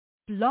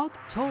Blog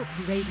Talk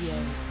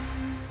Radio.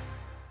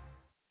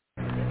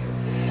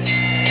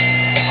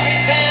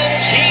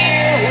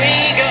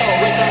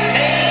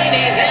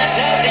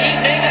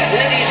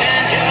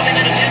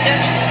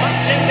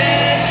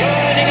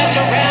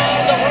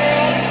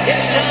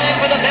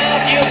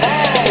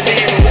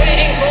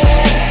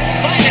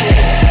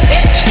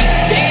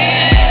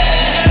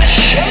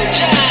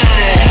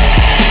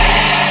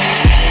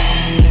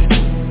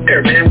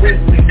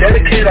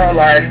 Dedicate our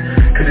life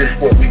to this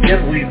sport. We do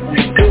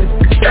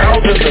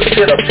thousands of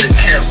sit-ups in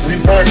camp. We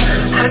run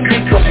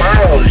hundreds of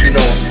miles,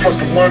 for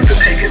the ones that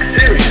take it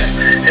serious.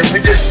 And we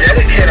just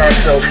dedicate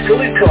ourselves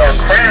fully to our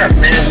craft,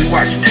 man. We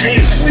watch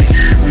tape. We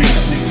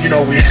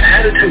have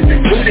attitude. We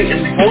rooting,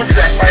 and we go into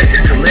that fight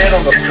to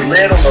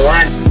lay it on the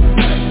line.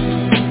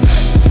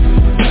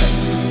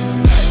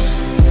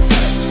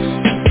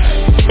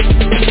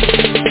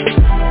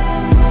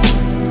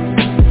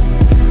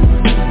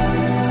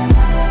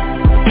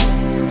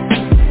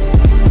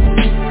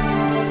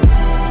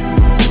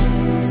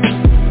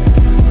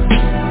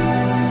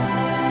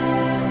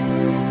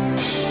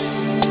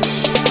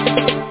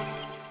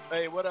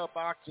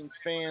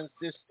 Fans,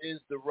 this is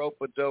the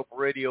Rope-A-Dope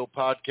Radio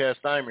Podcast.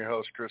 I'm your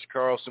host, Chris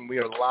Carlson. We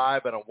are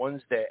live on a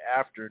Wednesday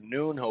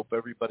afternoon. Hope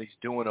everybody's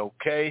doing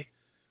okay.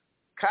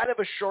 Kind of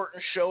a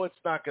shortened show. It's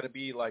not going to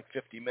be like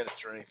 50 minutes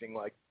or anything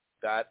like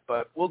that,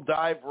 but we'll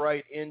dive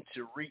right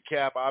into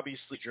recap.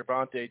 Obviously,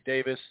 Gervonta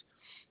Davis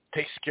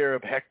takes care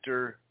of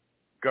Hector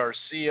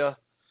Garcia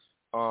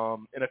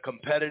in a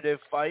competitive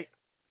fight.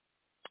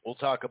 We'll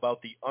talk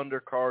about the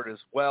undercard as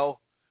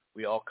well.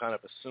 We all kind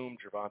of assume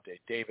Gervonta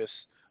Davis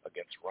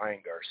against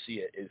Ryan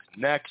Garcia is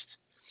next.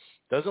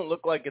 Doesn't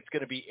look like it's going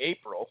to be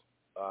April.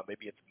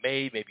 Maybe it's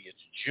May, maybe it's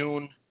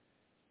June.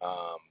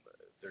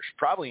 There's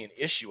probably an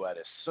issue, I'd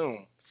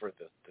assume, for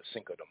the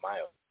Cinco de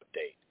Mayo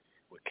date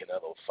with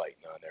Canelo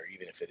fighting on there,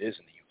 even if it is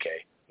in the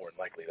UK. More than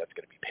likely that's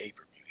going to be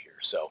pay-per-view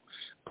here. So,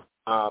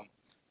 I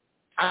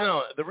don't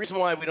know. The reason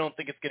why we don't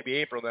think it's going to be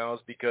April now is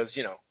because,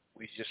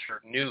 we just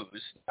heard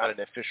news, not an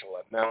official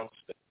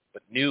announcement,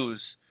 but news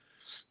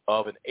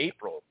of an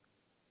April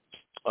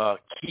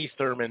Keith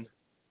Thurman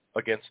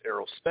against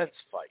Errol Spence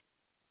fight,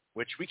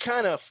 which we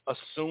kind of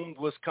assumed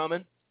was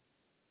coming.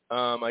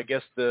 I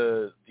guess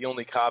the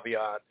only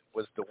caveat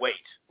was the weight,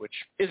 which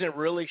isn't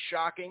really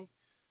shocking.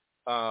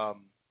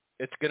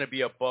 It's going to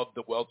be above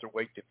the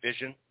welterweight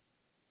division.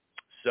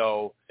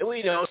 So, and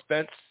we know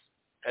Spence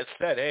has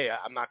said, hey,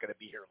 I'm not going to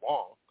be here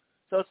long.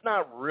 So it's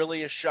not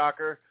really a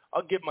shocker.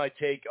 I'll give my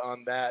take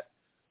on that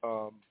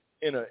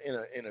in a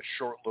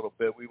short little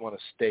bit. We want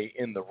to stay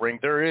in the ring.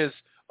 There is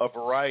a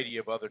variety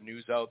of other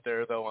news out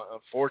there, though.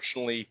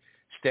 Unfortunately,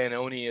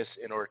 Stanonius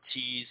and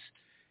Ortiz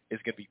is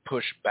going to be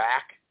pushed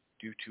back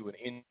due to an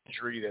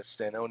injury that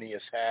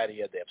Stanonius had. He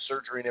had to have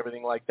surgery and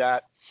everything like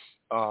that.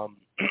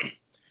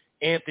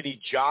 Anthony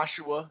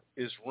Joshua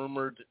is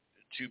rumored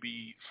to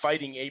be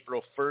fighting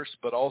April 1st,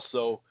 but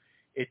also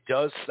it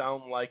does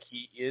sound like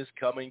he is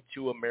coming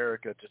to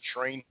America to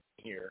train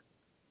here.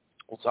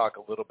 We'll talk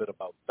a little bit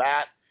about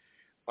that.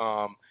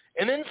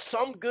 And then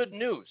some good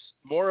news,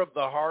 more of the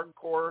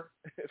hardcore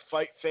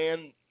fight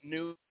fan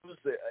news.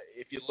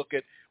 If you look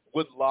at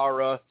Wood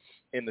Lara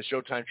in the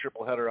Showtime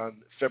triple header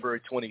on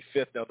February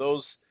 25th, now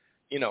those,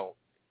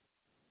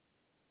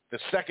 the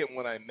second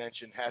one I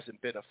mentioned hasn't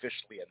been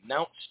officially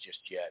announced just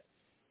yet,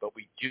 but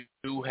we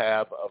do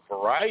have a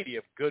variety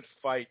of good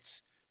fights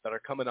that are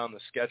coming on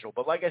the schedule.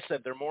 But like I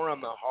said, they're more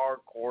on the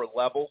hardcore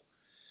level,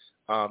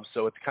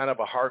 so it's kind of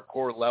a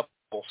hardcore level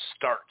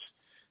start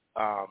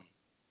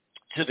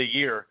to the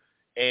year.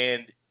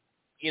 And,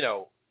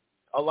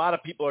 a lot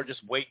of people are just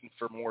waiting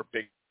for more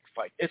big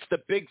fights. It's the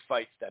big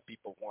fights that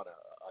people want to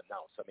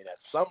announce. I mean, at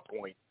some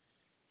point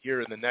here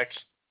in the next,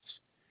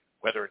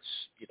 whether it's,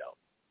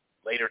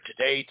 later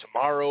today,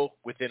 tomorrow,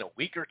 within a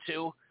week or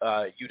two,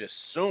 you'd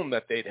assume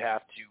that they'd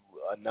have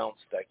to announce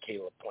that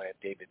Caleb Plant,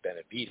 David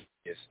Benavidez,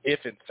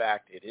 if in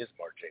fact it is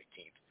March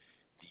 18th,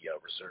 the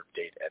reserve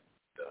date at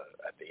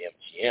the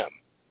MGM.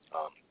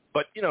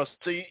 But,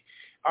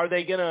 are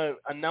they going to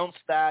announce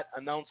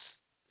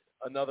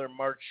another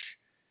March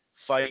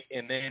fight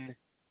and then,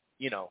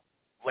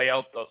 lay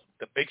out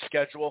the big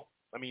schedule?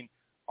 I mean,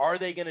 are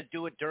they going to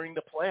do it during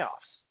the playoffs?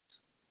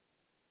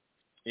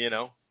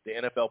 The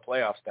NFL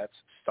playoffs, that's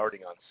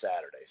starting on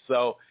Saturday.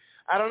 So,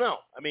 I don't know.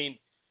 I mean,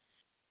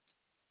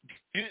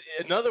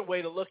 another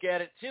way to look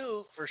at it,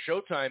 too, for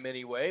Showtime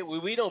anyway,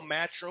 we know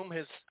Matchroom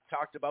has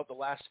talked about the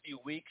last few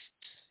weeks.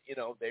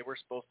 They were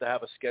supposed to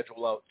have a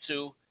schedule out,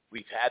 too.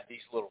 We've had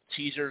these little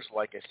teasers,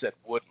 like I said,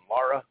 Wood and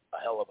Lara,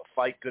 a hell of a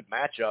fight, good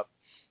matchup.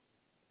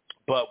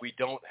 But we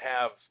don't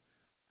have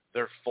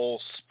their full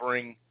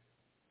spring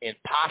and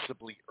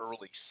possibly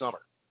early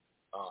summer.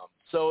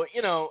 So,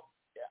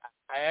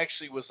 I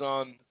actually was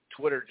on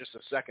Twitter just a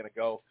second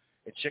ago,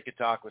 and Chicken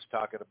Talk was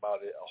talking about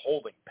a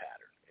holding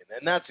pattern.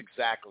 And that's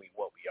exactly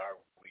what we are.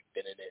 We've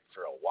been in it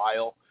for a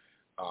while.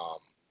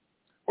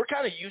 We're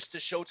kind of used to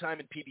Showtime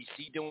and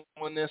PBC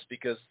doing this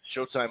because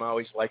Showtime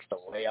always likes to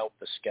lay out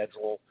the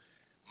schedule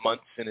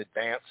months in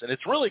advance. And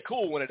it's really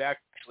cool when it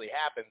actually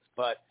happens,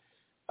 but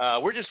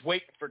We're just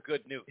waiting for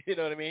good news. You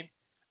know what I mean?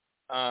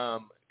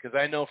 Because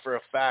I know for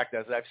a fact,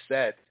 as I've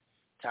said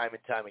time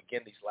and time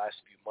again these last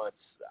few months,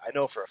 I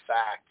know for a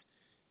fact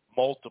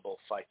multiple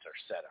fights are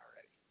set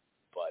already.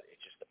 But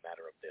it's just a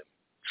matter of them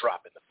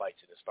dropping the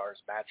fights. And as far as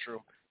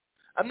Matchroom,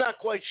 I'm not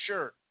quite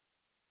sure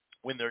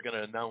when they're going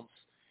to announce.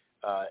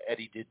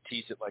 Eddie did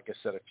tease it, like I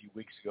said, a few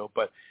weeks ago.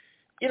 But,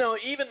 you know,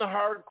 even the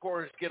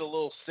hardcores get a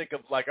little sick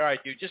of like, all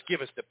right, dude, just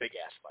give us the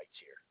big-ass fights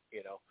here,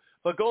 you know.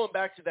 But going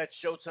back to that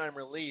Showtime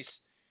release,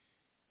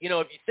 you know,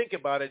 if you think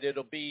about it,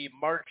 it'll be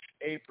March,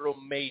 April,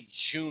 May,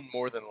 June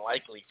more than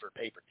likely for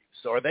pay-per-view.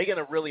 So are they going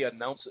to really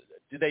announce it?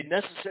 Do they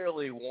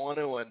necessarily want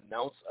to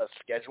announce a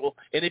schedule?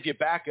 And if you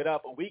back it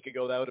up a week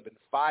ago, that would have been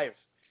 5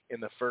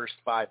 in the first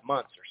 5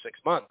 months or 6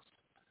 months.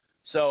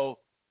 So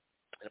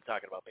I'm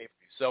talking about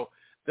pay-per-view. So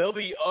there'll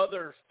be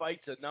other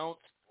fights announced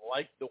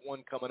like the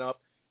one coming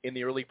up in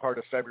the early part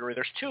of February.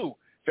 There's 2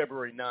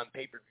 February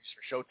non-pay-per-views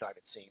for Showtime,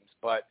 it seems.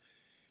 But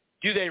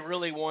do they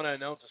really want to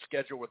announce a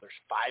schedule where there's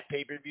 5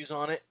 pay-per-views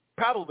on it?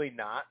 Probably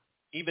not,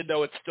 even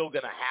though it's still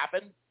going to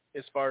happen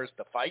as far as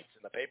the fights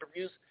and the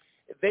pay-per-views.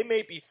 They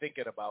may be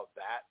thinking about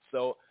that.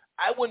 So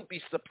I wouldn't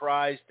be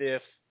surprised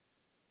if,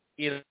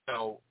 you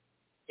know,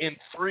 in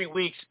 3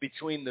 weeks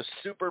between the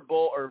Super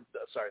Bowl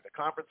the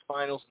conference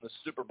finals and the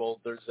Super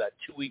Bowl, there's that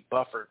 2-week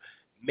buffer.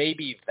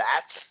 Maybe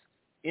that's,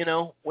 you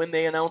know, when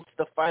they announce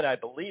the fight. I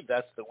believe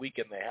that's the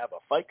weekend they have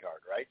a fight card,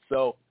 right?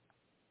 So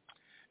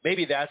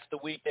maybe that's the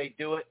week they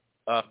do it.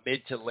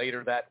 Mid to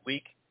later that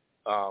week,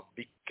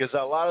 because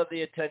a lot of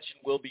the attention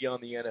will be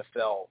on the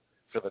NFL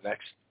for the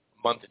next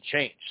month and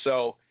change.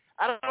 So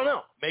I don't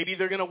know. Maybe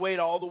they're going to wait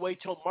all the way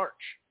till March.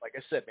 Like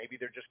I said, maybe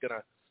they're just going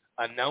to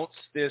announce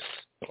this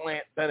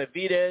Plant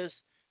Benavidez,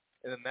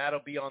 and then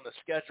that'll be on the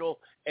schedule,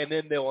 and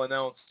then they'll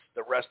announce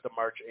the rest of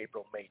March,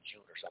 April, May,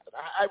 June or something.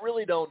 I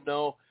really don't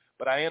know,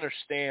 but I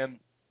understand,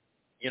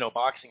 you know,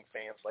 boxing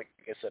fans, like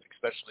I said,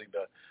 especially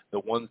the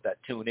ones that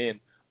tune in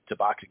to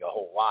boxing a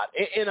whole lot.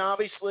 And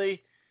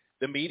obviously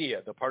the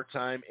media, the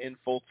part-time and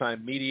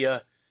full-time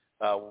media,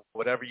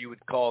 whatever you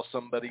would call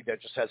somebody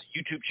that just has a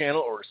YouTube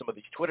channel or some of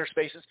these Twitter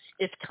spaces,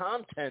 it's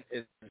content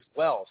as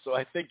well. So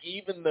I think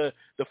even the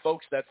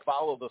folks that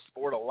follow the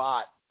sport a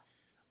lot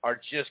are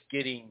just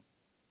getting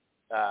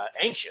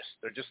anxious.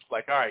 They're just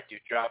like, all right, dude,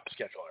 drop the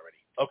schedule already.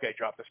 Okay,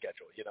 drop the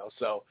schedule, you know.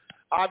 So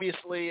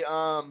obviously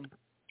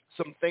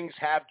some things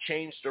have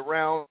changed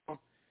around.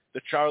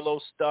 The Charlo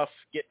stuff,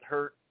 getting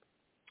hurt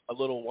a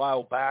little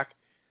while back,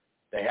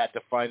 they had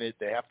to find it.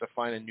 They have to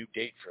find a new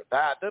date for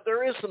that.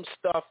 There is some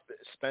stuff,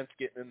 Spence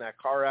getting in that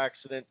car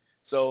accident.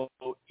 So,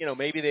 you know,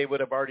 maybe they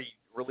would have already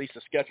released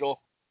a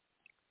schedule.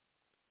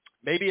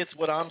 Maybe it's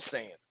what I'm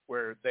saying,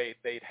 where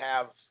they'd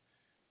have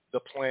the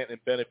Plant and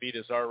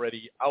Benavidez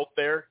already out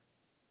there,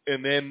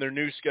 and then their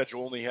new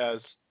schedule only has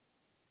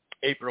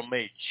April,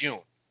 May, June.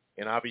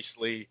 And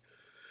obviously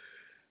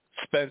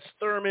Spence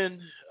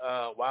Thurman,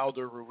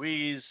 Wilder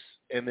Ruiz,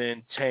 and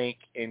then Tank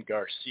and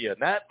Garcia.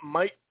 And that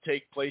might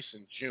take place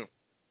in June.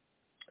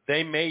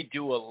 They may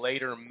do a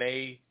later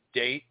May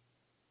date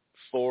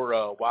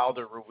for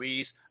Wilder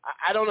Ruiz.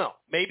 I don't know.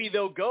 Maybe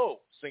they'll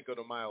go Cinco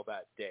de Mayo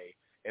that day,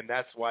 and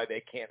that's why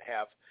they can't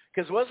have –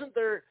 because wasn't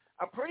there –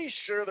 I'm pretty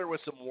sure there was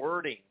some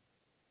wording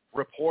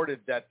reported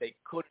that they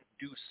couldn't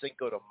do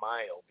Cinco de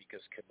Mayo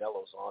because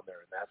Canelo's on there,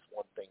 and that's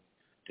one thing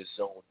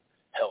DAZN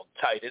held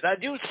tight. And I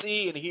do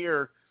see and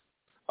hear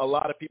a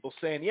lot of people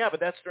saying, yeah, but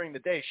that's during the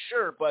day.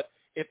 Sure, but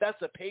if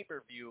that's a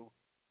pay-per-view,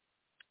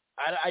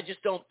 I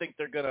just don't think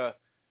they're going to,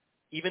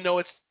 even though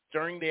it's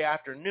during the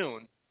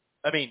afternoon,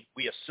 I mean,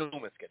 we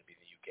assume it's going to be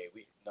the UK.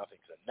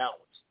 Nothing's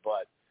announced,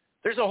 but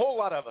there's a whole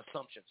lot of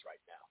assumptions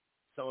right now.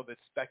 Some of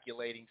it's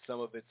speculating. Some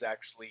of it's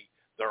actually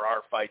there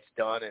are fights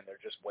done, and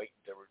they're just waiting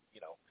to,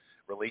 you know,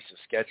 release a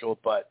schedule.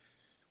 But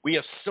we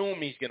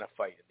assume he's going to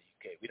fight in the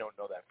UK. We don't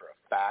know that for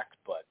a fact.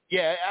 But,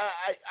 yeah,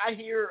 I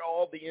hear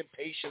all the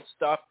impatient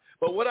stuff.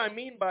 But what I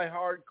mean by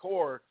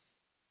hardcore,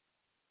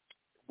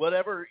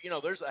 whatever, you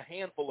know, there's a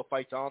handful of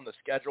fights on the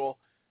schedule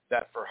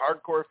that for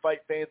hardcore fight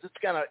fans,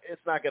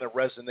 it's not going to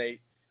resonate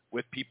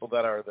with people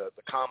that are the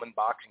common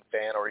boxing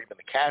fan or even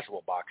the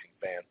casual boxing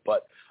fan.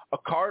 But a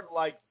card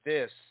like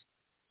this,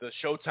 the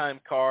Showtime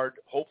card,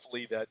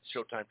 hopefully that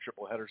Showtime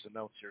triple header's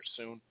announced here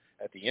soon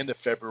at the end of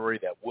February,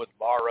 that Wood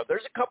Lara.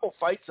 There's a couple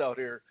fights out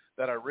here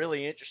that are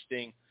really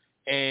interesting.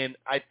 And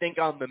I think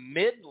on the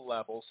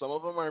mid-level, some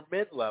of them are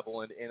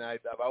mid-level, and I've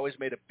always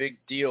made a big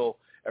deal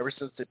ever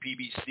since the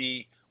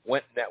PBC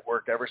went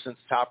network, ever since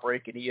Top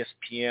Rank and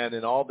ESPN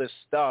and all this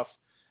stuff,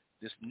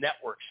 this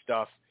network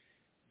stuff,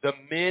 the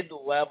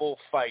mid-level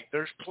fight.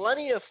 There's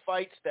plenty of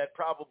fights that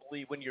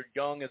probably when you're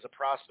young as a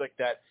prospect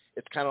that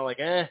it's kind of like,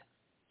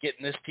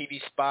 getting this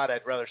TV spot,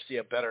 I'd rather see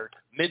a better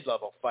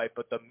mid-level fight.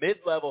 But the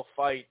mid-level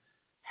fight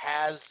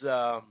has,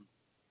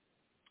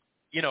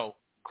 you know,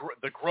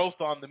 the growth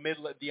on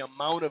the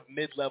amount of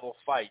mid-level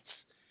fights,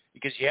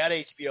 because you had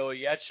HBO,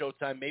 you had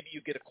Showtime. Maybe you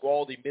get a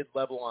quality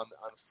mid-level on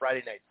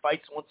Friday Night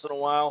Fights once in a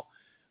while.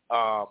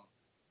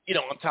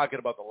 I'm talking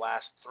about the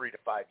last 3 to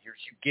 5 years.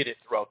 You get it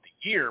throughout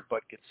the year,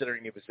 but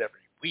considering it was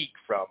every week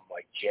from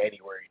like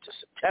January to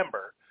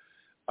September,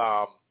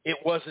 it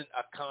wasn't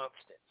a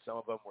constant. Some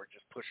of them were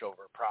just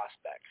pushover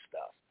prospect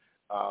stuff.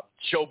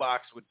 Showbox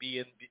would be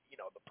in,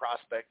 the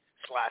prospect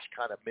 /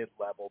 kind of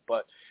mid-level,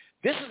 but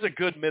this is a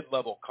good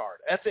mid-level card.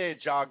 F.A.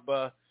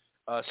 Ajagba,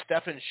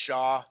 Stephen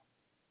Shaw.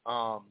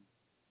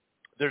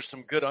 There's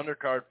some good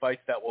undercard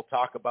fights that we'll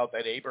talk about.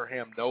 That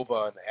Abraham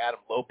Nova and Adam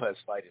Lopez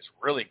fight is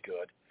really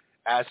good,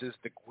 as is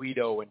the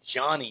Guido and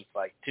Johnny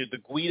fight, too. The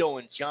Guido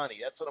and Johnny,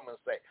 that's what I'm going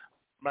to say.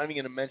 I'm not even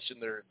going to mention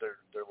their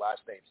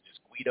last names,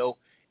 just Guido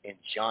and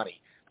Johnny.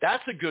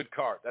 That's a good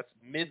card. That's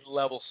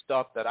mid-level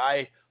stuff that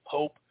I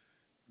hope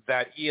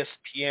that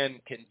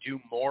ESPN can do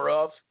more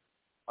of,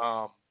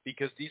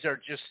 because these are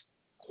just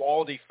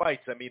quality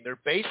fights. I mean, they're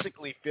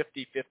basically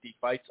 50-50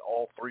 fights,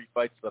 all 3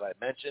 fights that I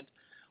mentioned.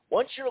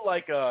 Once you're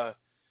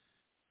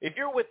if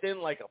you're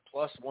within like a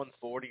plus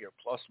 140 or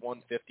plus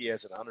 150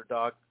 as an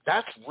underdog,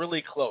 that's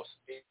really close.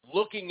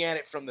 Looking at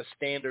it from the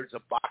standards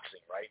of boxing,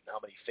 right, and how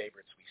many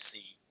favorites we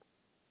see,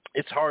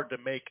 it's hard to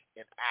make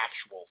an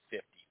actual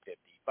 50-50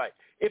 fight.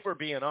 If we're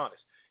being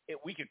honest,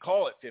 we could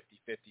call it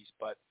 50-50s,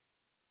 but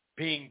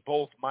being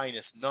both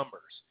minus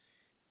numbers,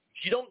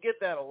 you don't get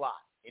that a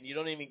lot, and you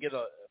don't even get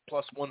a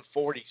plus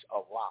 140s a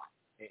lot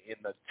in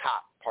the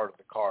top part of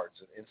the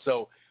cards. And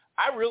so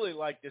I really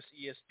like this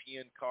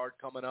ESPN card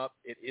coming up.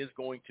 It is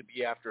going to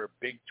be after a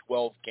Big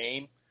 12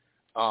 game.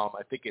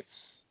 I think it's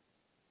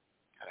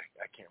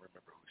I can't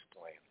remember who's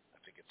playing. I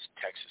think it's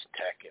Texas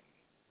Tech, and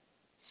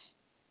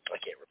I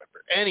can't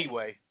remember.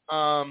 Anyway,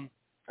 I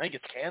think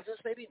it's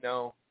Kansas maybe?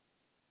 No.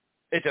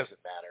 It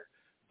doesn't matter.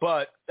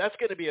 But that's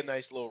going to be a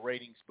nice little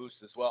ratings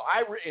boost as well.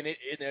 In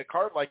a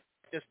card like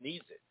this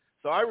needs it.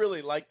 So I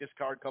really like this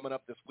card coming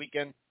up this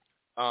weekend.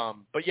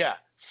 But, yeah,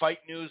 fight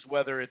news,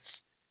 whether it's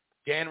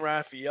Dan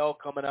Raphael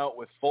coming out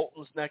with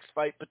Fulton's next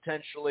fight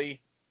potentially.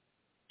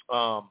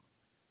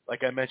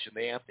 Like I mentioned,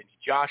 the Anthony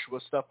Joshua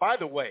stuff. By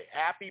the way,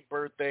 happy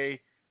birthday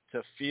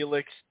to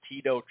Felix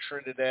Tito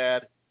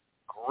Trinidad.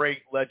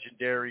 Great,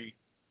 legendary,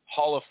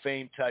 Hall of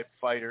Fame type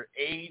fighter.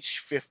 Age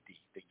 50.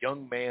 The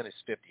young man is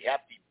 50.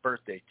 Happy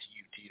birthday to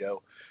you,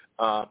 Tito.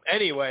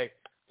 Anyway,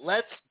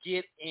 let's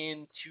get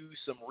into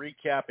some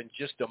recap in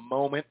just a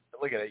moment.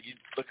 Look at it.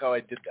 Look how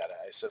I did that.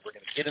 I said we're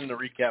going to get into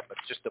recap in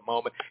just a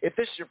moment. If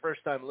this is your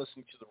first time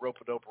listening to the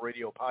Rope-A-Dope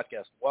Radio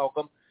podcast,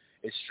 welcome.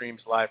 It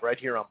streams live right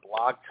here on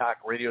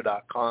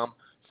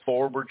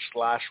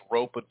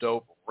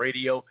blogtalkradio.com/Rope-A-Dope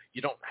Radio.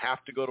 You don't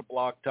have to go to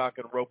Blog Talk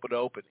and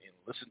Rope-A-Dope and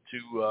listen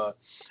to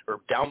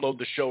or download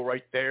the show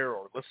right there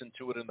or listen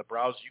to it in the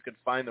browser. You can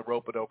find the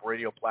Rope-A-Dope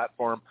Radio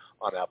platform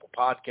on Apple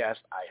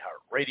Podcasts,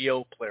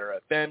 iHeartRadio, Player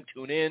FM,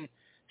 TuneIn,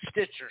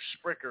 Stitcher,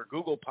 Spreaker,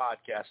 Google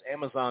Podcasts,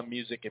 Amazon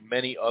Music, and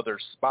many other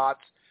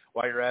spots.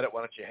 While you're at it,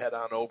 why don't you head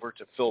on over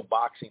to Phil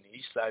Boxing, the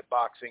Eastside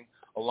Boxing,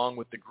 along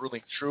with the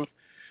Grueling Truth.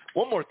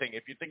 One more thing,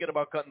 if you're thinking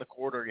about cutting the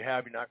cord or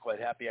you're not quite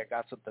happy, I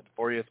got something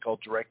for you. It's called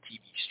DirecTV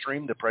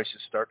Stream. The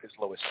prices start as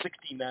low as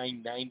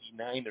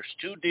 $69.99. There's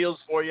 2 deals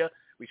for you.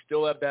 We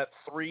still have that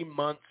 3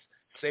 months.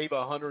 Save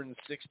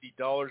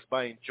 $160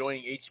 by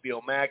enjoying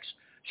HBO Max,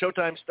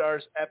 Showtime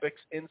Stars, Epix,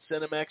 and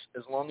Cinemax,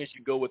 as long as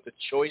you go with the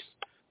Choice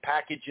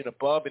package and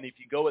above. And if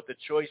you go with the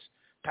Choice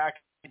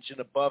package and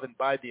above and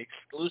buy the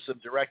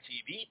exclusive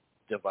DirecTV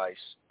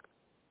device,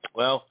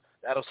 well,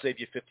 that'll save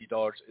you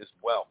 $50 as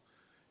well.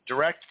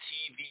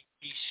 DirecTV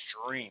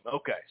Stream.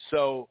 Okay,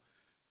 so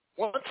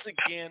once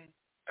again,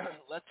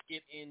 let's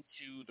get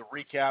into the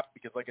recap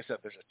because, like I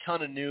said, there's a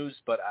ton of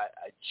news, but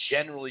I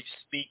generally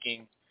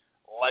speaking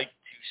like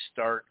to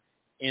start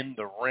in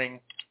the ring.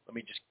 Let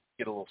me just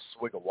get a little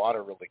swig of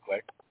water really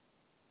quick.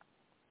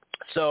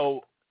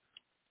 So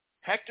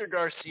Hector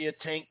Garcia,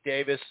 Tank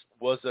Davis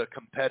was a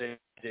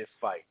competitive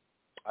fight.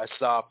 I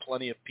saw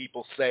plenty of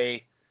people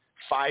say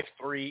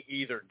 5-3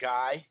 either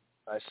guy.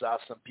 I saw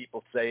some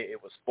people say it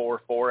was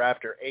 4-4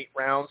 after 8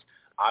 rounds.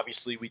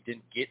 Obviously, we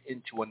didn't get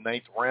into a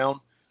 9th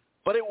round,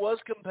 but it was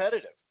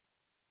competitive.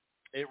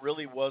 It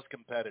really was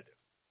competitive.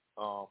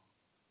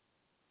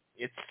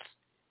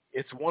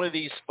 It's one of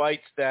these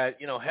fights that,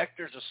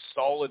 Hector's a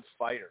solid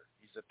fighter.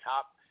 He's a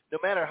top, no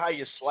matter how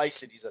you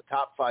slice it, he's a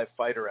top 5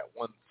 fighter at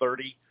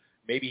 130.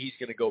 Maybe he's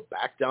going to go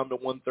back down to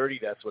 130.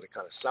 That's what it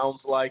kind of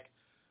sounds like.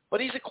 But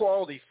he's a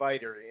quality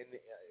fighter, and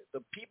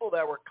the people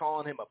that were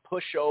calling him a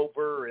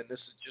pushover and this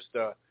is just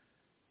a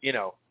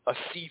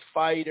C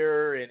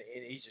fighter and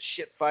he's a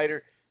shit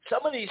fighter,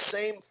 some of these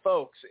same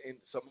folks, and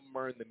some of them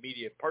are in the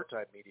media,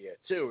 part-time media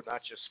too,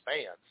 not just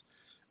fans,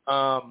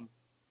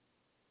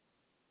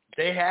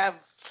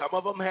 some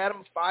of them had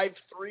him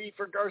 5-3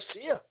 for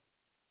Garcia.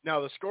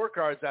 Now, the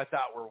scorecards I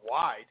thought were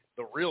wide,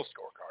 the real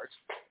scorecards.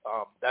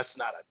 That's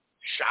not a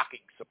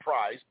shocking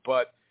surprise,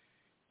 but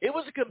it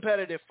was a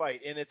competitive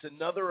fight, and it's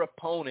another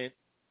opponent.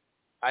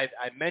 I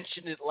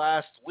mentioned it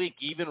last week.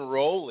 Even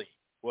Rowley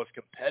was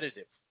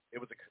competitive. It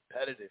was a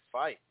competitive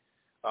fight.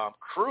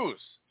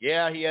 Cruz,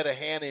 yeah, he had a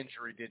hand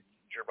injury, did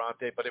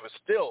Gervonta, but it was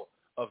still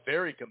a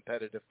very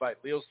competitive fight.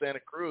 Leo Santa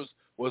Cruz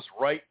was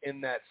right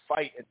in that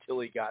fight until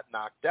he got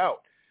knocked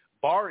out.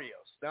 Barrios.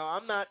 Now,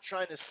 I'm not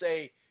trying to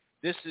say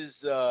this is,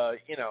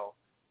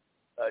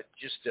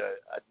 just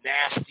a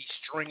nasty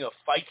string of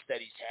fights that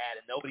he's had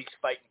and nobody's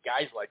fighting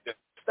guys like this.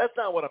 That's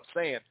not what I'm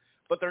saying.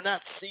 But they're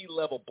not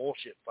C-level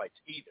bullshit fights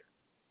either.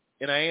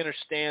 And I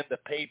understand the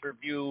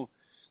pay-per-view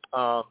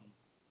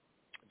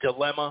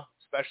dilemma,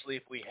 especially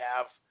if we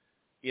have,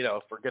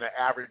 if we're going to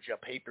average a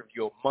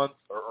pay-per-view a month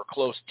or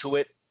close to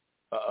it.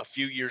 A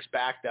few years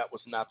back, that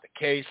was not the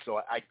case. So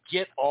I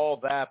get all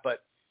that,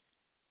 but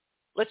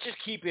let's just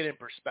keep it in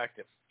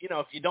perspective.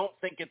 If you don't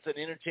think it's an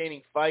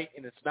entertaining fight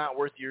and it's not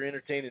worth your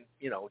entertaining,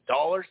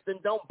 dollars, then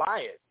don't buy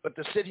it. But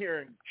to sit here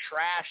and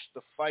trash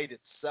the fight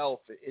itself,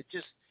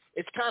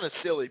 it's kind of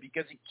silly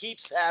because he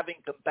keeps having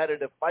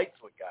competitive fights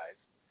with guys.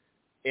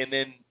 And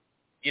then,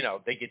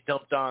 they get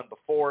dumped on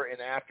before and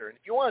after. And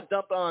if you want to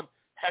dump on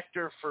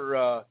Hector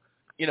for,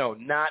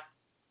 not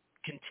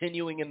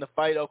continuing in the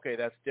fight, okay,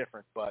 that's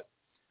different. But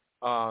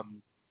I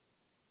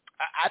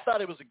thought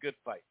it was a good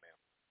fight, man.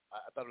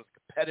 I thought it was a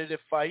competitive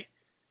fight.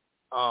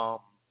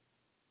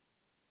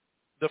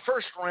 The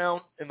first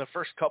round and the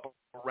first couple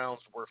of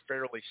rounds were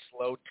fairly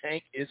slow.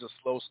 Tank is a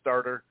slow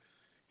starter.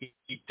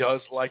 He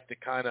does like to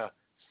kind of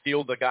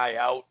feel the guy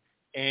out.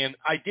 And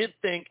I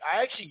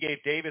actually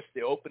gave Davis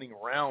the opening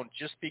round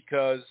just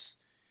because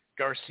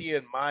Garcia,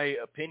 in my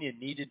opinion,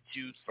 needed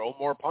to throw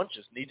more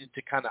punches, needed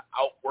to kind of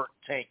outwork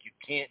Tank. You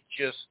can't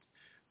just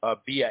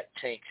be at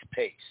Tank's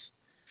pace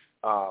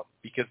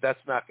because that's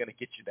not going to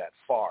get you that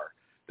far.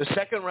 The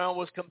second round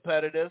was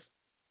competitive.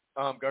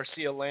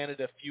 Garcia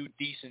landed a few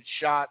decent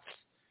shots.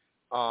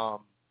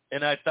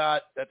 And I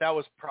thought that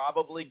was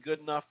probably good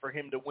enough for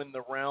him to win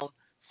the round.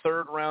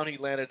 Third round, he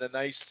landed a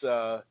nice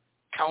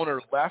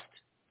counter left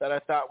that I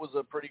thought was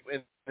a pretty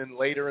 – and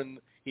later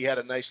he had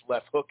a nice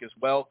left hook as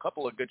well. A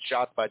couple of good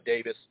shots by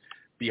Davis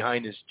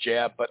behind his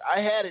jab. But I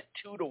had it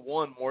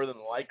 2-1 more than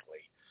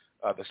likely.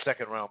 The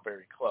second round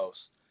very close.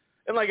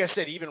 And like I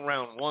said, even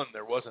round one,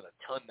 there wasn't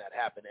a ton that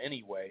happened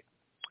anyway.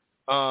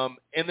 And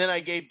then I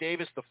gave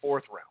Davis the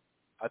fourth round.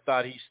 I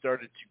thought he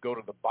started to go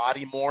to the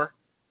body more,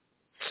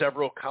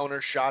 several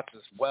counter shots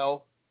as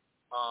well.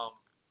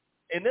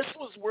 And this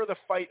was where the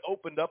fight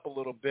opened up a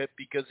little bit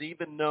because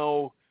even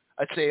though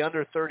I'd say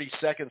under 30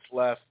 seconds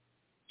left,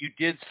 you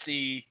did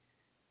see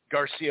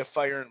Garcia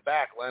firing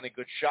back, landing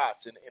good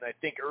shots. And I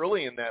think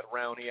early in that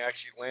round, he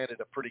actually landed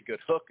a pretty good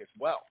hook as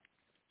well.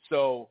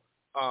 So,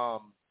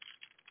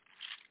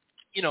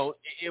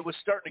 it was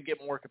starting to get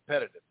more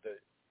competitive. The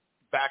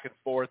back and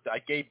forth. I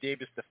gave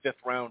Davis the fifth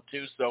round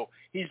too, so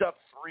he's up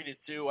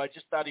 3-2. I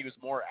just thought he was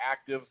more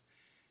active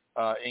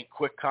in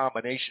quick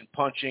combination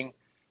punching,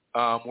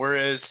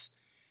 whereas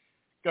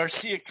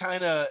Garcia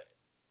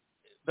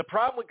the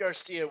problem with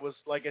Garcia was,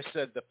 like I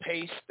said, the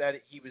pace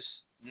that he was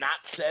not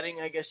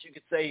setting, I guess you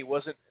could say. He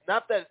wasn't,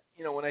 not that,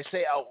 when I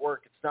say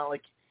outwork, it's not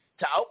like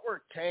to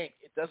outwork Tank,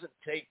 it doesn't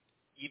take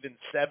even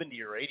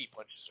 70 or 80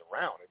 punches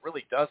around. It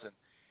really doesn't.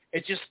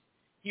 It just,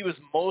 he was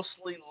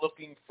mostly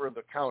looking for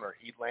the counter.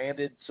 He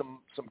landed some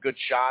good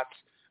shots,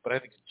 but I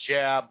think the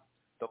jab,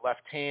 the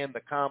left hand,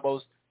 the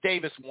combos,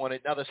 Davis won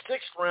it. Now, the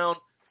sixth round,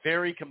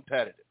 very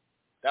competitive.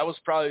 That was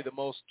probably the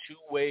most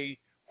two-way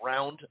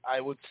round,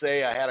 I would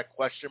say. I had a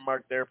question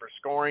mark there for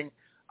scoring.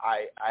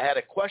 I had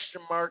a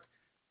question mark,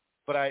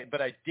 but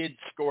I did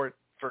score it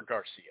for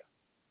Garcia.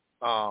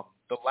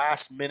 The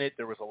last minute,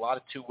 there was a lot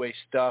of two-way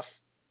stuff.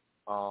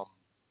 I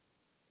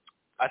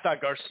thought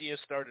Garcia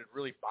started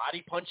really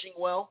body punching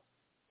well,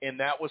 and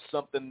that was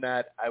something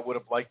that I would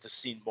have liked to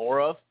see more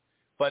of.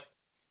 But,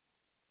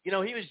 he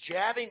was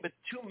jabbing, but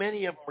too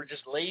many of them were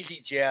just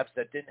lazy jabs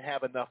that didn't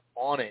have enough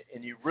on it,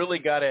 and you really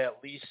got to at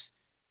least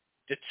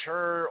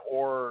deter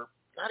or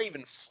not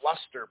even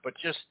fluster, but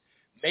just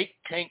make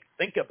Tank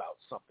think about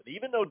something.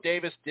 Even though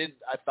Davis did,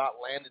 I thought,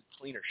 landed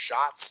cleaner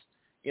shots,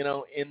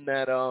 in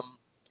that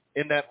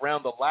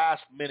round, the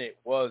last minute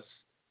was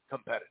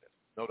competitive,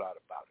 no doubt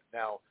about it.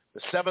 Now,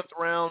 the seventh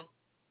round,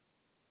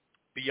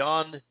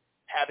 beyond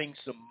having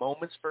some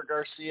moments for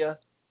Garcia,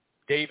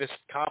 Davis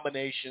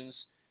combinations,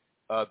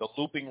 the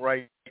looping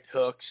right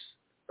hooks,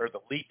 or the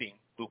leaping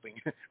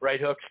right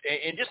hooks,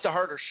 and just a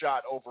harder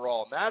shot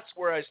overall. And that's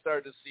where I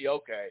started to see,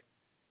 okay,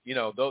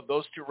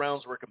 those two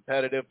rounds were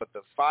competitive, but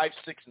the 5,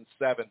 6, and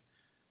 7,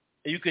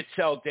 you could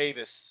tell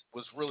Davis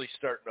was really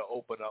starting to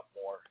open up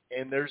more.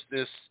 And there's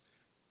this,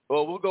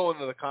 well, we'll go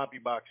into the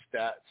CompuBox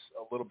stats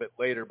a little bit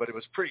later, but it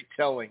was pretty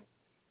telling.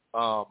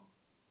 And,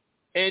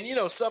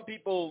 some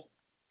people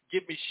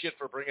give me shit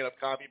for bringing up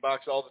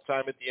CompuBox all the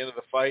time at the end of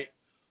the fight.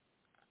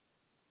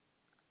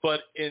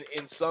 But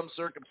in some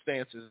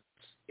circumstances,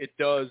 it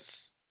does,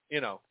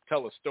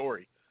 tell a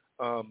story.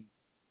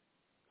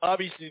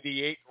 Obviously,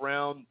 the 8th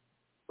round,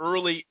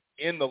 early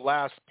in the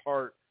last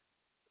part,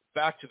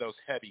 back to those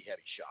heavy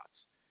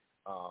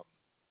shots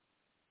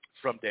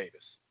from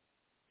Davis.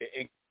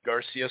 And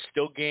Garcia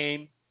still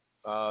game,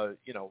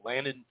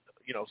 landed,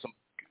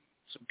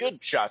 some good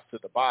shots to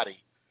the body.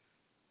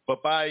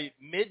 But by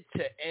mid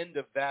to end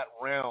of that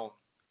round,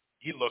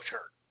 he looked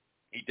hurt.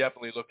 He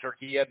definitely looked hurt.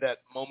 He had that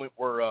moment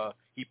where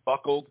he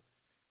buckled,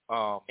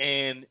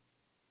 and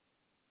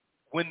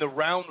when the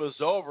round was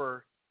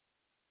over,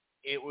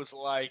 it was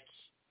like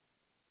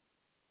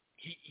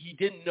he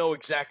didn't know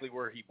exactly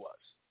where he was.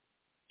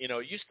 You know,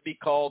 it used to be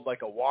called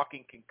like a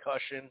walking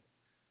concussion.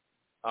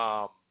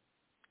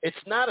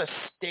 It's not a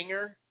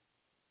stinger.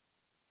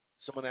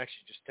 Someone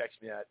actually just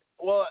texted me that.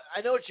 Well,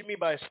 I know what you mean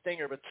by a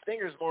stinger, but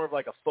stinger is more of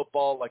like a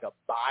football, like a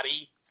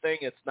body thing.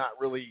 It's not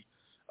really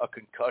a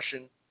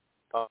concussion.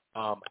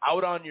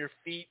 Out on your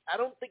feet, I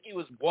don't think he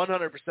was 100%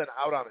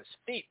 out on his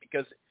feet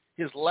because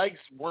his legs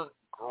weren't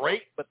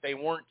great, but they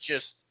weren't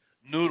just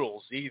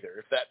noodles either,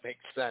 if that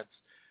makes sense.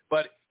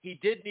 But he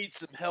did need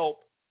some help,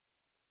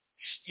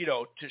 you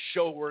know, to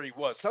show where he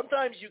was.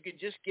 Sometimes you can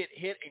just get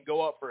hit and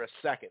go up for a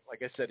second.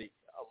 Like I said,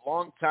 a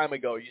long time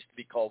ago, it used to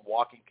be called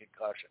walking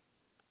concussion.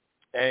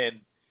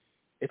 And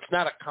it's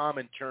not a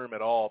common term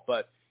at all,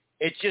 but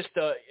it's just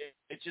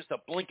a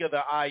blink of the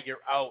eye, you're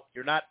out.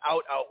 You're not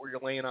out where you're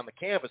laying on the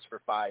canvas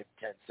for 5-10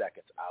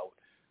 seconds out,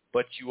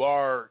 but you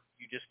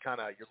just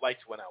kind of, your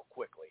lights went out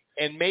quickly.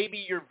 And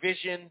maybe your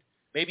vision,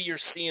 maybe you're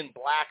seeing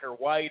black or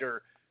white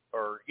or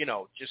you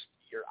know, just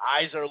your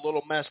eyes are a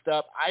little messed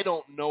up. I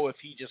don't know if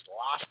he just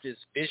lost his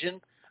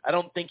vision. I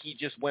don't think he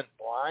just went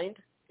blind,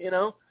 you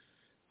know,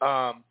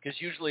 because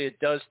usually it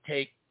does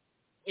take,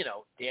 you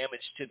know,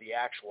 damage to the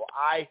actual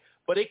eye,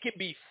 but it can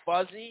be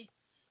fuzzy.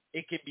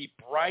 It can be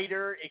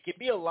brighter. It can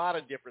be a lot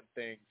of different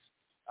things.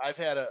 I've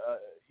had a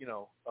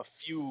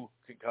few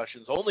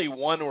concussions. Only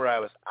one where I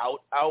was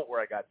out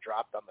where I got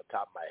dropped on the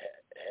top of my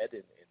head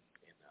in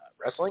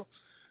wrestling.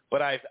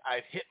 But I've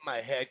hit my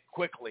head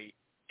quickly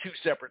 3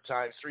 separate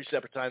times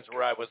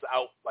where I was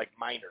out like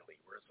minorly,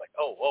 where it's like,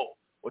 oh, whoa,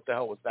 what the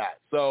hell was that?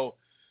 So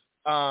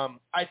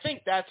I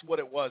think that's what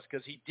it was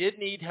because he did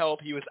need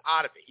help. He was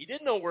out of it. He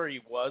didn't know where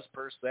he was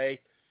per se.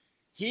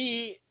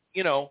 He,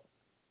 you know,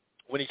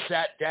 when he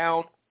sat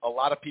down, a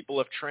lot of people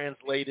have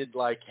translated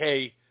like,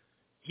 hey,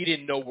 he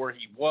didn't know where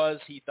he was.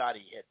 He thought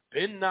he had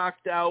been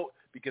knocked out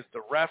because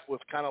the ref was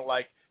kind of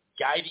like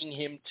guiding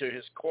him to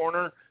his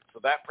corner. So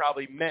that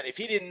probably meant if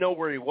he didn't know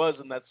where he was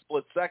in that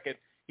split second,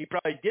 he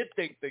probably did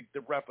think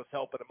the ref was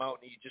helping him out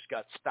and he just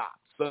got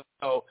stopped.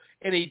 So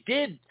and he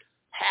did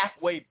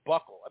halfway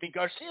buckle. I mean,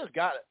 Garcia's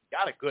got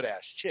a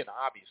good-ass chin,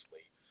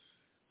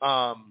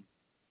 obviously.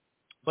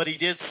 But he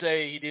did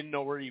say he didn't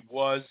know where he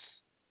was.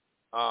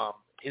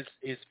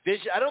 His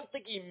vision, I don't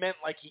think he meant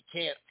like he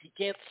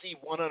can't see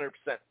 100%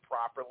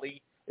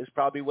 properly is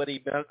probably what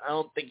he meant. I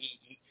don't think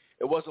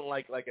it wasn't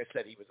like I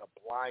said, he was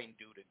a blind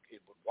dude and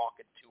would walk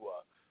into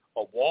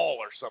a wall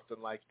or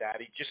something like that.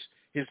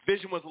 His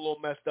vision was a little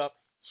messed up.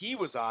 He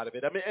was out of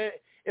it. I mean,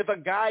 if a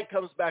guy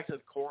comes back to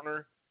the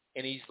corner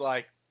and he's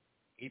like,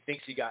 he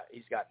thinks he's got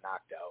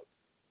knocked out,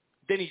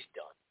 then he's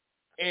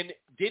done. And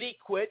did he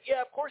quit?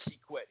 Yeah, of course he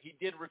quit. He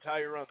did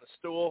retire on the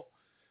stool.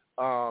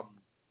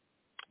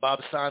 Bob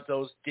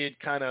Santos did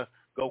kind of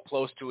go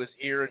close to his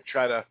ear and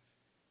try to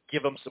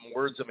give him some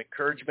words of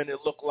encouragement, it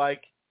looked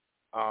like.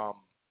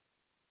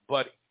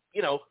 But,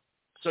 you know,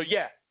 so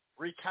yeah,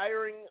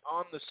 retiring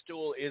on the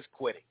stool is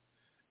quitting.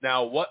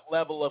 Now, what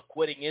level of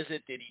quitting is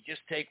it? Did he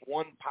just take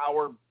one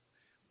power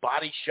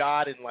body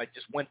shot and, like,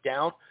 just went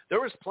down? There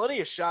was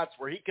plenty of shots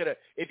where he could have,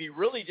 if he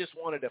really just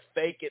wanted to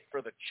fake it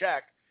for the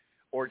check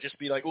or just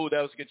be like, oh,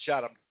 that was a good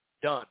shot, I'm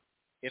done,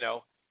 you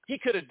know, he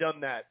could have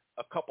done that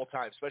a couple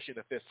times, especially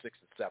in the 5th,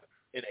 6th, and 7th,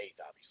 and 8th,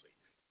 obviously.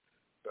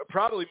 But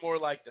probably more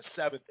like the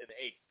 7th and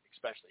 8th,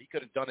 especially. He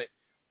could have done it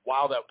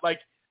while that, like,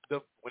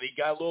 when he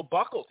got a little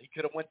buckled, he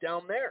could have went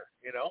down there,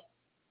 you know.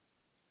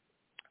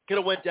 Could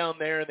have went down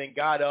there and then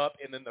got up,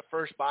 and then the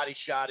first body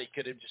shot, he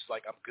could have just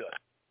like, I'm good.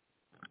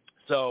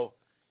 So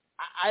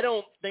I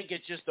don't think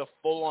it's just a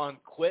full-on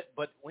quit,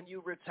 but when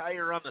you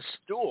retire on the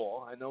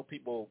stool, I know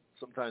people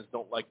sometimes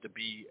don't like to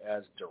be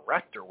as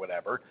direct or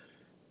whatever.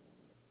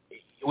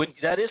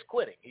 That is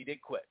quitting. He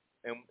did quit.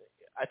 And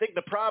I think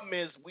the problem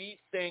is we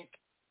think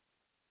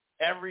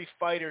every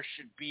fighter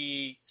should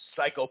be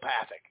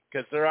psychopathic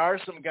because there are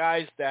some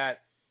guys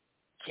that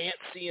can't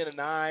see in an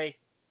eye,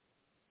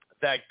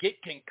 that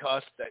get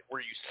concussed, that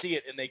where you see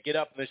it and they get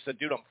up and they say,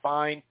 dude, I'm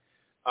fine.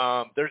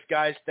 There's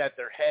guys that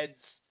their heads,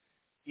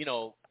 you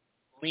know,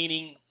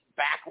 leaning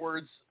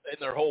backwards in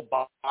their whole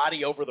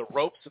body over the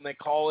ropes, and they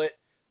call it.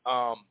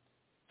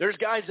 There's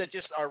guys that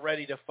just are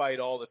ready to fight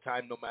all the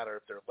time, no matter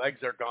if their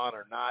legs are gone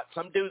or not.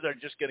 Some dudes are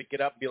just going to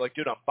get up and be like,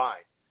 dude, I'm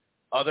fine.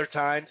 Other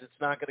times it's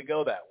not going to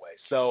go that way.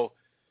 So,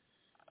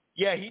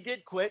 yeah, he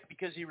did quit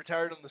because he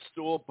retired on the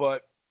stool,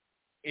 but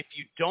if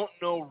you don't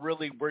know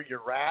really where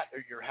you're at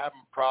or you're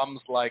having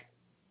problems like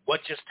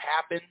what just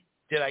happened,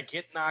 did I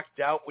get knocked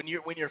out? When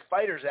your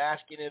fighter's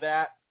asking you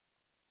that,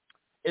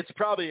 it's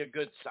probably a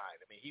good sign.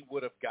 I mean, he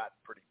would have gotten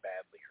pretty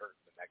badly hurt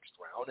in the next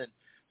round. And,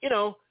 you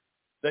know,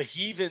 the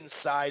heathen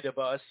side of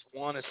us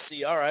want to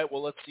see, all right,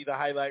 well, let's see the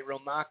highlight reel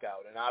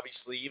knockout. And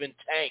obviously even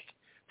Tank,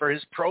 for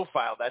his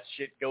profile, that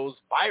shit goes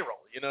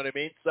viral. You know what I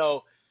mean?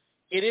 So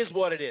it is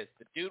what it is.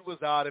 The dude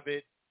was out of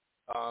it.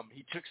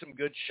 He took some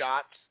good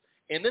shots.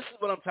 And this is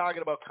what I'm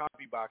talking about,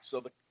 CompuBox.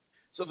 So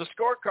So the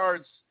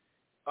scorecards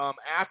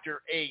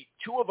after 8,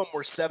 2 of them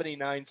were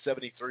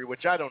 79-73,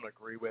 which I don't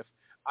agree with.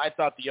 I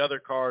thought the other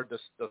card,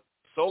 the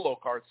solo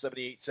card,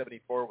 78-74,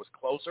 was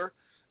closer.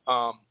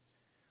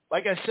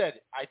 Like I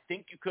said, I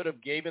think you could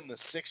have given the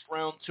 6th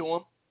round to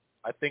him.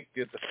 I think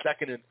that the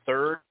 2nd and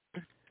 3rd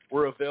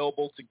were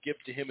available to give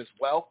to him as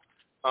well.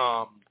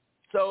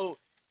 So,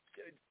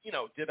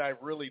 did I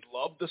really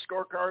love the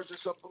scorecards or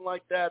something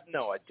like that?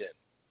 No, I didn't.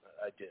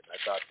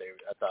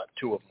 I thought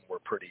 2 of them were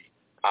pretty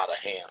out of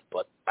hand.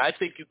 But I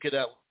think you could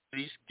at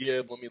least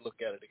give. Let me look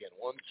at it again.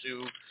 1,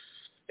 2,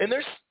 and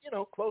there's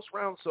close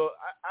rounds. So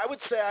I would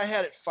say I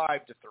had it 5-3.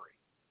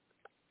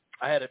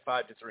 I had it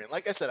 5-3, and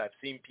like I said, I've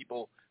seen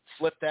people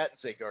flip that and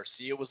say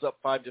Garcia was up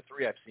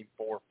 5-3. I've seen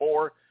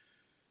 4-4.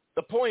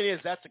 The point is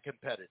that's a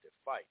competitive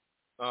fight.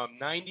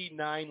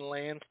 99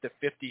 lands to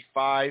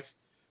 55,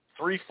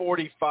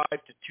 345 to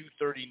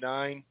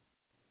 239.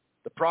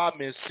 The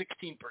problem is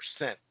 16%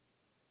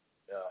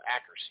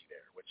 accuracy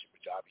there, which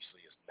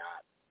obviously is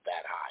not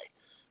that high.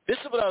 This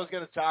is what I was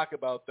going to talk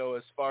about, though,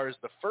 as far as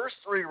the first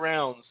 3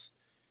 rounds.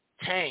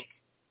 Tank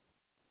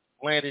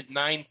landed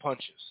 9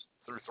 punches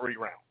through 3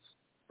 rounds,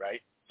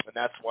 right? And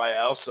that's why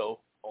I also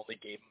only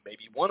gave him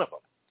maybe 1 of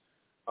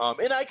them.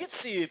 And I could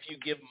see if you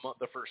give him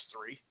the first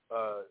 3,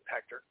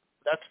 Hector,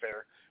 that's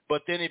fair.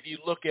 But then if you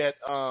look at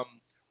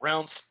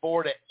rounds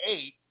 4 to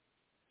 8,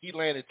 he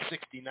landed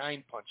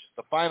 69 punches.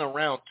 The final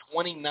round,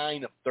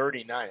 29 of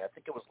 39.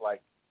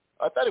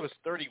 I thought it was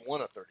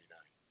 31 of 39.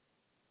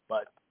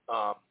 But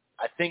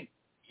I think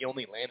he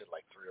only landed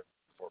like 3 or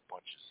 4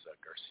 punches,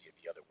 Garcia,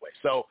 the other way.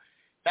 So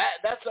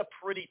that's a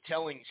pretty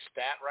telling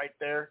stat right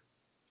there,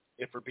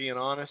 if we're being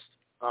honest.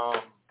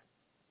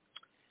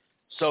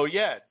 So,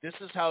 yeah, this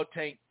is how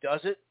Tank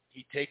does it.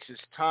 He takes his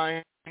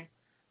time.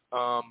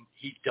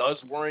 He does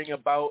worry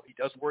about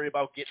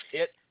getting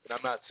hit. And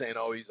I'm not saying,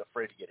 he's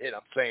afraid to get hit.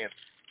 I'm saying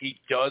he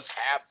does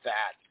have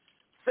that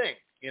thing,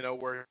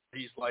 where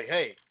he's like,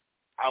 hey,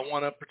 I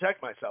want to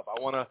protect myself. I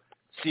want to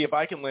see if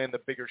I can land the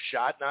bigger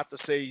shot. Not to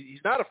say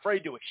he's not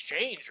afraid to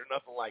exchange or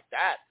nothing like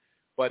that,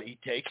 but he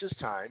takes his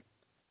time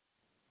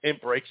and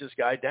breaks this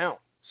guy down.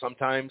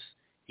 Sometimes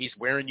he's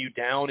wearing you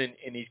down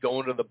and he's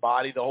going to the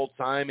body the whole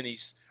time and he's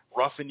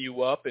roughing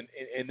you up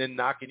and then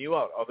knocking you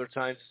out. Other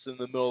times it's in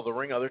the middle of the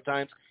ring. Other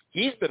times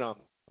he's been on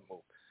the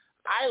move.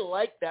 I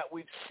like that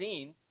we've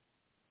seen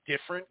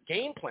different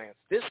game plans.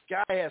 This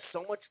guy has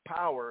so much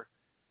power.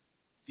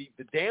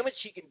 The damage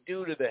he can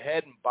do to the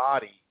head and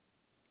body,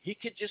 he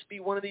could just be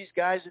one of these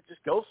guys that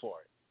just go for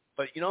it.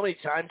 But you know how many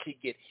times he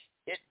get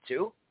hit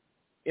too?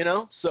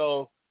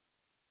 So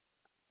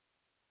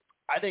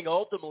I think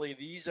ultimately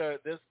these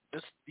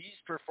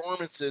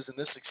performances and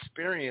this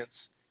experience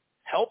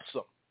helps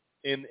them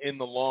in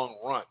the long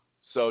run.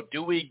 So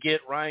do we get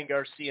Ryan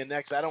Garcia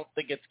next? I don't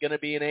think it's going to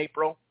be in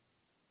April,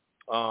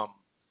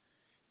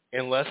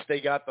 unless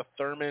they got the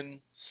Thurman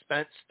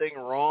Spence thing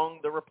wrong,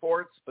 the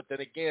reports. But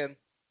then again,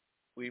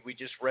 we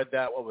just read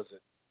that. What was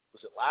it?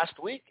 Was it last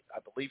week? I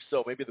believe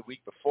so. Maybe the week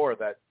before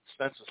that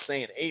Spence was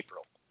saying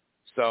April.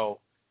 So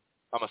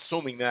I'm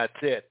assuming that's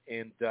it.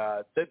 And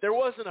there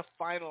wasn't a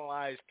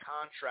finalized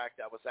contract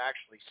that was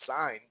actually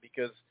signed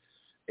because,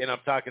 and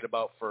I'm talking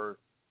about for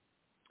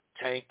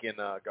Tank and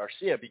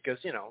Garcia because,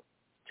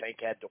 Tank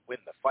had to win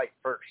the fight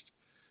first.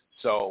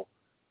 So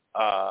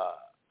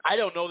I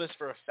don't know this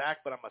for a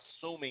fact, but I'm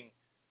assuming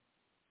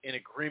an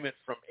agreement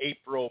from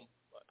April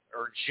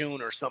or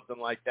June or something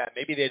like that.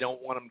 Maybe they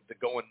don't want him to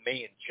go in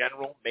May in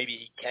general. Maybe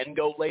he can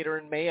go later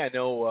in May. I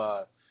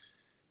know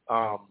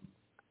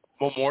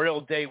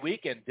Memorial Day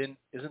weekend,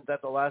 isn't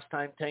that the last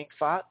time Tank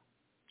fought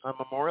on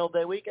Memorial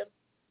Day weekend?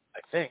 I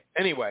think.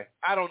 Anyway,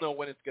 I don't know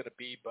when it's going to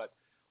be, but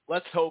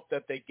let's hope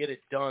that they get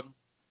it done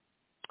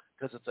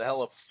because it's a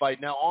hell of a fight.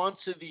 Now on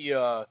to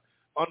the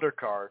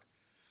undercard.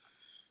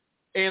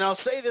 And I'll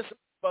say this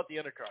about the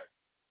undercard.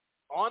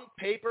 On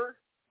paper,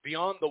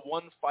 beyond the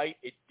one fight,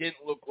 it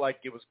didn't look like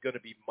it was going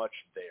to be much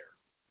there.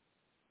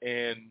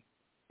 And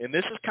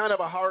this is kind of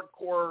a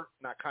hardcore,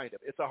 not kind of,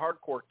 it's a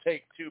hardcore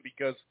take too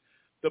because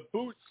the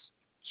Boots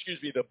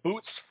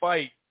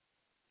fight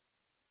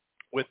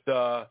with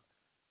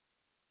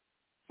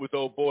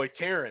old boy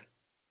Karen,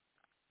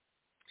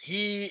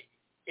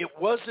 it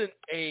wasn't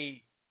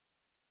a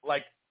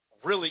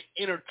really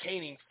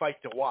entertaining fight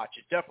to watch.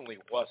 It definitely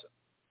wasn't,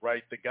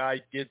 right? The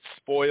guy did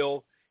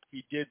spoil.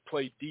 He did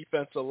play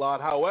defense a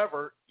lot.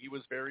 However, he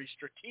was very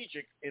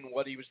strategic in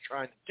what he was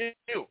trying to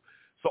do.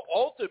 So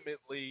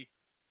ultimately,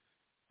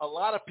 a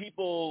lot of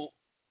people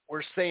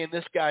were saying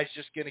this guy's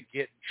just going to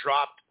get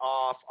dropped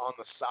off on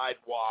the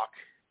sidewalk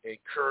and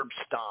curb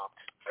stomped,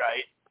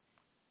 right,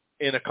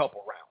 in a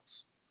couple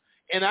rounds.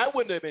 And I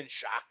wouldn't have been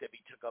shocked if he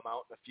took him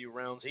out in a few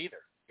rounds either.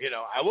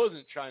 I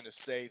wasn't trying to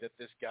say that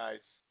this guy's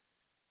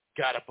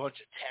got a bunch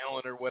of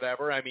talent or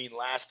whatever. I mean,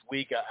 last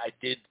week I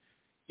did,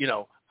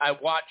 I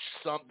watched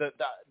the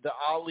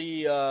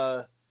Ali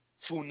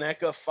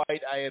Funeka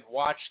fight. I had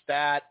watched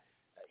that.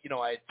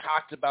 I had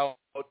talked about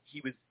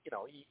he was,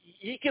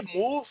 he could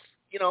move,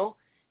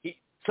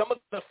 some of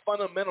the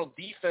fundamental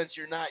defense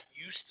you're not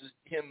used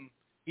to him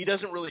he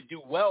doesn't really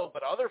do well,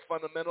 but other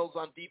fundamentals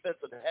on defense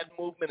and head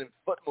movement and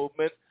foot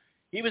movement,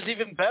 he was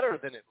even better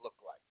than it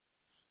looked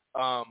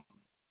like.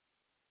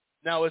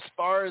 Now, as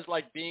far as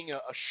like being a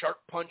sharp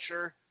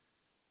puncher,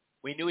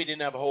 we knew he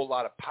didn't have a whole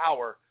lot of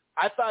power.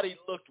 I thought he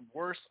looked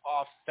worse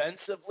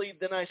offensively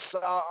than I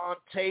saw on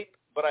tape,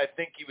 but I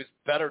think he was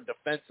better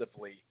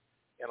defensively,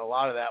 and a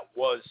lot of that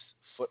was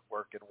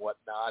footwork and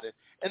whatnot.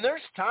 And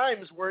there's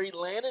times where he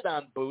landed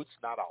on boots,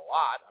 not a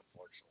lot,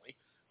 unfortunately,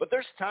 but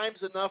there's times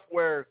enough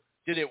where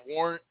did it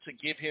warrant to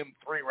give him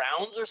 3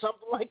 rounds or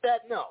something like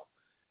that? No.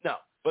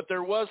 But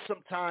there was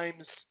some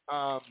times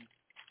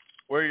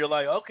where you're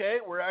like, okay,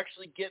 we're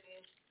actually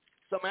getting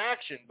some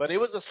action. But it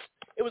was a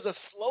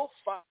slow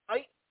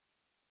fight.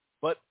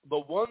 But the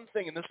one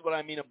thing, and this is what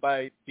I mean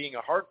by being a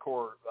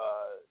hardcore,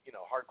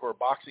 hardcore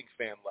boxing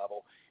fan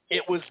level,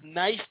 it was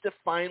nice to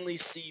finally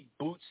see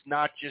Boots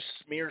not just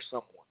smear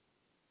someone.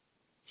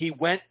 He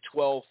went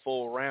 12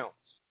 full rounds.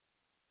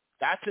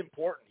 That's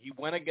important. He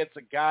went against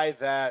a guy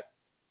that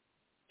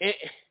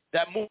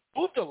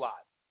moved a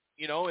lot,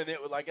 and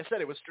it was, like I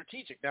said, it was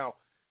strategic. Now,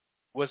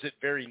 was it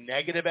very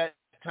negative at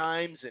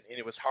times, and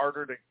it was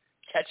harder to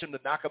catch him to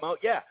knock him out?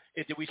 Yeah.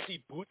 Did we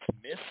see Boots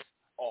miss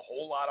a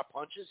whole lot of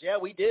punches? Yeah,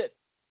 we did.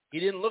 He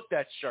didn't look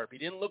that sharp. He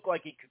didn't look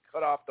like he could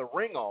cut off the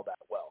ring all that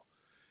well.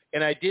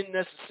 And I didn't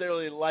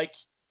necessarily like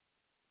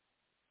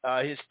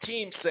his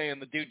team saying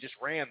the dude just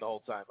ran the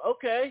whole time.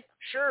 Okay,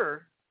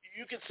 sure.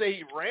 You could say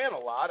he ran a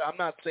lot. I'm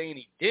not saying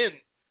he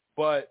didn't,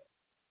 but,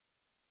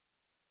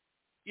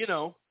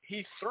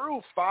 he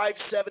threw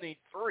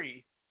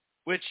 573,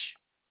 which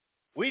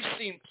we've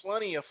seen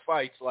plenty of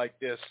fights like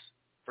this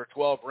for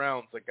 12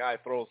 rounds. A guy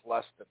throws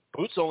less than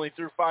Boots only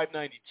threw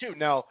 592.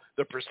 Now,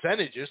 the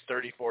percentage is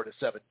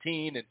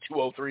 34-17 and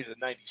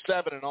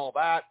 203-97 and all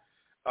that.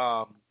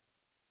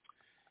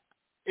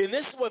 And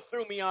this is what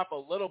threw me off a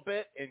little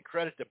bit, and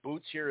credit to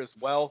Boots here as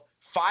well.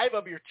 5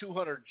 of your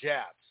 200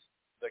 jabs,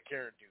 the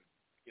Karen dude.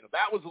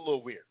 That was a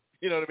little weird.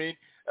 You know what I mean?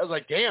 I was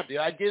like, damn, dude,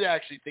 I did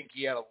actually think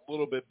he had a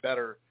little bit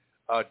better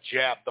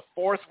jab. The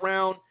 4th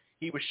round,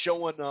 he was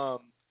showing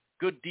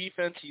good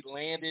defense. He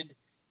landed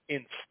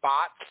in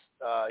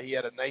spots. He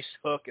had a nice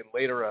hook and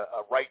later a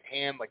right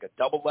hand, like a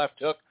double left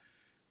hook.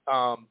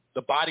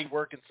 The body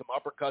work and some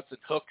uppercuts and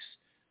hooks,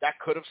 that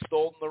could have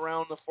stolen the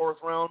round, the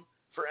 4th round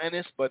for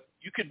Ennis, but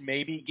you could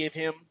maybe give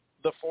him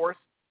the 4th,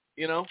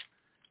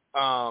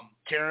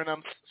 Karen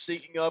I'm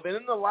speaking of. And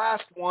in the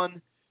last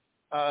one,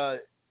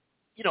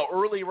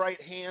 early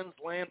right hands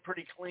land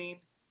pretty clean.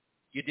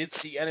 You did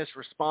see Ennis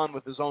respond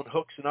with his own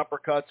hooks and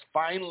uppercuts.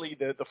 Finally,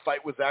 the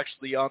fight was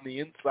actually on the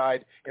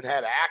inside and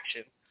had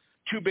action.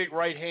 2 big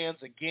right hands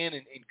again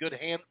in good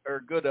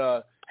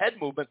head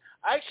movement.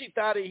 I actually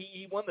thought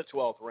he won the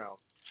 12th round,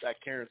 that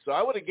Karen. So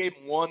I would have gave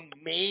him 1,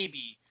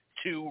 maybe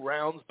 2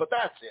 rounds, but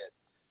that's it.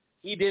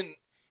 He didn't.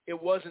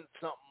 It wasn't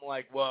something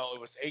like, well, it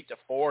was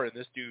 8-4, and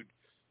this dude,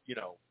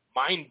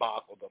 mind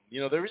boggled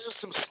him. There was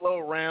just some slow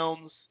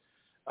rounds.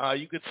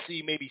 You could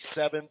see maybe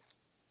 7th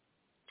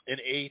and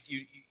 8th.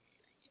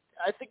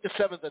 I think the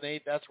 7th and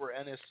 8th, that's where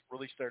Ennis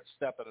really started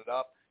stepping it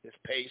up. His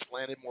pace,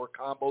 landed more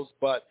combos.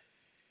 But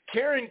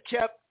Karen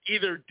kept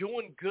either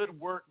doing good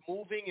work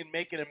moving and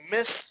making a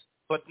miss,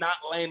 but not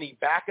landing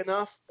back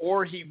enough,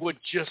 or he would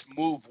just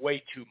move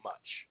way too much.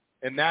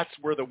 And that's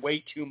where the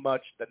way too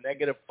much, the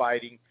negative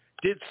fighting,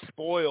 did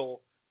spoil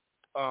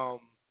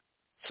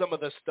some of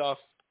the stuff,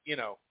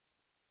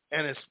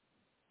 Ennis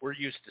we're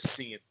used to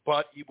seeing.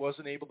 But he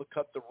wasn't able to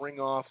cut the ring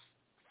off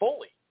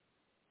fully.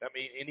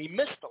 And he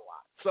missed a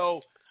lot.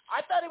 So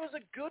I thought it was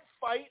a good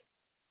fight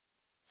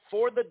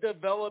for the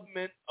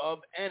development of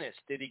Ennis.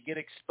 Did he get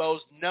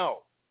exposed? No.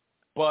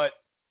 But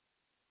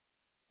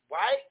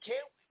why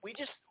can't we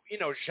just,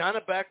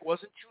 Janabek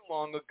wasn't too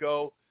long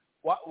ago.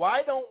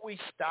 Why don't we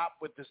stop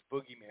with this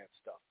boogeyman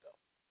stuff,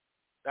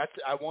 though?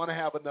 I want to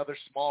have another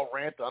small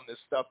rant on this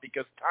stuff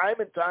because time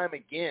and time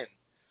again,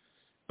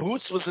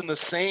 Boots was in the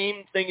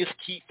same thing as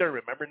Keith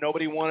Thurman. Remember,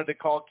 nobody wanted to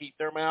call Keith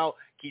Thurman out.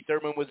 Keith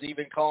Thurman was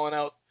even calling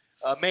out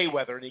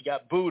Mayweather, and he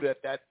got booed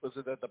at that. Was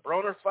it at the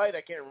Broner fight?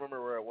 I can't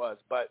remember where it was,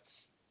 but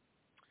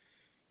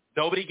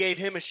nobody gave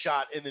him a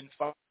shot, and then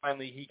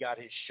finally he got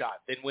his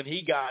shot. Then when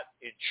he got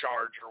in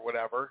charge or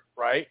whatever,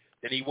 right,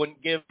 then he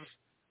wouldn't give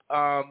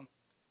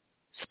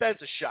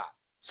Spence a shot.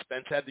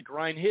 Spence had to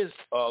grind his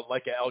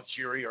like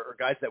Algeria or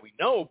guys that we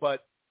know,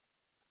 but,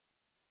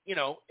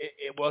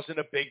 it wasn't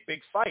a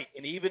big fight.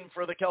 And even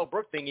for the Kell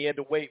Brook thing, he had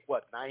to wait,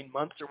 9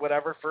 months or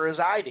whatever for his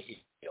eye to heal.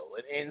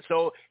 And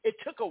so it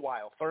took a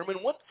while.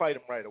 Thurman wouldn't fight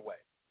him right away.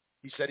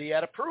 He said he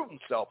had to prove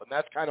himself, and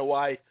that's kind of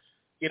why,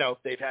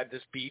 they've had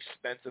this beef,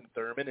 Spence and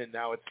Thurman, and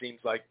now it seems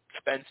like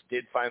Spence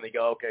did finally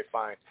go, okay,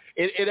 fine.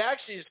 It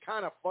actually is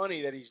kind of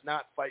funny that he's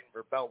not fighting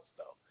for belts,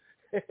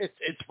 though.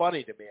 It's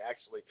funny to me,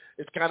 actually.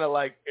 It's kind of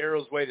like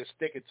Arrow's way to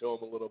stick it to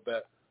him a little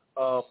bit.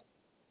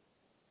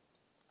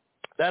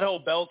 That whole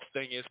belts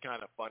thing is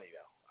kind of funny,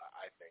 though,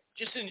 I think.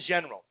 Just in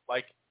general.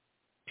 Like,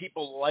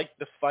 people liked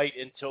the fight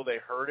until they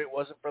heard it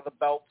wasn't for the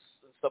belts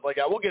and stuff like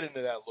that. We'll get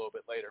into that a little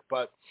bit later.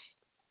 But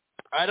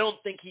I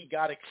don't think he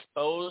got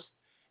exposed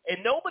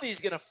And nobody's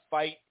going to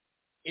fight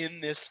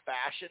in this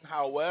fashion.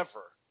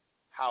 However,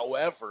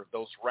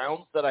 those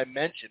rounds that I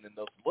mentioned and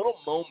those little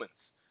moments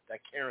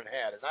that Karen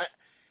had, and I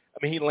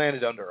mean, he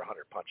landed under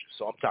 100 punches,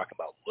 so I'm talking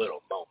about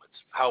little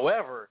moments.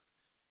 However,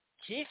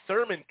 Keith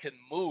Thurman can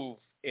move,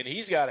 and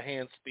he's got a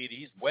hand speed.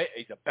 He's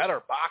a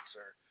better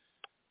boxer.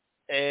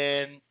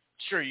 And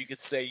sure, you could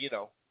say, you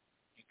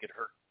could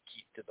hurt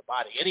Keith to the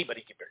body.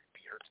 Anybody can be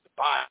hurt to the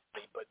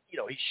body, but,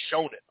 he's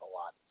shown it a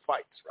lot in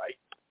fights, right?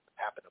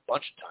 Happened a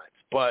bunch of times.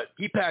 But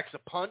he packs a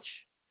punch,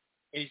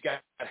 and he's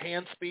got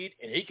hand speed,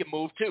 and he can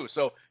move too.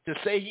 So to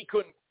say he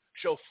couldn't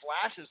show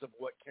flashes of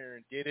what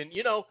Karen did, and,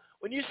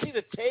 when you see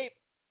the tape,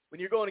 when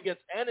you're going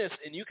against Ennis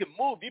and you can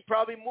move, you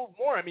probably move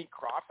more. I mean,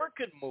 Crawford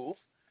could move.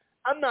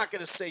 I'm not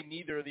going to say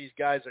neither of these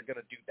guys are going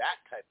to do that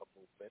type of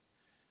movement.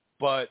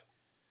 But,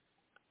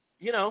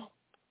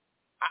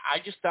 I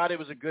just thought it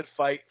was a good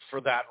fight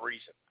for that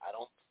reason. I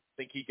don't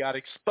think he got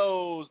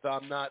exposed.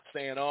 I'm not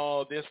saying,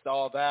 oh, this,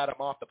 all that.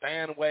 I'm off the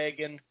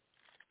bandwagon.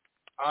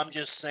 I'm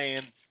just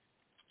saying,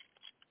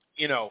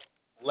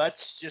 let's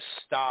just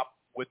stop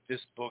with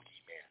this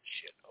boogeyman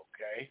shit,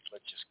 okay?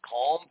 Let's just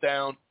calm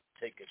down,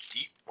 take a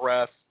deep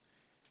breath.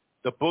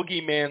 The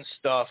boogeyman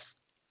stuff,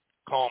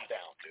 calm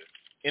down, dude.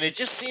 And it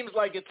just seems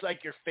like it's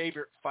like your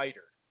favorite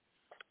fighter.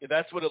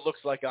 That's what it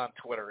looks like on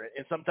Twitter.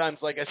 And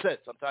sometimes, like I said,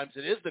 sometimes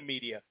it is the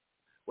media,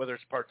 whether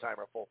it's part-time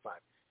or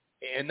full-time.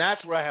 And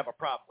that's where I have a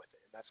problem with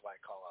it. And that's why I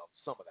call out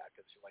some of that,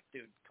 because you're like,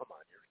 dude, come on.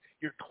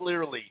 You're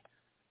clearly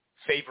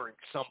favoring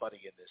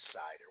somebody in this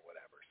side or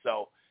whatever.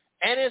 So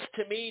Ennis,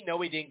 to me, no,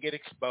 he didn't get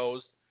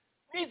exposed.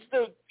 Needs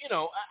to,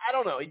 I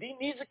don't know. He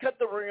needs to cut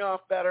the ring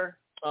off better.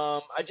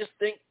 I just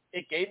think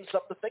it gave him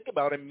something to think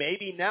about. And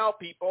maybe now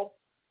people,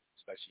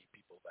 especially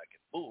people that can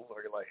move,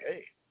 are like,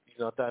 hey, he's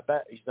not that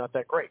bad. He's not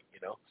that great,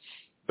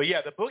 But,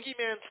 yeah, the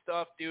boogeyman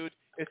stuff, dude,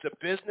 it's a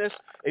business.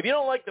 If you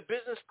don't like the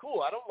business,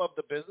 cool. I don't love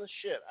the business.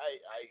 Shit,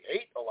 I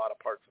hate a lot of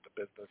parts of the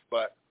business.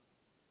 But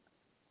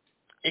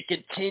it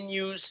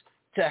continues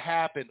to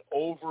happen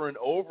over and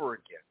over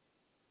again.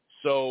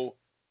 So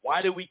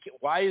why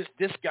is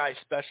this guy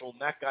special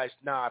and that guy's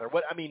not? Or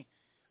what? I mean,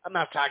 I'm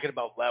not talking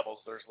about levels.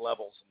 There's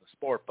levels in the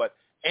sport. But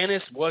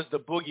Ennis was the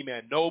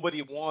boogeyman.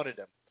 Nobody wanted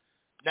him.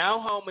 Now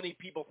how many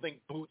people think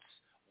Boots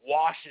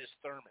washes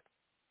Thurman?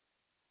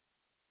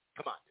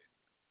 Come on, dude.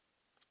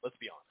 Let's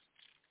be honest.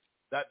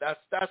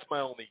 That's my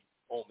only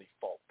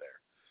fault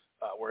there,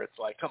 where it's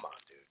like, come on,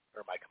 dude,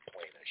 or my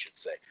complaint, I should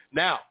say.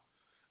 Now,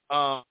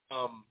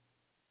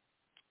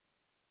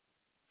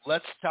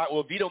 let's talk.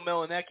 Well, Vito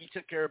Melanecki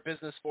took care of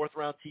business, 4th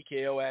round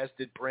TKO, as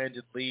did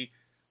Brandon Lee.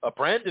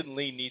 Brandon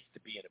Lee needs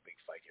to be in a big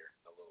fight here,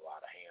 a little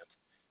out of hand.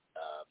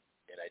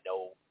 And I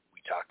know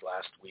we talked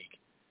last week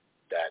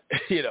that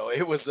he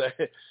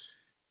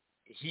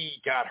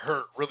got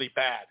hurt really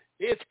bad.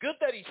 It's good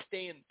that he's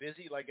staying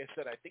busy. Like I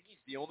said, I think he's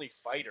the only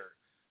fighter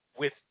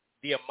with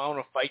the amount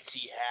of fights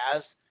he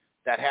has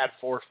that had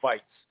 4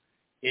 fights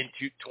in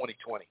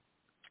 2020.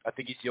 I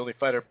think he's the only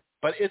fighter.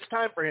 But it's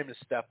time for him to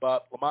step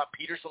up. Lamont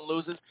Peterson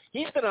loses.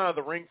 He's been out of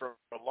the ring for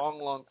a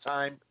long, long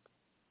time.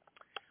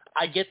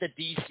 I get the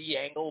DC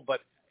angle,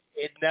 but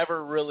it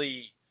never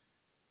really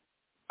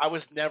 – I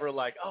was never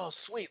like, oh,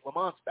 sweet,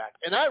 Lamont's back.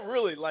 And I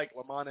really like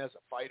Lamont as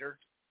a fighter.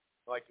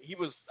 Like,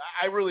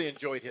 I really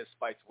enjoyed his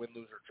fights, win,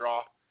 lose, or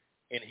draw,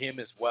 and him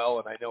as well.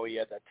 And I know he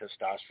had that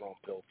testosterone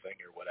pill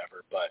thing or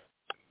whatever, but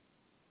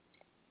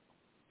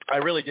I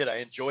really did. I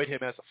enjoyed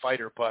him as a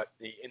fighter, but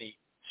his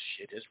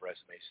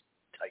resume's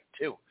tight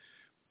too.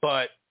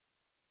 But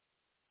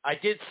I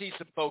did see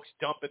some folks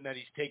dumping that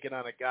he's taken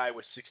on a guy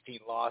with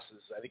 16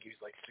 losses. I think he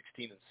was like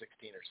 16-16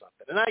 or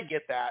something. And I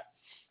get that.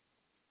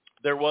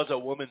 There was a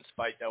women's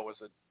fight that was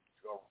a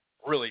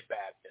really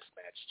bad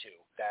mismatch too.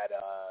 That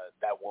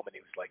woman,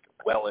 who was like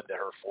well into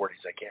her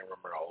 40s. I can't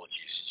remember how old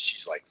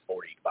she's like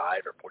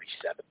 45 or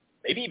 47,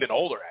 maybe even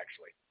older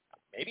actually,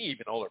 maybe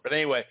even older. But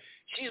anyway,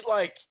 she's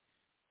like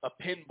a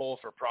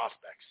pinball for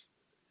prospects.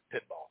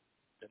 Pinball.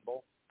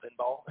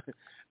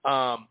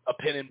 A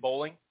pin in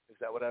bowling. Is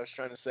that what I was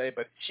trying to say?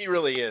 But she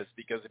really is,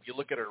 because if you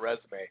look at her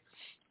resume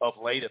of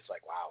late, it's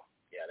like, wow,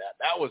 yeah,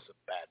 that was a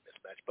bad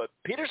mismatch. But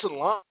Peterson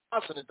lost,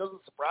 and it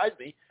doesn't surprise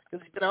me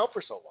because he's been out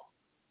for so long,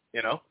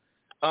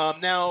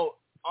 Now,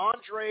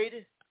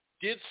 Andrade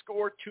did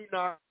score 2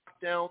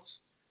 knockdowns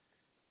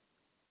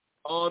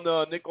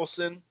on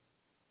Nicholson.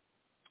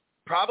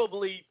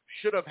 Probably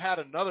should have had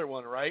another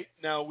one, right?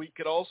 Now, we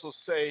could also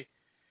say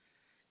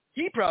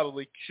he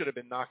probably should have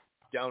been knocked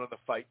down in the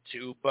fight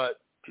too, but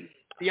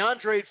the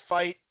Andrade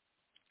fight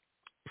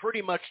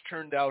pretty much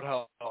turned out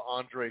how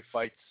Andrade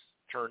fights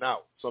turn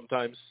out.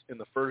 Sometimes in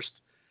the first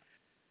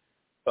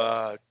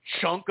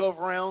chunk of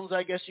rounds,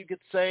 I guess you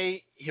could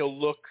say, he'll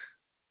look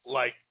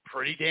like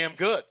pretty damn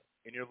good.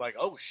 And you're like,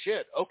 oh,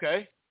 shit,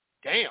 okay,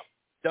 damn.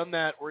 Done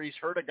that where he's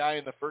hurt a guy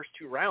in the first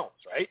 2 rounds,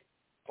 right?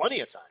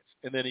 Plenty of times.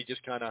 And then he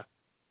just kind of,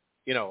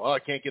 I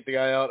can't get the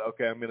guy out.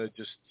 Okay, I'm going to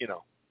just,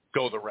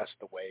 go the rest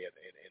of the way, and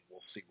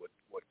we'll see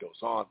what goes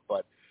on.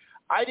 But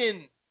I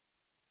didn't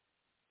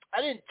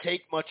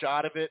take much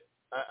out of it.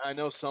 I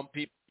know some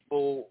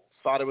people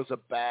thought it was a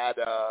bad,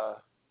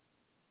 a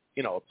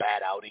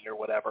bad outing or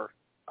whatever.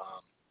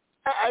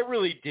 I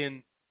really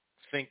didn't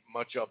think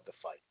much of the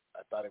fight.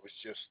 I thought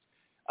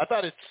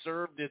it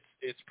served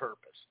its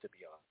purpose, to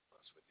be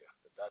honest with you.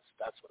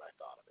 That's what I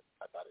thought of it.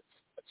 I thought it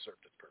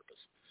served its purpose.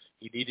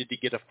 He needed to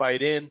get a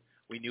fight in.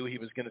 We knew he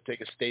was going to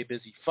take a stay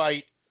busy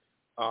fight.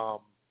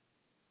 Not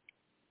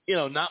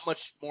much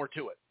more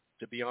to it,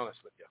 to be honest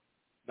with you.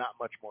 Not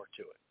much more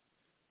to it.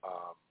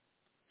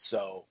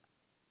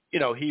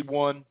 He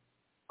won.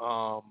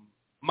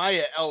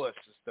 Maya Ellis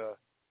is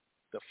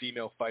the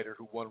female fighter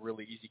who won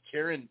really easy.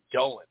 Karen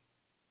Dullen.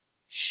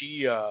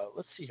 She,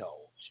 let's see how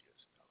old she is.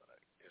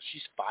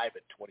 She's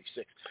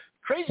 5-26.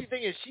 Crazy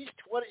thing is she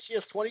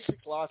has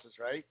 26 losses,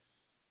 right?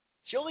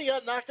 She only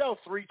got knocked out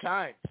 3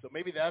 times, so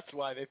maybe that's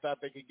why they thought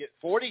they could get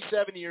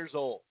 47 years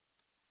old.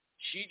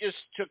 She just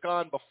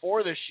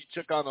before this, she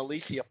took on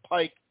Alicia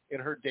Pike in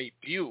her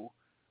debut,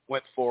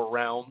 went 4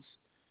 rounds.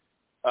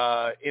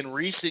 In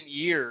recent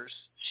years,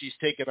 she's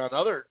taken on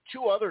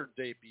 2 other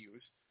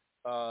debuts,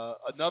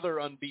 another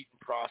unbeaten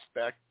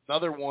prospect,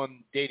 another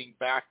one dating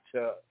back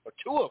to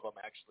 2 of them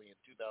actually in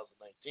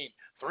 2019,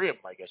 3 of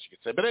them I guess you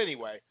could say. But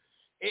anyway,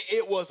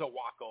 it was a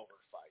walkover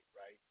fight,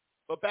 right?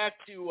 But back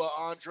to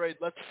Andre,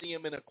 let's see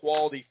him in a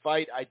quality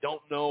fight. I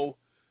don't know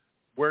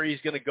where he's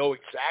going to go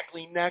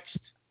exactly next.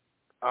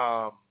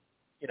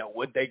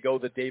 Would they go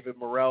the David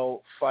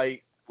Morrell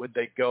fight? Would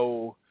they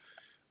go?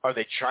 Are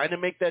they trying to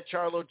make that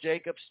Charlo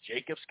Jacobs?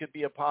 Jacobs could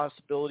be a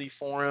possibility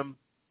for him.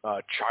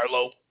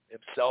 Charlo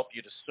himself,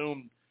 you'd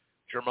assume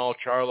Jermall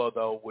Charlo,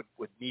 though,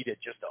 would need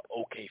just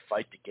an okay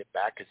fight to get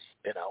back because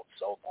he's been out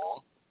so long.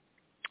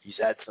 He's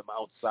had some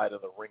outside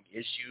of the ring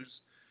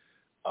issues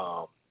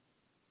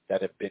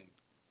that have been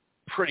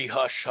pretty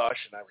hush-hush,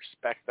 and I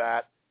respect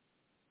that.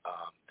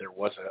 There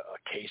was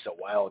a case a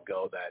while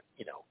ago that,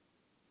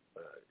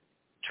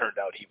 turned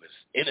out he was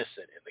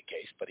innocent in the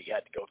case, but he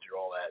had to go through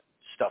all that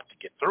stuff to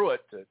get through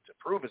it to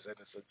prove his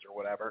innocence or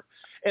whatever.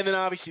 And then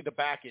obviously the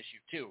back issue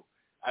too.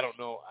 I don't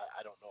know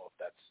if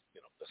that's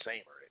the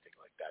same or anything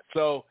like that.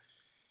 So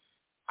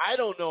I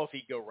don't know if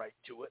he'd go right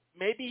to it.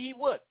 Maybe he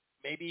would.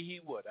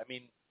 I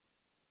mean,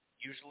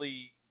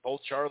 usually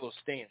both Charlos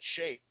stay in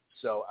shape,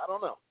 so I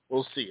don't know.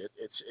 We'll see.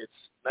 It's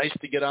nice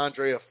to get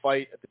Andre a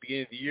fight at the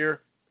beginning of the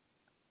year.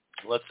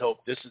 Let's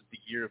hope this is the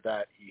year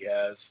that he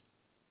has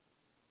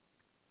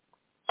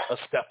a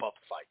step-up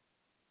fight.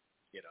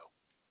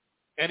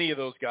 Any of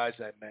those guys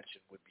I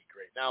mentioned would be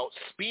great. Now,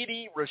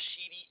 Speedy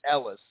Rashidi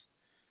Ellis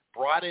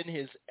brought in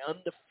his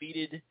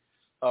undefeated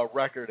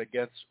record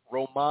against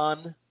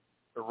Royoman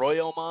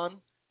Villa,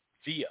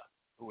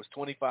 who was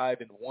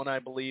 25-1, I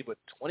believe, with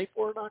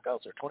 24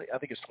 knockouts or 20. I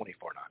think it's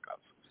 24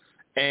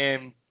 knockouts.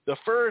 And the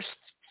first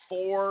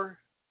 4,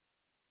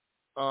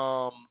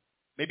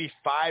 maybe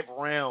 5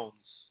 rounds,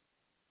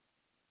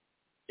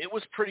 it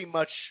was pretty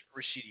much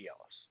Rashidi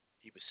Ellis.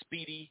 He was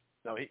speedy.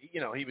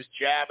 He was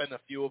jabbing. A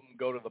few of them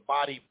go to the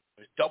body.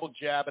 He was double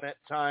jabbing at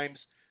times,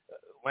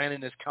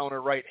 landing his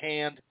counter right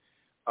hand.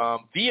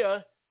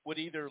 Villa would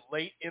either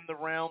late in the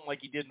round, like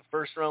he did in the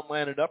first round,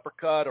 land an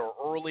uppercut, or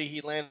early he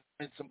landed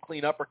some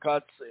clean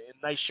uppercuts and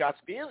nice shots.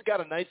 Villa's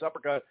got a nice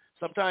uppercut.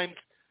 Sometimes,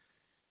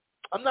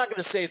 I'm not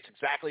going to say it's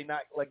exactly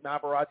not like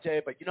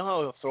Navarrete, but you know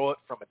how he'll throw it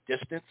from a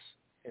distance,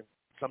 and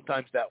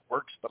sometimes that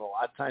works, but a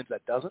lot of times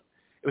that doesn't.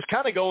 It was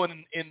kind of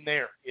going in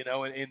there,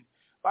 and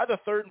by the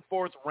 3rd and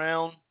 4th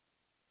round,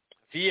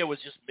 Villa was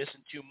just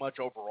missing too much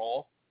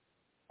overall.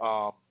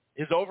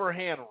 His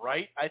overhand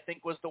right, I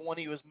think, was the one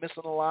he was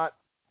missing a lot.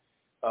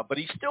 But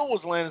he still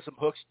was landing some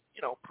hooks,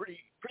 pretty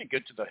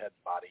good to the head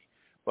and body.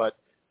 But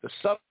the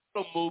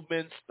subtle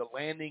movements, the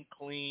landing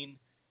clean,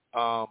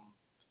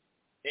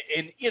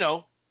 and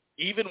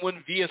even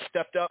when Villa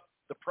stepped up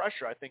the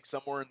pressure, I think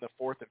somewhere in the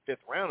 4th and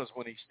 5th round is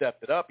when he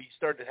stepped it up. He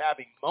started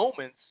having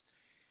moments.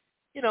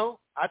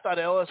 I thought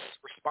Ellis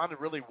responded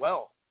really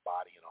well,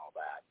 body and all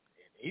that.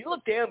 And he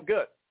looked damn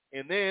good.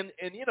 And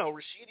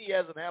Rashidi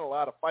hasn't had a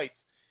lot of fights,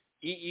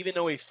 even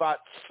though he fought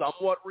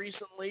somewhat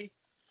recently,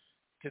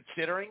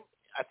 considering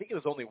I think it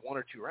was only 1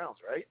 or 2 rounds,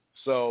 right?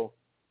 So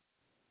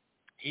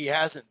he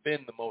hasn't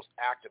been the most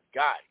active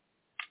guy.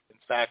 In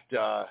fact,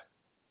 it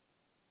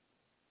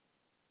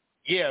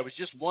was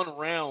just 1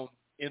 round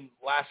in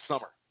last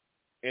summer.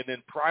 And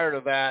then prior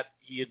to that,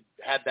 he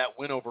had that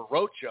win over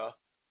Rocha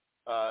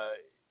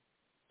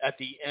at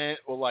the end,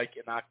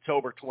 in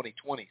October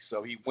 2020.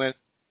 So he went,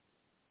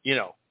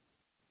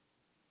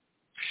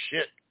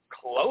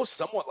 close,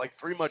 somewhat like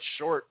 3 months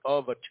short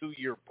of a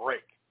 2-year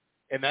break.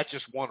 And that's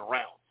just 1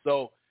 round.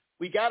 So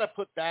we got to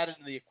put that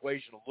into the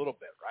equation a little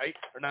bit, right?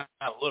 Or not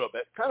a little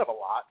bit, kind of a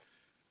lot.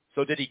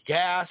 So did he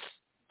gas?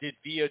 Did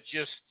Villa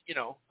just,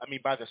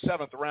 by the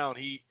 7th round,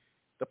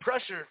 the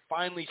pressure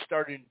finally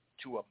started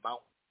to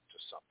amount to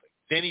something.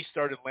 Then he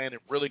started landing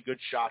really good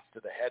shots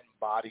to the head and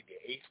body.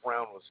 The 8th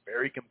round was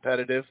very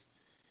competitive.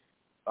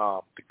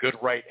 The good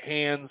right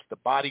hands, the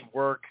body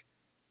work,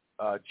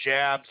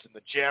 jabs and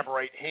the jab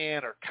right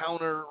hand or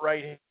counter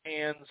right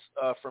hands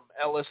from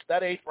Ellis.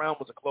 That 8th round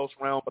was a close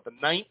round, but the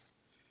 9th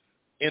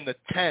and the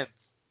 10th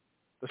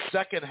the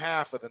second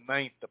half of the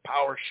ninth, the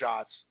power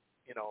shots,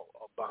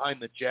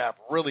 behind the jab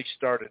really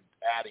started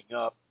adding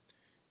up,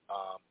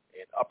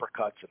 and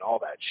uppercuts and all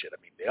that shit.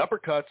 I mean, the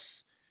uppercuts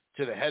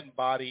to the head and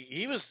body,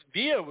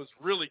 Villa was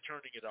really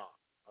turning it on.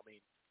 I mean,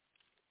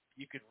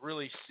 you could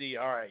really see,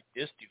 all right,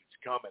 this dude's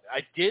coming.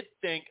 I did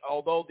think,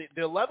 although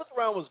the 11th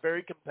round was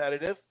very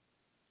competitive,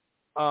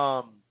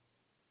 I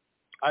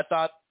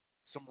thought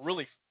some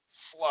really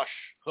flush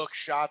hook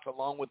shots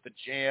along with the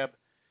jab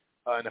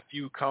and a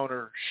few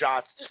counter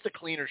shots. Just the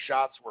cleaner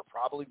shots were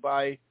probably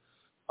by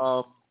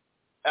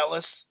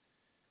Ellis.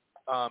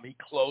 He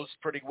closed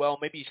pretty well.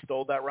 Maybe he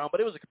stole that round, but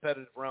it was a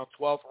competitive round.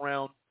 12th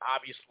round,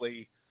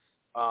 obviously.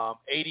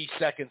 80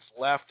 seconds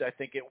left, I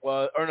think it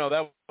was. Or no,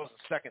 that was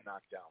the second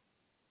knockdown.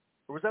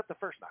 Or was that the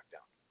first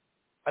knockdown?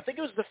 I think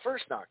it was the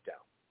first knockdown.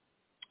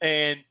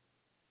 And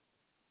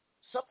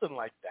something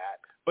like that.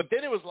 But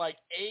then it was like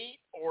 8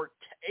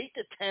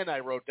 to 10 I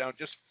wrote down,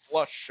 just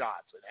flush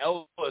shots. And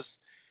Ellis,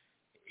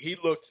 he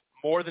looked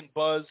more than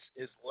buzzed.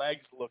 His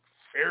legs looked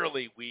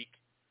fairly weak.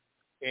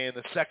 And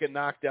the second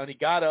knockdown, he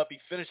got up, he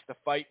finished the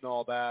fight and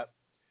all that.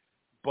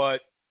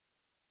 But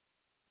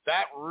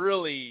that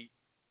really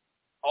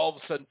all of a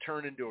sudden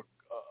turned into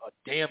a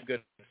damn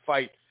good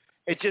fight.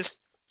 It just,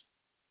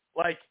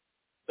 like,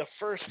 the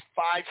first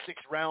 5-6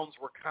 rounds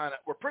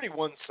were pretty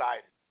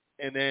one-sided.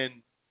 And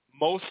then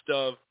most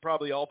of,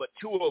 probably all but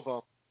 2 of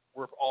them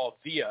were all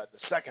Villa in the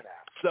second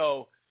half.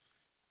 So,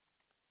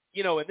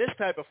 in this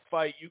type of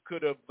fight, you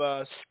could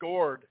have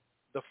scored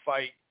the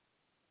fight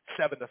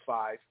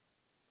 7-5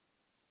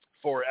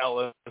 for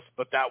Ellis,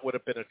 but that would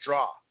have been a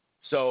draw.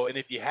 So, and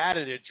if you had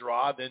it a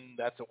draw, then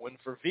that's a win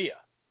for Villa.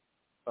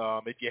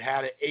 If you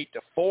had it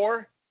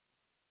 8-4,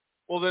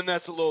 well, then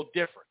that's a little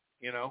different,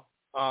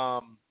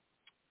 So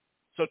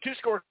 2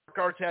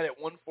 scorecards had it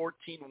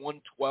 114,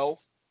 112,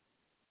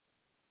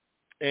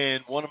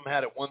 and one of them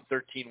had it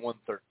 113,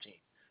 113.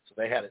 So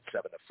they had it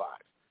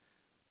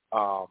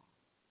 7-5.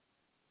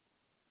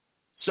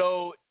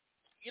 So,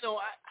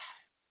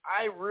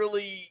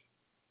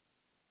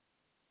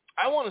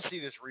 I want to see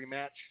this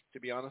rematch, to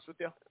be honest with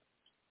you.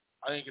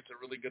 I think it's a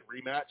really good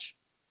rematch.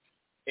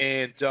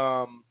 And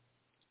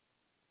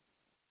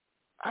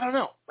I don't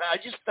know. I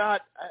just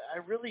thought, I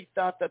really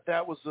thought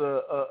that was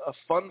a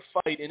fun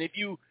fight. And if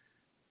you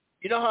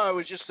know how I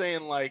was just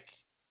saying, like,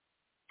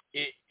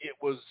 it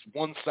was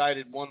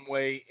one-sided one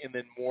way and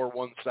then more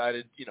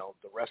one-sided,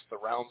 the rest of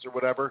the rounds or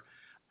whatever.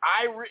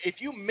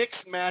 If you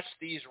mix-match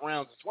these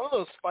rounds, it's one of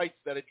those fights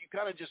that if you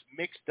kind of just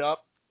mixed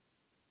up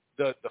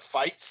the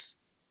fights,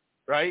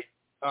 right,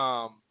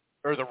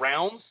 or the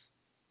rounds,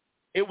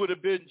 it would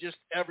have been just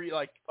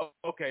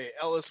okay,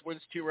 Ellis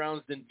wins 2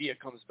 rounds, then Villa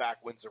comes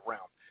back, wins a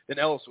round. Then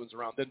Ellis wins a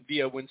round, then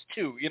Villa wins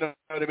 2. You know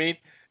what I mean?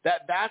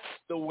 That's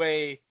the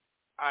way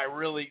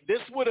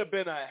this would have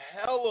been a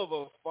hell of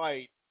a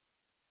fight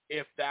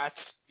if that's,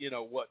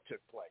 what took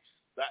place.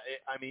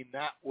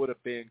 That would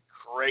have been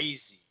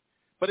crazy.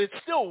 But it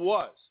still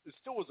was. It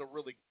still was a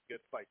really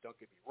good fight, don't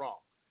get me wrong.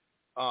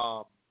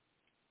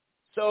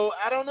 So,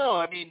 I don't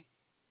know.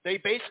 They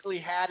basically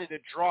had it a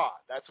draw.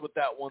 That's what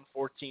that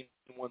 114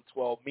 and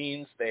 112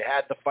 means. They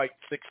had the fight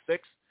 6-6,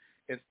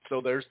 and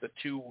so there's the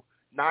 2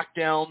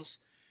 knockdowns.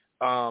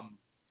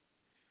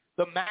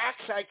 The max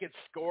I could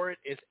score it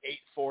is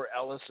 8-4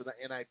 Ellis,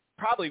 and I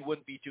probably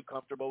wouldn't be too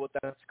comfortable with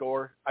that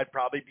score. I'd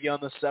probably be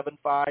on the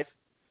 7-5.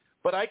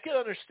 But I could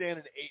understand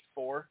an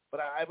 8-4,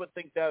 but I would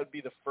think that would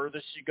be the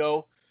furthest you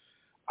go.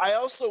 I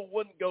also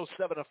wouldn't go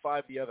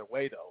 7-5 the other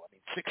way, though.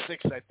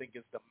 6-6 I think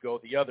is to go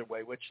the other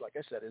way, which, like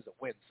I said, is a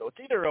win. So it's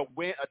either a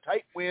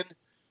tight win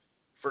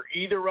for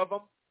either of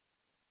them,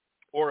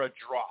 or a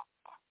draw.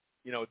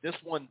 This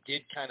one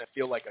did kind of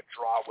feel like a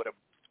draw would have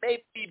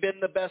maybe been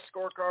the best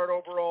scorecard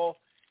overall,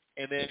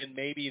 and then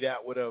maybe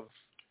that would have,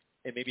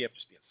 and maybe I'm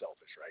just being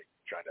selfish, right?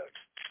 Trying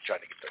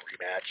to get the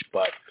rematch,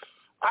 but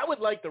I would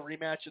like the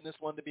rematch in this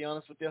one, to be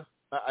honest with you.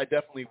 I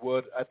definitely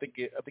would. I think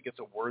it's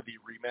a worthy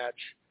rematch.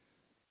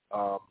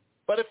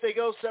 But if they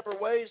go separate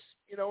ways,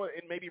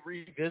 and maybe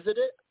revisit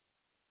it,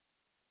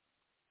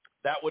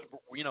 that would,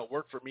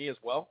 work for me as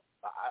well.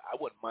 I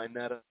wouldn't mind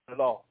that at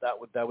all. That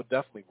would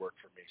definitely work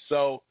for me.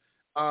 So,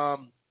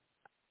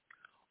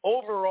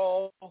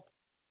 overall,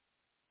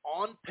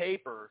 on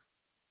paper,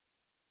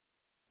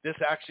 this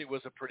actually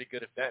was a pretty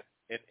good event,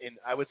 and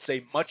I would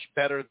say much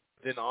better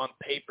than on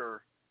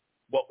paper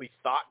what we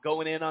thought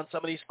going in on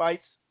some of these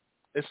fights.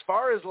 As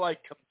far as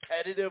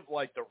competitive,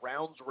 the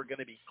rounds were going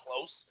to be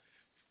close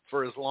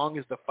for as long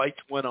as the fights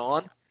went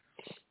on.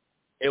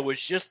 It was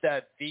just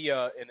that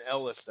Villa and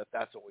Ellis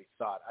that's what we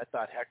thought. I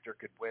thought Hector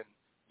could win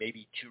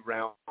maybe 2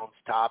 rounds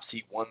tops.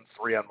 He won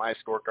 3 on my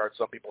scorecard.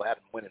 Some people had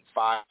him winning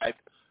 5.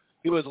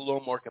 He was a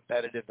little more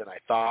competitive than I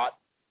thought,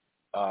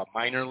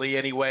 minorly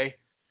anyway.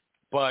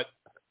 But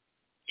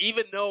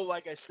even though,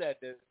 like I said,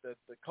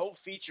 the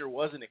co-feature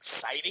wasn't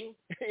exciting,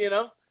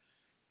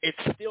 it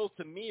still,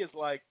 to me, is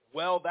that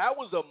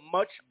was a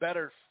much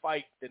better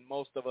fight than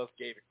most of us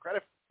gave it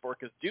credit for,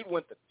 because dude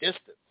went the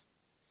distance.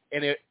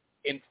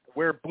 And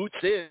where Boots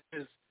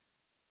is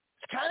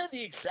kind of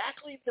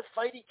exactly the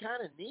fight he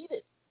kind of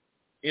needed.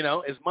 You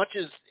know, as much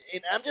as –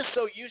 and I'm just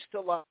so used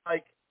to,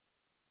 like,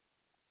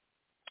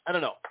 I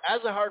don't know.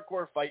 As a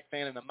hardcore fight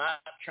fan, and I'm not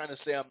trying to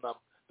say I'm the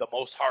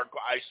most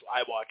hardcore.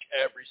 I watch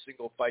every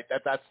single fight.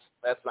 That's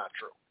not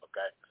true,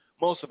 okay?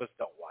 Most of us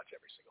don't watch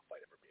every single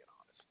fight, if we're being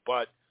honest.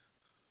 But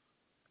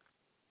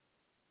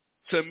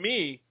to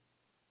me,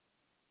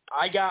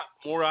 I got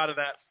more out of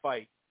that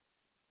fight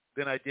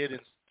than I did in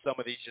some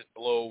of these just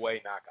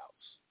blow-away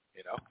knockouts,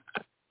 you know?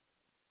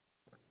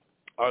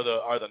 Are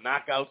the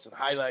knockouts and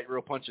highlight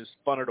reel punches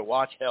funner to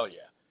watch? Hell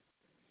yeah.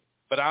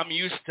 But I'm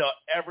used to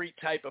every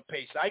type of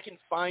pace. I can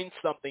find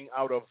something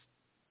out of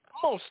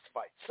most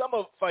fights. Some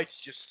of fights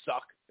just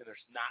suck, and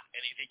there's not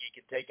anything you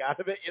can take out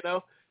of it, you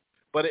know?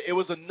 But it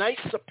was a nice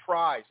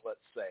surprise, let's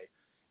say.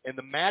 And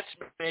the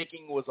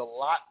matchmaking was a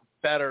lot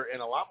better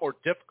and a lot more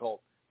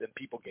difficult than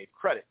people gave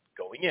credit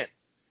going in.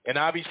 And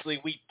obviously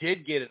we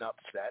did get an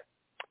upset.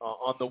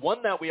 On the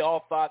one that we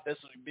all thought this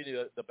would be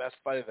the best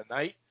fight of the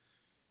night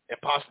and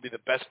possibly the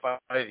best fight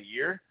of the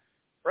year,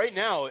 right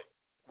now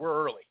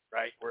we're early,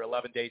 right? We're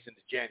 11 days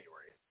into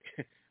January.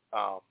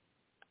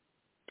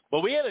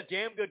 But we had a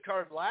damn good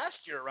card last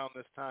year around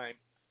this time.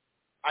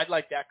 I'd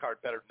like that card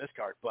better than this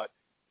card, but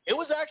it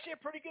was actually a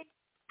pretty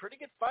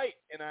good fight.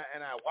 And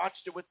I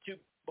watched it with two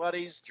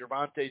buddies.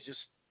 Gervonta's just,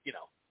 you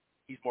know,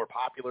 he's more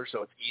popular,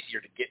 so it's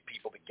easier to get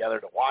people together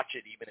to watch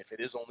it, even if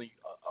it is only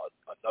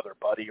another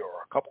buddy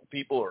or a couple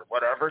people or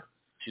whatever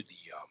to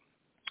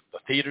the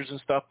theaters and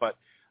stuff. But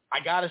I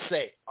got to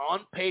say,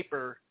 on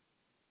paper,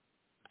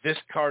 this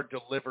card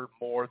delivered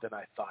more than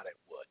I thought it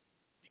would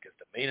because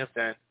the main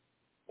event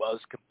was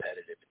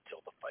competitive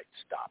until the fight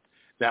stopped.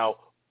 Now,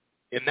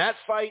 in that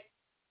fight,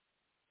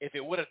 if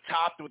it would have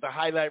topped with a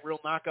highlight reel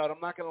knockout, I'm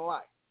not going to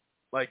lie.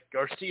 Like,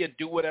 Garcia,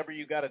 do whatever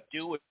you got to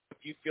do. If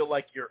you feel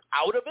like you're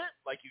out of it,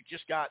 like you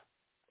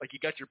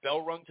got your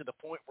bell rung to the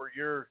point where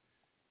you're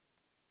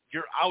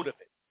out of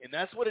it. And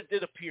that's what it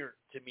did appear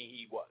to me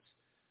he was.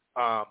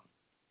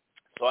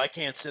 So I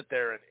can't sit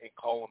there and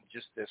call him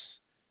just this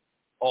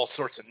all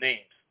sorts of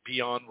names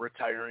beyond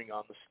retiring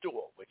on the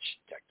stool, which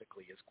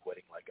technically is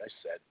quitting, like I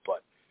said.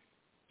 But,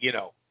 you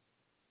know,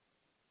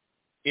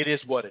 it is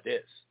what it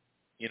is.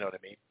 You know what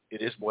I mean?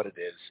 It is what it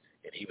is,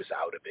 and he was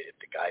out of it. If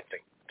the guy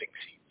thinks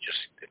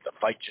if the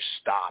fight just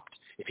stopped,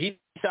 if he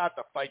thought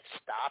the fight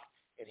stopped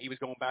and he was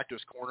going back to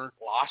his corner,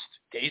 lost,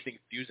 dazed and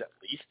confused at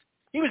least,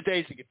 he was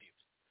dazed and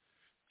confused.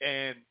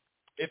 And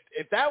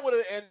if that would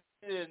have ended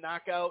in a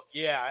knockout,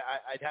 yeah,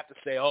 I'd have to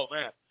say, oh,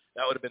 man,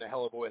 that would have been a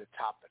hell of a way to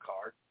top the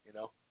card, you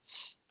know.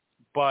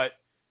 But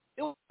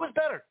it was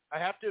better. I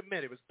have to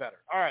admit it was better.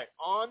 All right,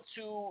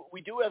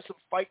 we do have some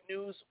fight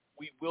news.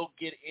 We will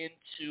get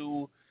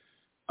into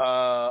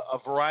a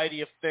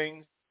variety of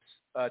things.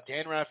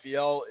 Dan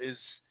Rafael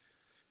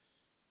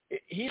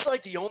he's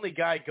like the only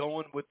guy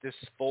going with this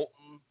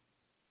Fulton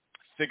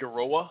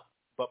Figueroa,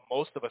 but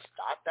most of us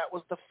thought that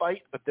was the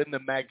fight. But then the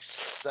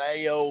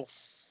Magsayo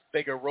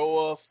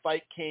Figueroa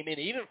fight came in,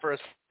 even for a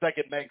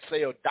second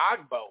Magsayo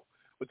Dogbo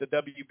with the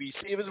WBC.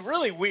 It was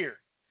really weird.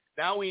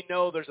 Now we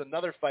know there's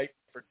another fight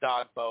for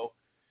Dogbo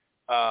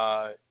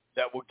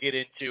that we'll get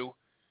into.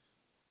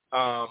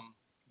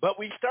 But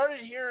we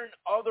started hearing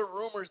other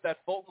rumors that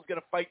Fulton's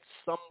going to fight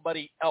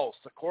somebody else.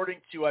 According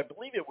to, I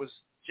believe it was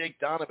Jake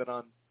Donovan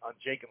on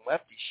Jake and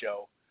Lefty's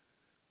show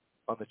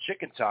on the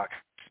Chicken Talk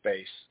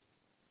space.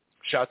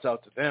 Shouts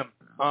out to them.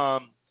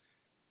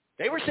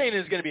 They were saying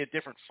it's going to be a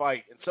different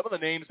fight. And some of the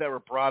names that were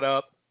brought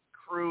up,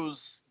 Cruz,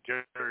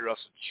 Gary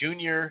Russell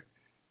Jr.,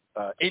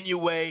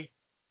 Inoue.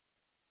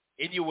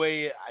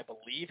 Inoue, I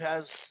believe,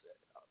 has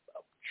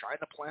trying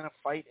to plan a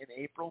fight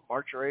in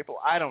March or April.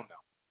 I don't know.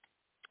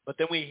 But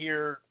then we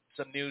hear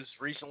some news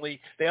recently.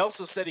 They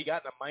also said he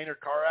got in a minor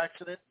car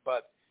accident,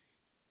 but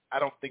I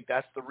don't think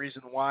that's the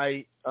reason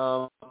why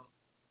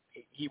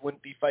he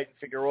wouldn't be fighting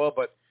Figueroa.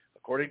 But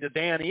according to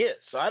Dan, he is.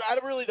 So I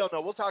really don't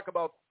know. We'll talk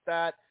about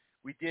that.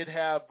 We did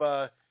have,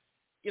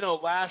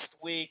 last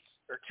week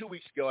or 2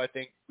 weeks ago, I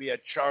think, we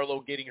had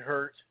Charlo getting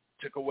hurt,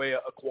 took away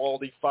a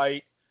quality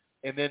fight.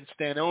 And then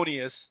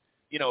Stanonius,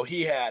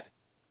 he had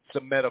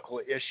some medical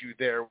issue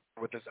there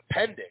with his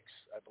appendix,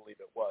 I believe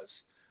it was.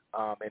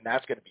 And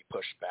that's going to be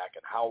pushed back,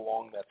 and how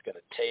long that's going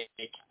to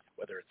take,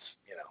 whether it's,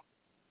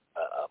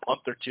 a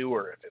month or two,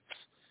 or if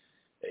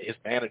it's his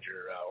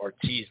manager,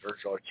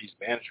 Virgil Ortiz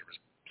manager was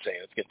saying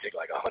it's going to take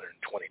like 120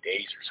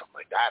 days or something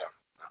like that. I don't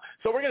know.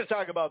 So we're going to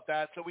talk about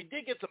that. So we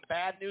did get some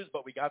bad news,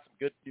 but we got some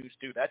good news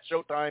too. That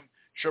Showtime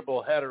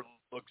triple header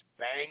looks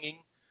banging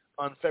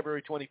on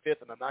February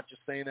 25th, and I'm not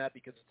just saying that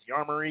because it's the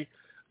Armory.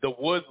 The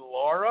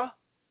Wood-Lara,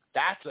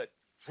 that's a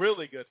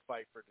really good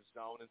fight for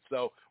DAZN. And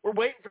so we're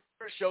waiting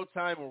for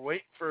Showtime. We're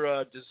waiting for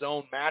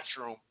DAZN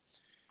Matchroom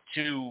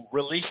to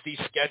release these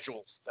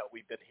schedules that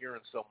we've been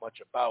hearing so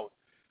much about.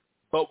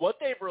 But what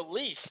they've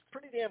released,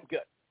 pretty damn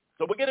good.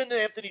 So we'll get into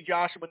Anthony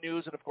Joshua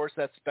news, and, of course,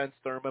 that's Spence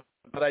Thurman.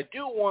 But I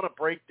do want to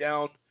break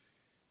down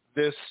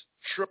this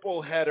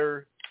triple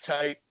header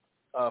type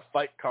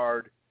fight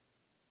card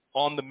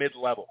on the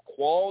mid-level.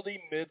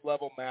 Quality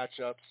mid-level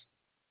matchups.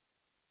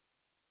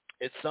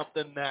 It's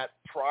something that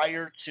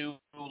prior to,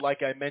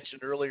 like I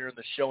mentioned earlier in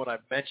the show, and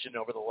I've mentioned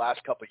over the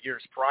last couple of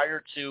years,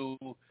 prior to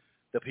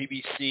the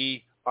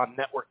PBC on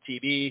network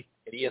TV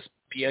and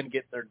ESPN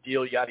getting their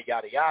deal, yada,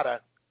 yada,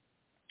 yada,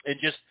 and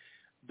just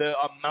the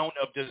amount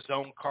of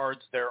DAZN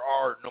cards there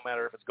are, no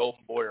matter if it's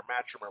Golden Boy or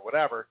Matchroom or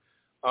whatever,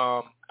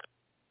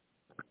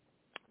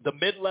 the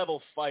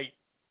mid-level fight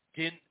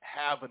didn't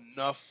have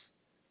enough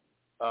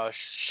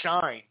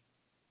shine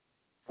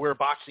where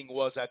boxing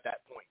was at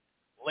that point.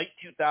 Late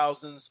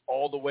 2000s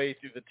all the way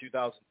through the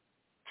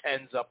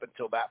 2010s up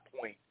until that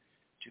point,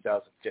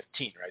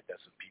 2015, right?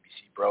 That's when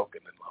PBC broke.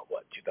 And then,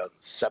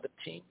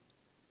 2017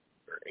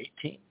 or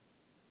 18?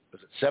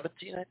 Was it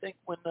 17, I think,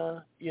 when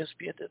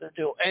ESPN did their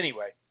deal?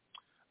 Anyway,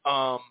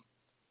 the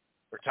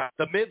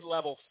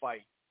mid-level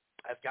fight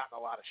has gotten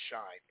a lot of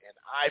shine, and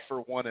I,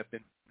 for one, have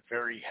been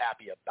very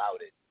happy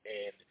about it.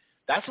 And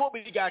that's what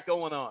we got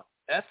going on.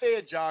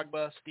 F.A.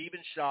 Ajagba,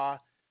 Stephen Shaw,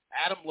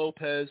 Adam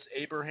Lopez,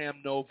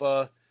 Abraham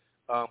Nova,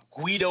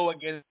 Guido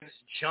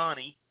against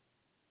Johnny,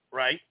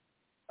 right?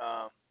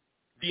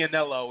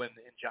 Vianello and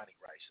Johnny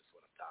Rice is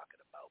what I'm talking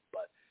about.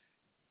 But,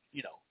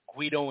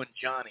 Guido and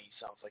Johnny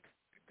sounds like a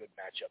good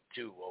matchup,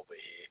 too, over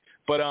here.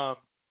 But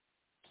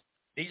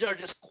these are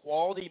just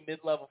quality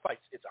mid-level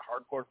fights. It's a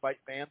hardcore fight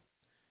fan,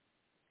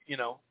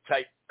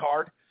 type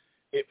card.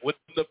 It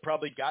wouldn't have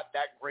probably got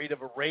that great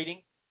of a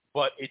rating,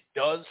 but it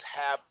does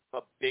have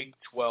a Big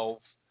 12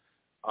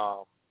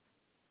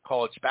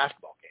 college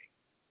basketball game.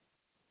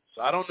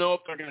 So I don't know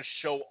if they're going to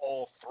show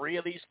all three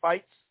of these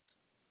fights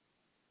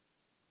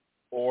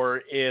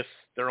or if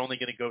they're only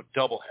going to go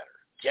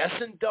doubleheader.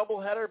 Guessing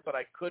doubleheader, but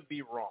I could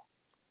be wrong.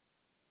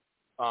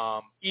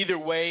 Either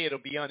way, it'll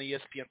be on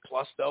ESPN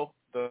Plus, though,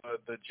 the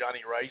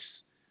Johnny Rice,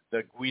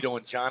 the Guido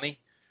and Johnny.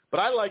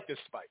 But I like this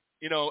fight.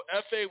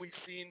 F.A. we've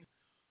seen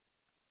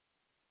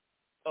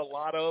a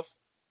lot of.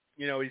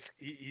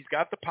 He's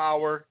got the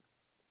power.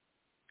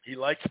 He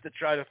likes to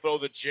try to throw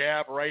the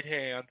jab right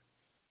hand.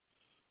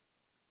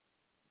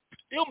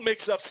 He'll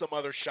mix up some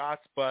other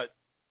shots, but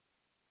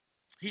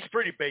he's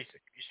pretty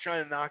basic. He's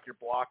trying to knock your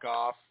block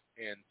off.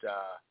 And,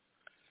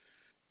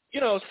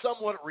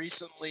 somewhat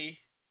recently,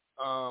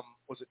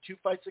 was it 2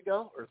 fights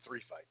ago or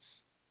 3 fights?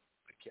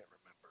 I can't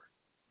remember.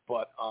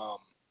 But,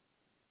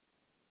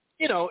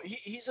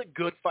 he's a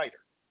good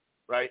fighter,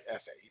 right,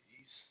 F.A.?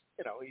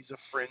 He's a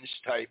fringe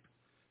type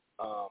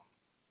guy.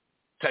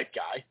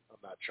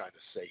 I'm not trying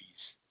to say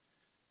he's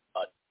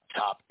a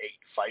top 8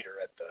 fighter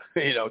at the,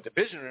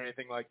 division or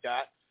anything like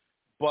that.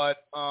 But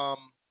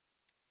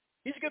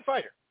he's a good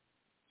fighter.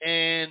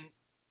 And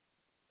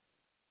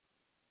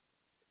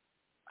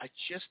I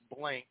just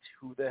blanked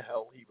who the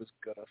hell he was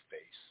going to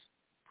face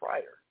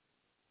prior.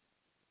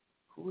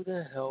 Who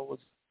the hell was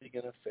he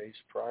going to face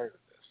prior to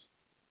this?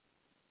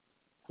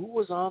 Who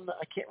was on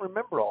I can't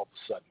remember all of a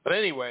sudden. But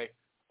anyway,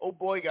 oh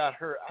boy got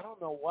hurt. I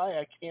don't know why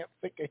I can't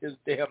think of his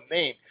damn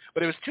name.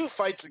 But it was 2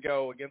 fights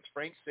ago against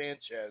Frank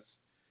Sanchez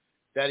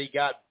that he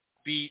got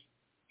beat,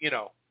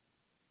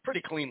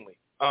 pretty cleanly.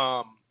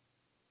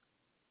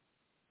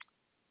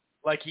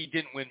 Like he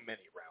didn't win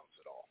many rounds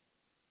at all.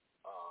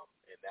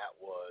 And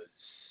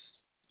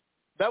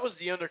that was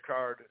the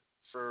undercard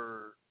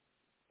for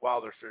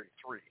Wilder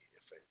 33,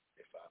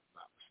 if I'm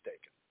not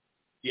mistaken.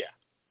 Yeah,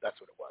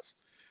 that's what it was.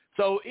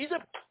 So he's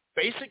a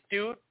basic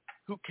dude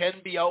who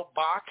can be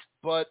outboxed,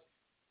 but,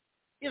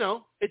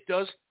 it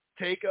does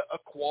take a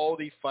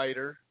quality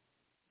fighter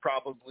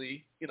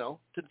probably, to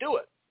do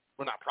it.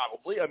 Well, not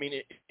probably. I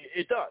mean,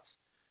 it does.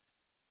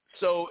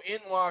 So in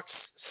walks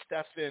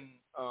Stephen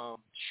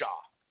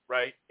Shaw,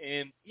 right?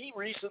 And he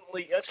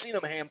recently, I've seen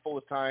him a handful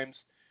of times,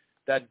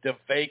 that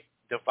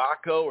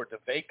Devaco,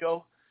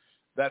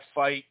 that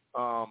fight,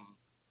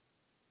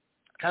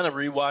 kind of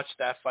rewatched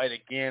that fight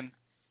again.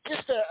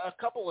 Just a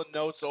couple of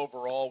notes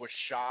overall with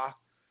Shaw.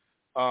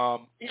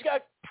 He's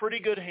got pretty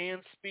good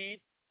hand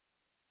speed.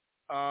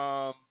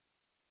 I'd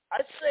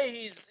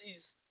say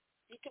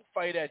he can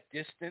fight at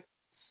distance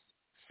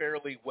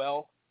fairly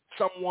well,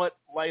 somewhat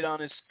light on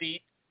his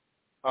feet.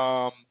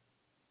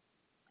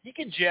 He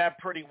can jab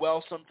pretty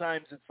well.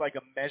 Sometimes it's like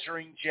a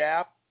measuring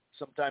jab.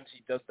 Sometimes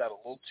he does that a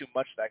little too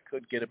much. That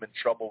could get him in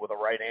trouble with a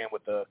right hand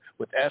with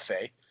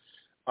F.A.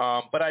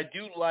 But I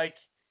do like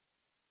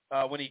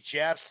when he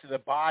jabs to the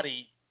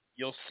body,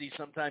 you'll see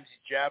sometimes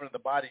he's jabbing to the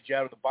body, and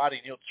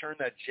he'll turn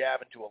that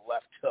jab into a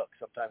left hook,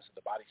 sometimes to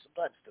the body,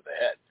 sometimes to the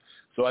head.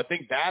 So I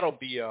think that'll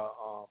be a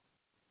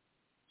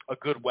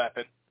good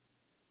weapon.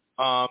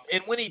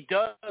 And when he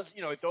does,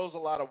 he throws a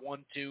lot of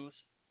 1-2s.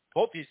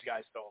 Both these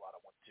guys throw a lot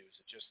of 1-2s.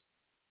 It's just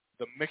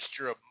the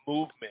mixture of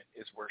movement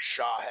is where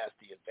Shaw has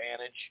the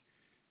advantage.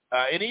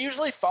 And he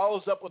usually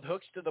follows up with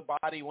hooks to the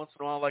body once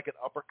in a while, like an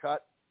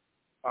uppercut.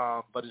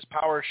 But his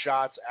power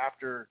shots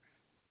after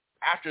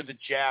the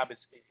jab, a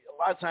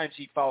lot of times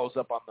he follows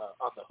up on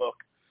the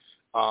hook.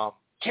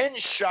 Can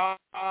Shaw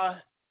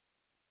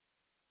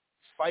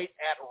fight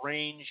at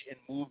range and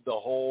move the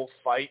whole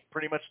fight,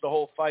 pretty much the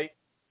whole fight?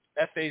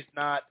 F.A.'s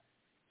not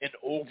an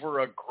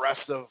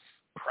over-aggressive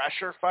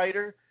pressure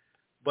fighter,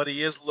 but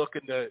he is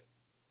looking to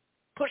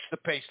push the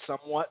pace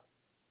somewhat.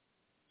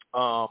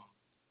 Now,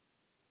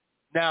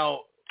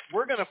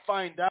 we're going to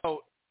find out,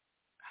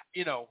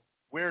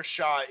 where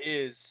Shaw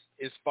is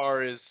as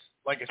far as,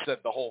 like I said,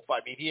 the whole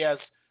fight. I mean, he has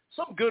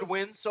some good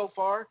wins so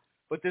far,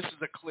 but this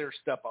is a clear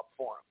step up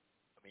for him.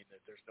 I mean,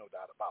 there's no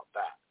doubt about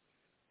that.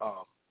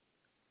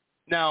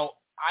 Now,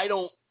 I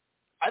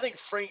think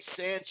Frank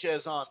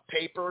Sanchez on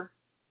paper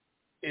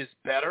is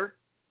better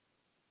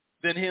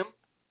than him.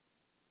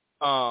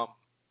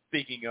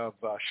 Speaking of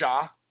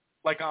Shaw,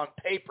 like on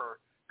paper,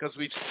 because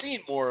we've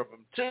seen more of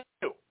him too.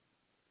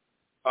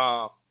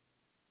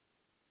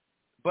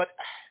 But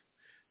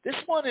this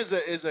one is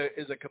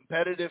a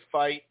competitive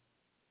fight.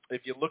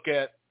 If you look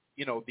at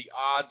the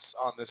odds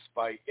on this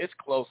fight, it's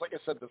close. Like I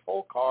said, this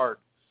whole card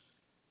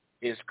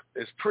is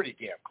pretty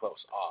damn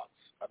close odds.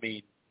 I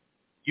mean,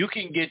 you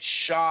can get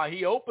Shaw.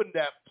 He opened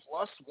at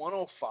plus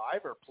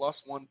 105 or plus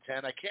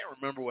 110. I can't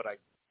remember what I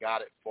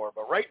got it for,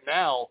 but right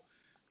now,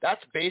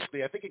 that's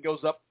basically, I think it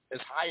goes up as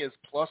high as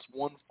plus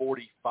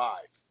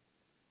 145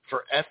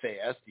 for Efe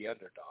as the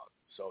underdog.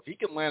 So if he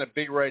can land a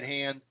big right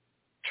hand,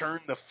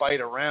 turn the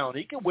fight around,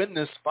 he can win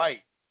this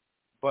fight.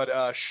 But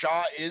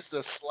Shaw is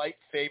the slight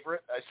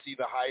favorite. I see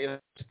the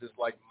highest is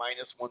like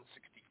minus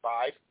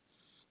 165.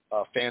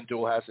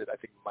 FanDuel has it, I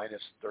think,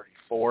 minus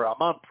 34. I'm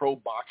on Pro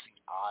Boxing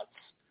Odds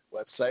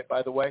website,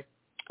 by the way.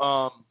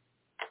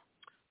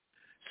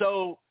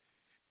 So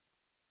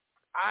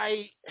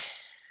I'm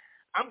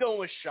going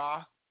with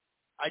Shaw.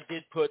 I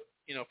did put,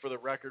 for the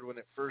record, when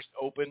it first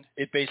opened,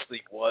 it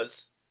basically was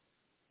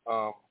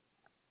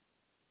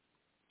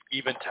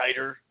even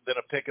tighter than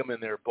a pick'em,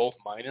 and they're both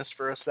minus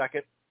for a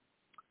second.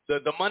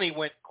 The money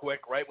went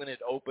quick. Right when it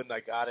opened, I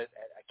got it.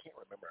 I can't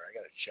remember. I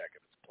got to check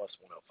if it's plus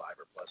 105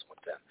 or plus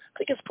 110. I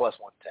think it's plus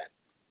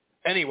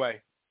 110.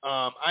 Anyway,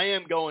 I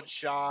am going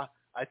Shaw.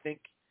 I think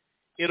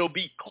it'll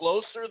be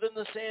closer than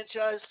the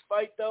Sanchez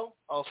fight, though.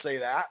 I'll say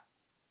that.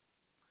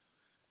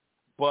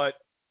 But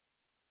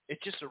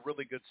it's just a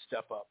really good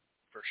step up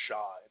for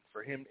Shaw. And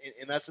for him,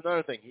 and that's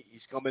another thing.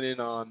 He's coming in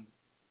on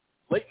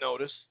late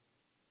notice.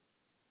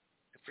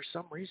 And for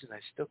some reason, I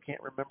still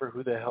can't remember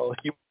who the hell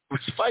he was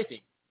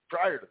fighting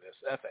prior to this,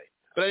 Efe.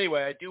 But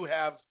anyway, I do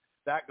have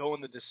that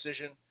going the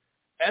decision.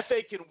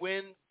 Efe can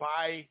win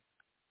by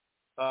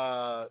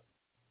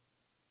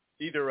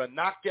either a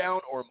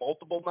knockdown or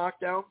multiple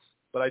knockdowns,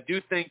 but I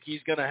do think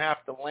he's going to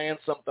have to land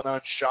something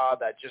on Shaw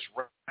that just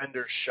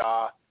renders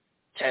Shaw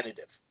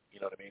tentative.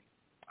 You know what I mean?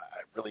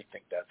 I really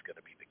think that's going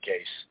to be the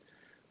case.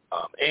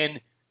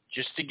 And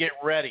just to get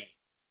ready,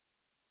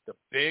 the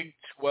Big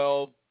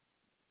 12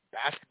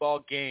 basketball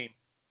game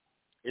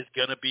is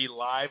going to be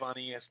live on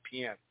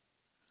ESPN.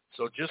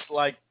 So just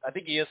like, I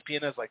think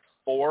ESPN has like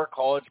 4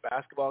 college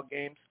basketball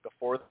games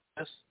before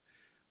this,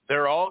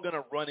 they're all going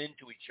to run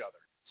into each other.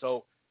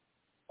 So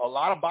a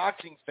lot of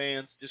boxing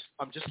fans,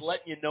 I'm just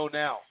letting you know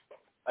now.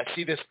 I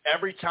see this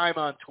every time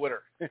on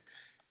Twitter.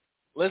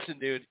 Listen,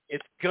 dude,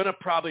 it's going to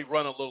probably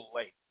run a little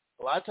late.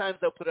 A lot of times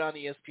they'll put it on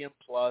ESPN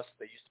Plus.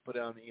 They used to put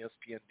it on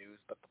ESPN News,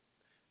 but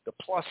the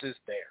Plus is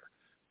there.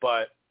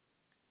 But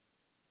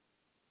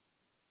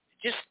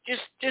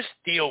just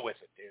deal with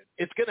it, dude.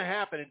 It's going to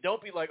happen. And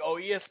don't be like, oh,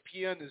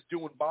 ESPN is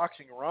doing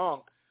boxing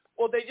wrong.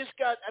 Well, they just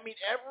got,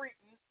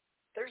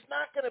 there's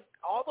not going to,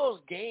 all those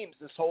games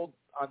this whole,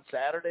 on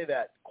Saturday,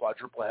 that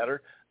quadruple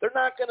header, they're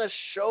not going to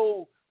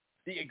show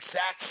the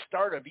exact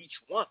start of each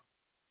one.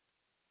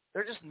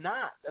 They're just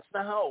not. That's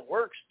not how it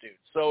works, dude.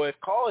 So if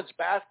college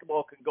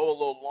basketball can go a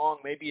little long,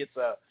 maybe it's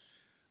a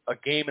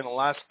game in the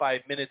last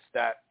 5 minutes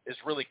that is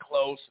really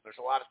close, and there's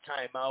a lot of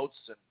timeouts,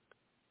 and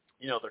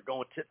they're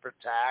going tit for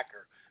tat,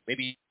 or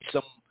maybe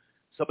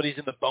somebody's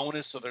in the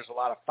bonus, so there's a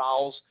lot of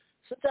fouls.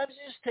 Sometimes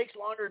it just takes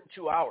longer than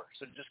 2 hours.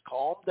 So just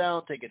calm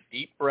down, take a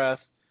deep breath.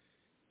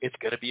 It's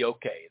going to be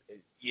okay.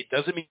 It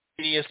doesn't mean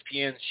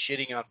ESPN's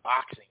shitting on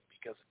boxing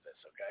because of this,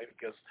 okay?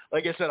 Because,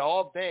 like I said,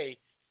 all day,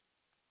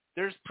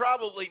 there's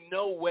probably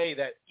no way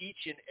that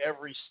each and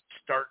every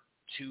start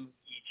to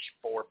each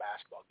 4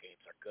 basketball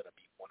games are going to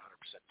be 100%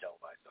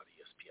 televised on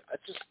ESPN.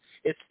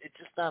 It's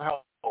just not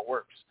how it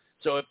works.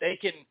 So if they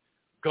can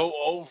go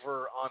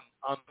over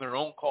on their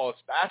own college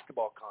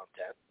basketball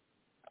content,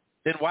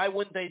 then why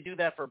wouldn't they do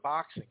that for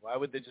boxing? Why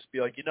would they just be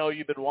like,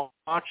 you've been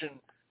watching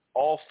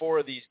all 4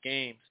 of these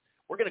games.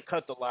 We're going to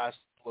cut the last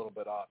little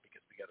bit off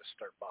because we got to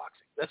start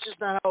boxing. That's just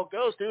not how it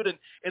goes, dude. And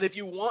if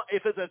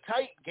it's a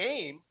tight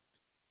game,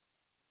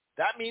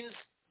 that means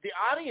the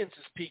audience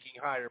is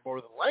peaking higher more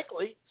than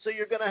likely, so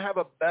you're going to have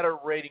a better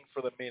rating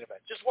for the main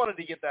event. Just wanted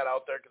to get that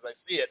out there because I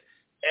see it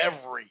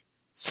every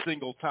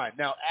single time.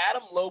 Now,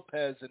 Adam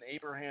Lopez and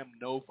Abraham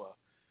Nova,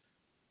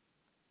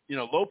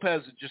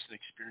 Lopez is just an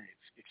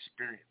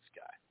experienced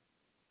guy.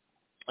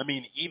 I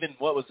mean, even,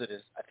 what was it?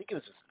 I think it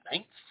was his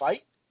 9th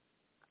fight,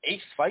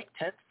 8th fight,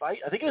 10th fight.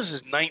 I think it was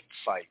his 9th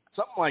fight,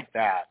 something like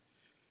that,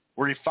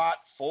 where he fought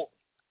Fulton,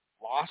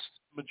 lost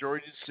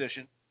majority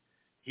decision.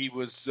 He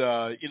was,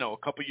 a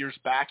couple years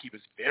back, he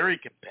was very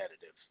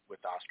competitive with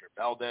Oscar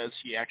Valdez.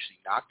 He actually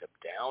knocked him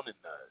down in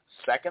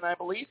the 2nd, I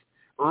believe.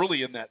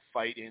 Early in that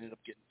fight, he ended up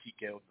getting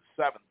TKO in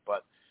the 7th.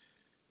 But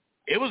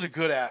it was a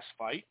good-ass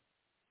fight.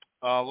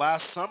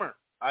 last summer,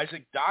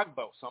 Isaac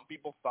Dogbo. Some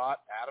people thought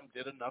Adam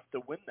did enough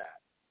to win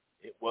that.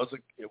 It was a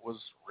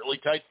really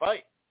tight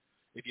fight.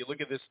 If you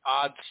look at this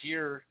odds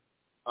here,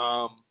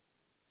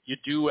 you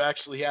do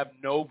actually have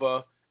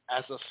Nova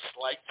as a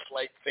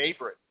slight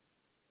favorite.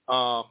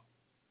 Well,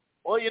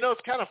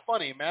 it's kind of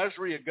funny. Matters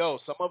where you go.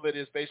 Some of it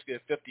is basically a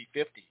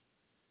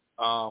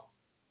 50-50.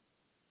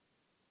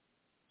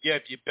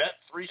 If you bet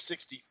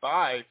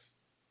 365,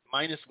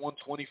 minus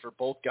 120 for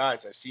both guys.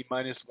 I see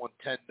minus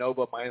 110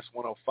 Nova, minus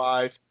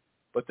 105.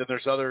 But then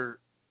there's other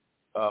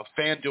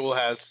FanDuel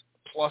has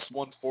plus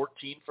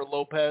 114 for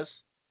Lopez,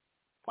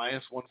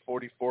 minus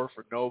 144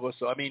 for Nova.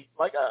 So, I'm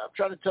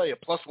trying to tell you,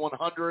 plus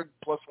 100,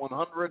 plus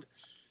 100.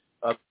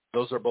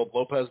 Those are both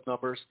Lopez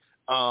numbers.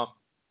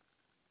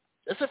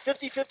 It's a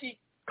 50-50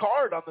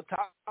 card on the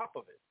top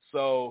of it.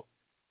 So,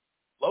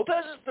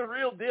 Lopez is the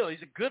real deal.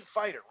 He's a good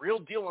fighter. Real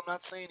deal. I'm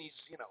not saying he's,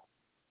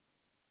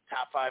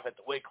 top 5 at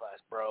the weight class,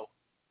 bro.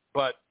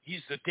 But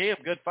he's a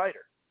damn good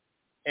fighter.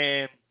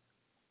 And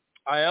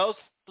I also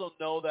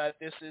know that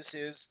this is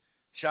his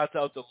shouts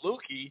out to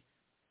Lukey.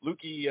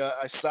 Lukey,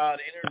 I saw an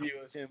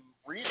interview with him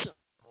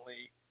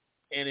recently,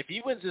 and if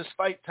he wins this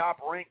fight, Top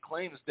Rank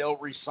claims they'll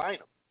re-sign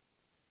him.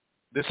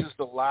 This is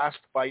the last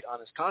fight on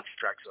his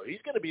contract, so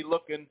he's going to be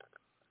looking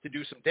to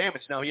do some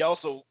damage. Now, he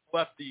also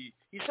left he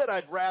said,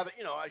 I'd rather,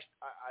 I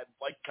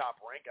like Top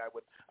Rank.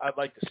 I'd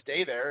like to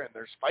stay there, and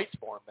there's fights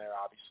for him there,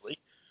 obviously.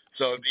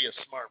 So it'd be a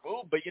smart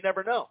move, but you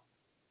never know.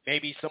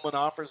 Maybe someone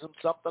offers him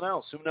something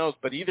else. Who knows?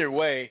 But either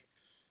way,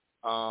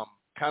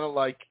 kind of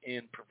like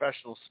in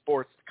professional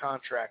sports, the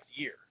contract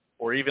year,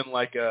 or even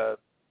like a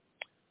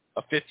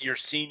fifth-year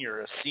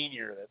senior, a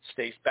senior that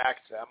stays back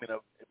and says, I'm going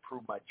to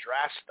improve my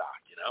draft stock,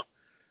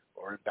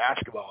 Or in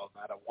basketball,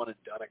 not a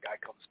one-and-done. A guy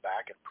comes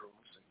back,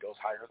 improves, and goes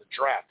higher in the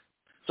draft.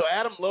 So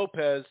Adam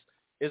Lopez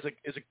is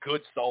a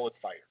good, solid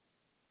fighter.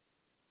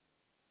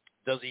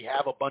 Does he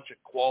have a bunch of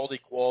quality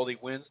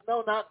wins?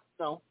 No,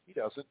 he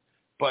doesn't.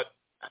 But,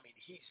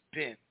 he's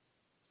been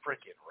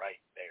freaking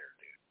right there,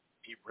 dude.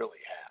 He really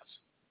has.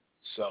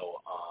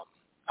 So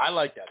I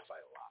like that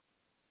fight a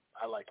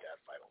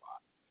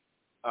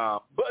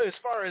lot. But as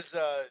far as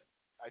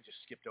I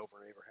just skipped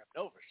over Abraham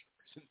Nova for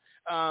some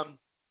reason.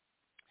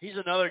 He's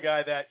another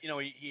guy that,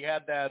 he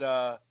had that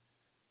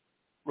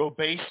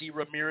Robesi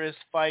Ramirez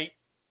fight.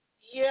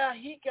 Yeah,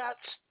 he got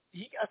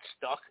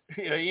stuck.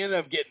 He ended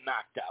up getting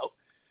knocked out.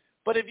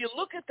 But if you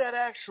look at that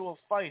actual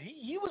fight,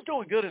 he was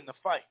doing good in the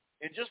fight.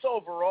 And just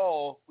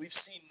overall, we've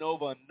seen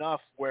Nova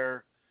enough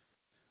where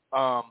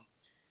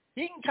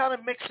he can kind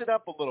of mix it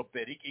up a little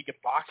bit. He can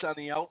box on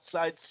the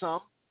outside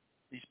some.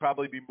 He's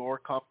probably be more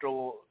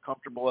comfortable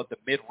at the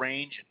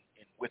mid-range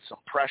and with some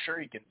pressure.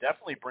 He can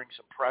definitely bring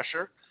some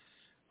pressure.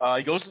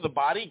 He goes to the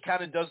body. He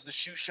kind of does the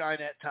shoe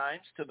shine at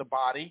times to the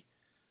body.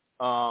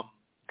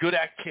 Good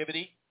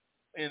activity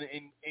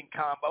in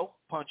combo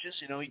punches.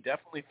 He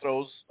definitely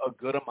throws a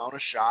good amount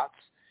of shots.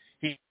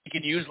 He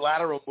can use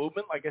lateral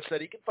movement. Like I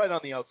said, he can fight on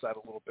the outside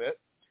a little bit.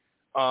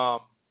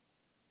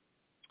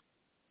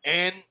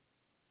 And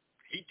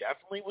he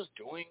definitely was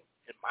doing,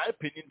 in my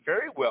opinion,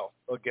 very well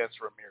against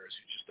Ramirez,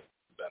 who's just a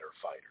better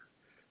fighter.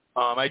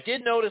 I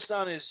did notice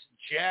on his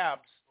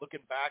jabs,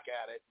 looking back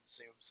at it and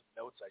seeing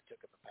some notes I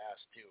took in the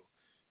past too,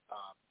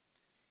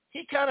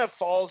 he kind of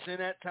falls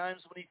in at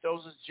times when he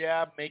throws his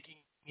jab, making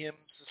him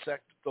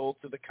susceptible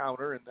to the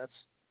counter, and that's,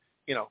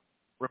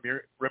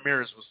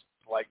 Ramirez was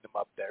lighting him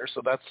up there,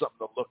 so that's something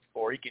to look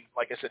for. He can,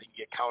 like I said, he can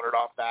get countered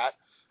off that.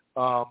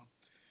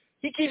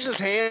 He keeps his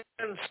hands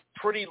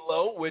pretty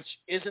low, which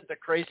isn't the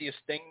craziest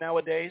thing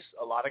nowadays.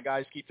 A lot of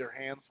guys keep their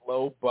hands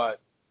low, but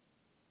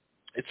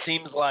it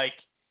seems like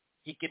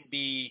he can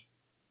be,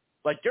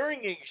 like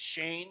during an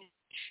exchange,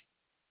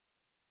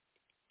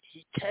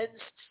 he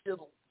tends to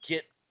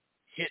get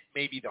hit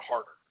maybe the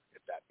harder,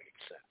 if that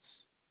makes sense.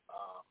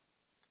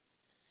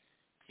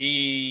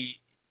 He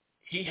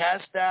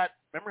has that,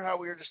 remember how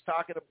we were just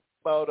talking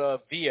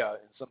about Villa,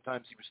 and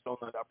sometimes he was throwing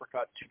that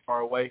uppercut too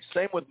far away.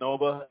 Same with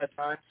Nova at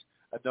times.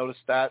 I've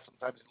noticed that.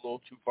 Sometimes he's a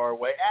little too far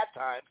away. At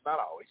times, not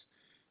always.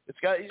 He's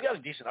got a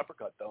decent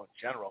uppercut, though, in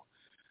general.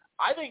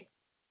 I think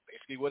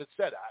basically what it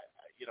said,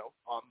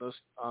 on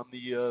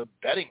the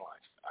betting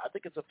lines, I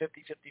think it's a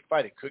 50-50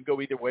 fight. It could go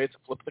either way. It's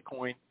a flip of the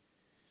coin.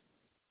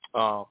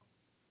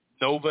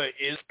 Nova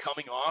is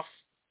coming off,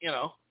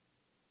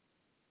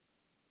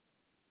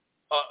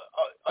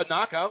 a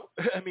knockout.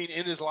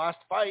 In his last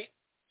fight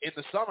in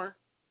the summer,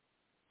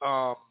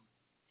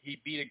 he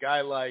beat a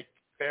guy like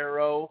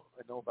Farrow.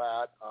 I know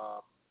that.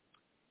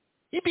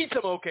 He beat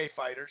some okay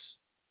fighters.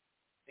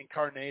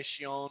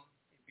 Encarnacion,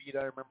 he beat.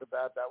 I remember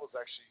that. That was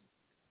actually,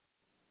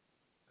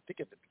 I think,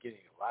 at the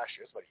beginning of last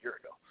year. It's about a year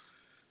ago.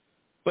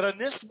 But on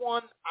this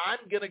one,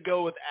 I'm going to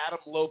go with Adam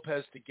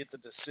Lopez to get the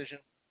decision.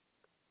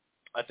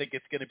 I think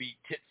it's going to be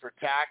tit for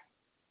tat,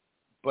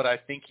 but I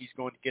think he's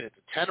going to get it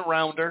to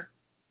 10-rounder.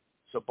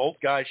 So both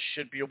guys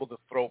should be able to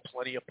throw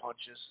plenty of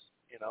punches,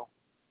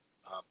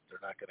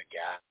 They're not going to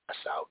gas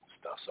out and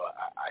stuff. So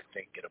I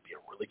think it'll be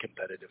a really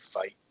competitive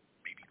fight,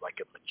 maybe like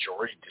a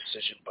majority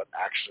decision, but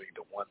actually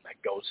the one that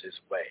goes his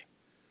way.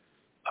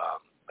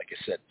 Like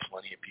I said,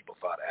 plenty of people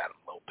thought Adam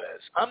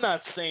Lopez. I'm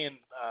not saying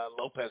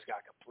Lopez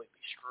got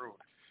completely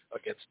screwed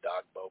against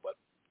Dogbo, but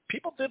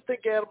people did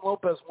think Adam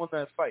Lopez won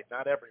that fight.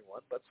 Not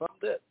everyone, but some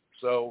did.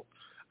 So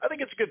I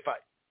think it's a good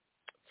fight.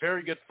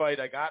 Very good fight.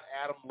 I got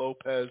Adam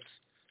Lopez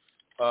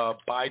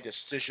by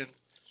decision.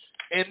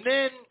 And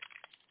then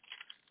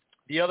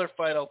the other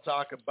fight I'll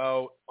talk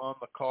about on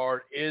the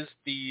card is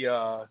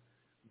the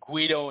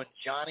Guido and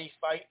Johnny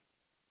fight,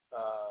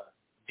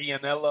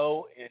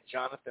 Vianello and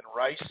Jonathan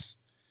Rice.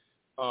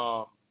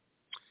 I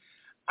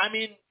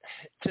mean,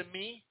 to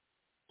me,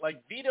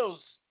 like, Vito's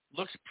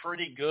looks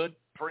pretty good,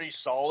 pretty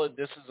solid.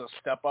 This is a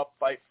step-up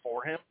fight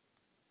for him.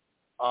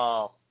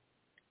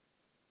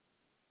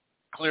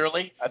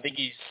 Clearly, I think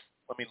he's,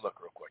 let me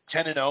look real quick,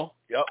 10-0.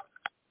 Yep.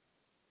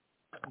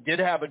 Did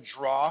have a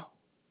draw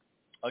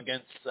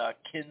against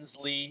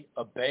Kinsley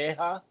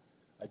Abeja.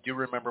 I do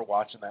remember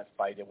watching that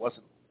fight. It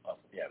wasn't,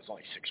 it was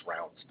only 6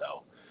 rounds,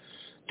 though.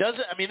 This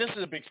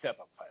is a big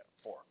step-up fight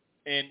for him.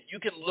 And you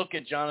can look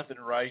at Jonathan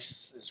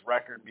Rice's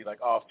record and be like,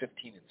 15-6.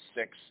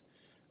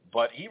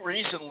 But he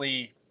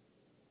recently,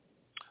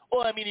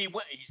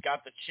 he's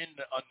got the chin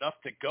enough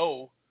to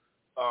go,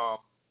 I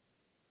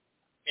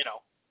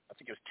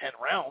think it was 10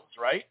 rounds,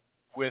 right,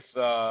 with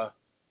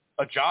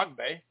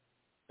Ajagbe.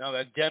 Now,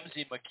 that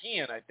Dempsey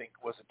McKeon, I think,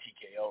 was a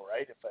TKO,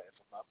 right, if I'm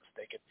not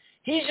mistaken.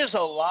 He's just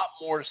a lot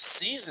more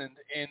seasoned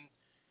in,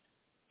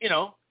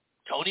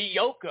 Tony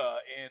Yoka.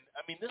 And,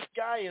 this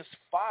guy has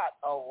fought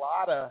a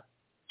lot of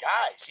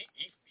guys.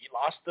 He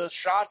lost the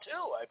Shah,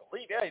 too, I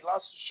believe. Yeah, he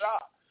lost the Shah.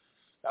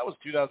 That was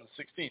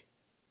 2016.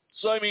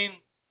 So,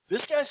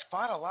 this guy's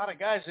fought a lot of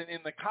guys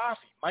in the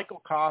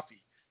Michael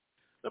Coffey.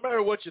 No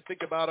matter what you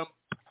think about him,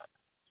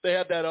 they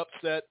had that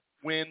upset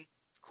win.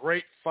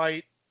 Great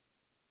fight.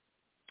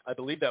 I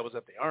believe that was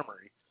at the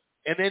Armory.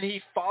 And then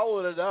he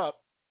followed it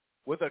up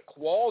with a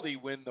quality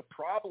win. The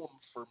problem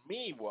for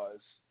me was,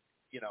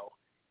 he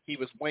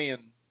was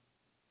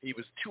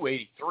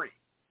 283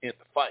 in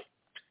the fight.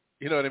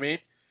 You know what I mean?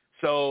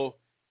 So,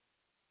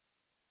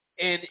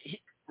 and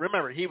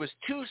remember, he was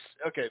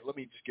let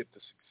me just get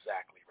this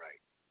exactly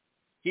right.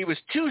 He was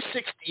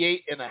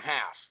 268 and a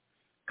half,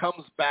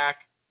 comes back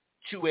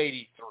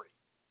 283,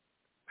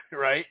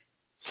 right?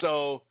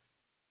 So,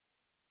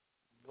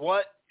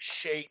 what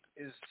shape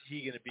is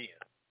he going to be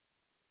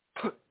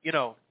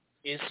in?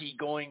 Is he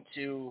going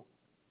to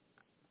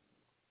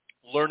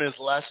learn his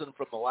lesson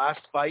from the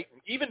last fight?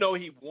 Even though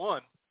he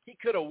won, he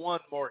could have won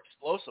more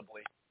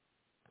explosively,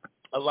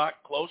 a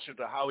lot closer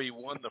to how he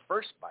won the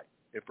first fight,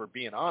 if we're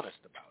being honest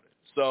about it.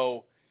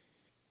 So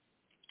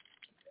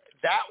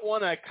that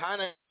one I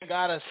kind of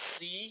got to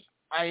see.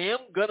 I am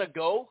going to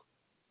go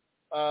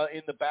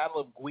in the battle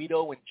of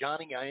Guido and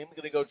Johnny. I am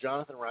going to go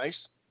Jonathan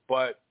Rice,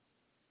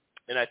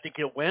 and I think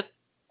he'll win.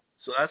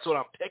 So that's what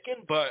I'm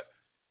picking. But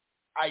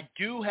I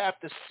do have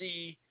to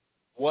see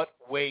what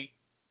weight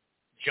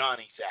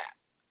Johnny's at.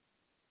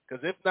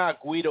 Because if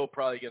not, Guido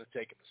probably going to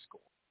take him to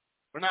school.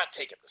 Or not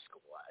take him to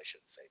school, I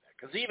shouldn't say that.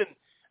 Because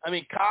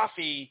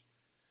Coffey,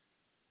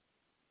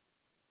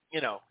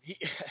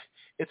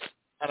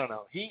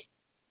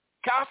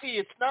 Coffey,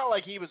 it's not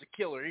like he was a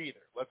killer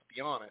either, let's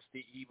be honest.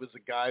 He was a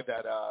guy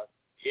that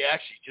he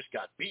actually just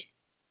got beat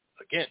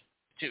again,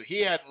 too.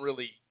 He hadn't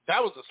really,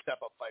 that was a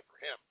step-up fight for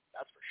him,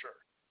 that's for sure,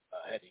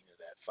 heading into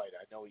that fight.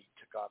 I know he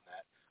took on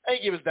that. I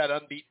think he was that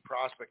unbeaten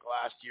prospect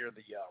last year,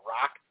 the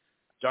Rock,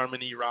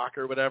 Darmani Rock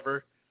or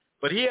whatever.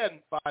 But he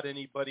hadn't fought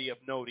anybody of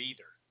note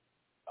either,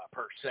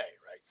 per se,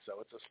 right?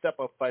 So it's a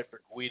step-up fight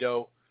for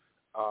Guido.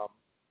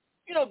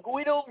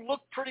 Guido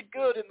looked pretty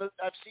good.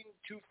 I've seen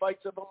 2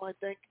 fights of him, I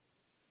think.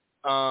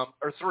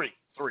 Or three.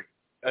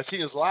 I've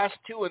seen his last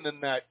 2 and then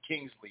that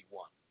Kingsley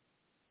one.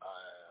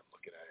 I'm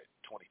looking at it,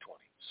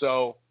 2020.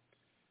 So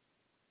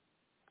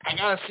I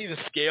got to see the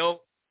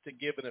scale to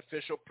give an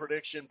official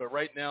prediction, but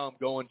right now I'm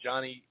going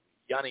Jonathan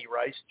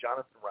Rice,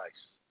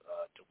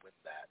 to win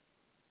that.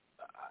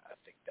 I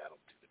think that'll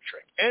do the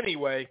trick.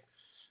 Anyway,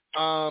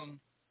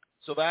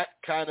 so that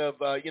kind of,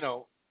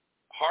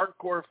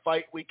 hardcore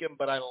fight weekend,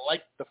 but I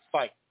like the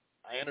fight.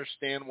 I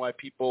understand why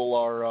people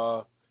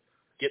are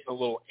getting a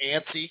little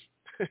antsy,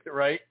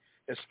 right,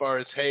 as far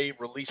as, hey,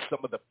 release some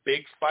of the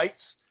big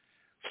fights,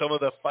 some of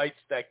the fights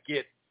that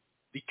get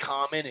the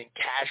common and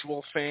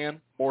casual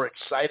fan more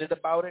excited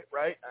about it,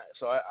 right?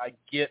 So I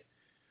get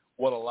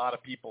what a lot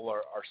of people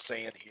are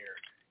saying here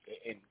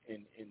in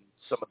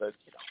some of the,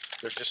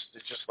 it's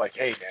just like,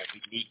 hey, man,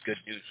 we need good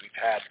news. We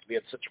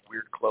had such a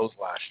weird close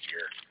last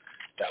year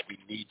that we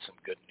need some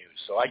good news.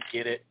 So I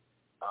get it.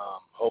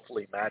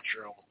 Hopefully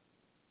Matchroom,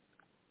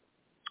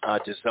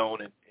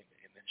 DAZN, and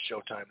then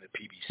Showtime, the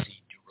PBC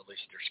do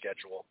release their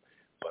schedule.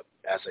 But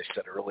as I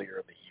said earlier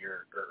in the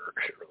year,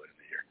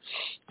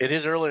 it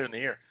is earlier in the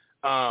year.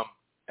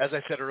 As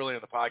I said earlier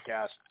in the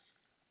podcast,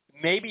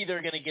 maybe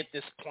they're going to get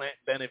this Plant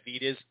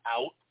Benavidez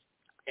out,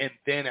 and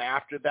then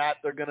after that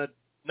they're going to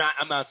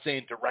I'm not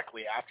saying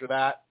directly after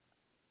that,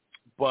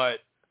 but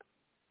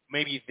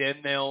maybe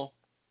then they'll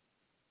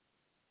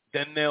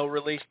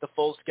release the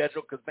full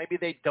schedule because maybe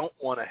they don't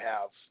want to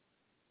have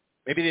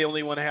Maybe they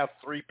only want to have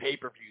 3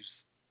 pay-per-views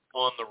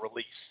on the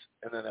release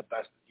and then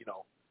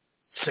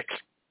 6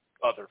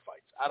 other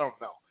fights. I don't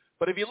know.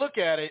 But if you look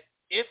at it,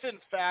 if in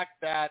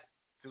fact that,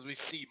 because we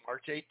see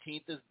March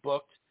 18th is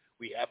booked,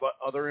 we have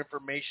other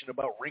information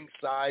about ring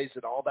size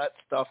and all that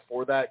stuff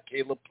for that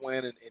Caleb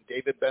Plant and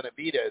David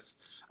Benavidez.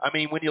 I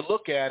mean, when you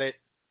look at it,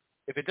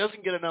 if it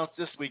doesn't get announced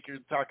this week, you're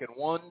talking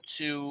 1,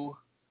 2,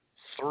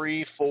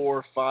 3,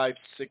 4, 5,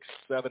 6,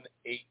 7,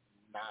 8,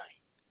 9.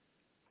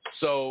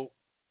 So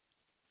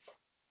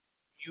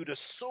you'd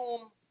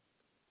assume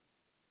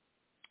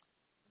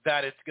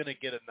that it's going to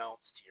get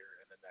announced here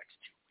in the next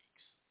 2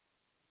 weeks.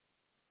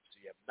 So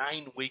you have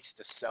 9 weeks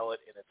to sell it,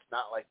 and it's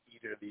not like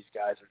either of these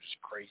guys are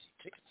just crazy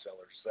ticket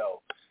sellers.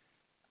 So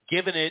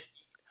given it,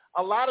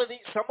 a lot of these,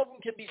 some of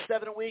them can be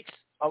 7 weeks.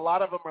 A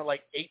lot of them are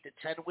like 8 to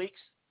 10 weeks.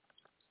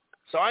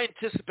 So I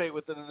anticipate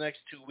within the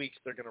next 2 weeks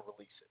they're going to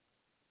release it.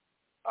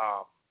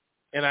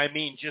 And I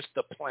mean just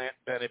the Plant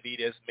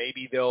Benavidez.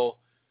 Maybe they'll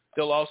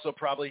also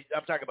probably,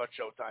 I'm talking about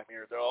Showtime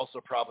here, they'll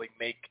also probably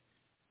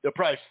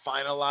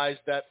finalize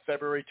that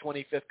February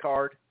 25th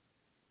card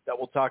that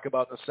we'll talk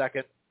about in a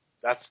second.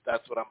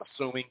 That's what I'm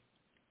assuming.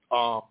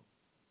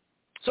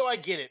 So I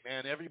get it,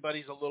 man.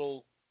 Everybody's a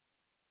little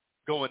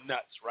going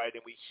nuts, right?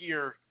 And we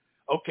hear,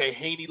 okay,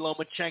 Haney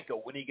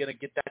Lomachenko, when are you going to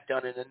get that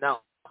done and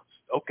announced?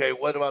 Okay,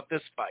 what about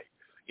this fight?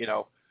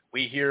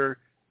 We hear,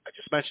 I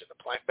just mentioned the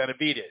Plant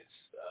Benavidez.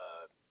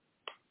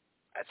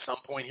 At some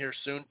point here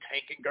soon,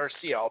 Tank and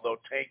Garcia, although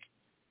Tank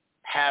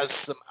has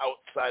some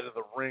outside of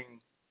the ring,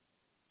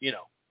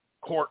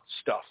 court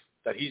stuff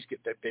that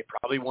they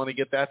probably want to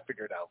get that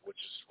figured out, which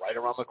is right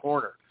around the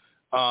corner.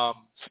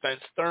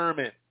 Spence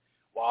Thurman,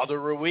 Wilder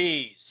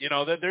Ruiz,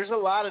 there's a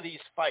lot of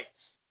these fights,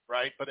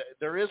 right? But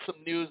there is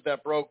some news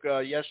that broke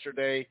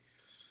yesterday.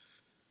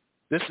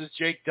 This is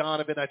Jake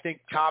Donovan. I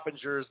think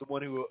Coppinger is the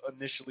one who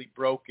initially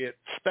broke it.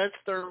 Spence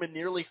Thurman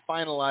nearly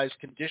finalized,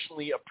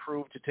 conditionally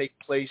approved to take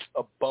place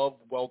above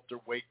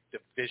welterweight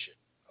division.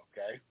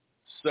 Okay?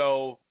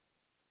 So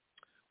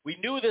we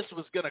knew this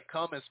was going to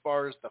come as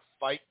far as the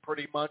fight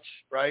pretty much,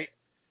 right?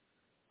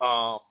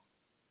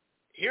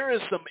 Here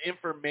is some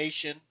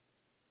information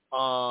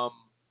of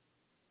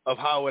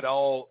how it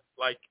all,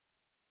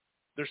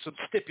 there's some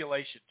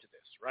stipulation to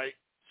this, right?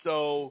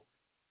 So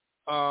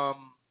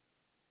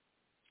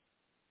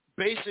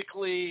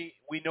basically,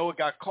 we know it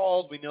got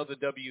called. We know the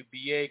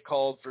WBA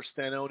called for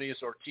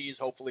Stanonius Ortiz.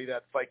 Hopefully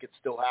that fight could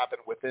still happen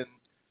within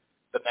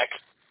the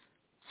next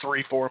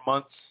 3-4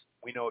 months.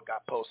 We know it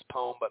got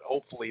postponed, but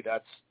hopefully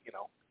that's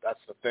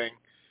the thing.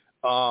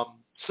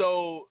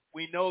 So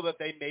we know that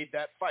they made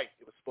that fight.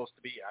 It was supposed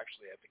to be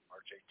actually, I think,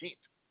 March 18th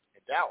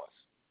in Dallas.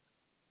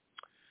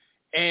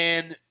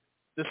 And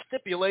the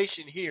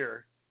stipulation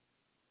here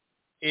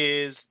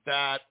is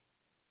that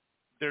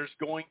there's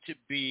going to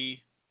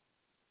be,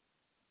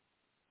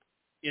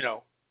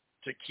 to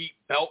keep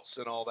belts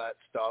and all that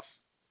stuff,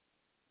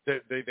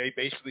 they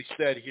basically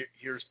said,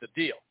 here's the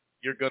deal.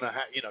 You're going to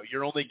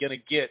you're only going to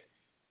get,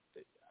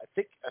 I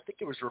think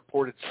it was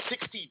reported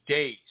 60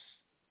 days,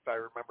 if I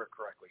remember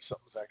correctly.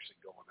 Something's actually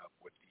going up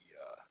with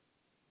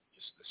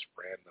just this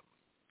random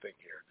thing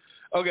here.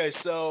 Okay,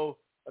 so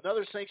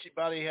another sanctioning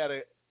body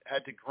had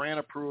to grant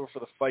approval for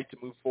the fight to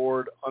move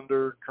forward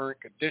under current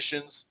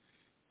conditions.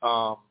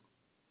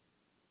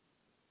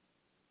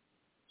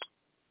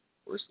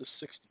 Where's the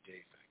 60-day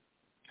thing?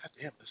 God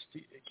damn,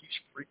 it keeps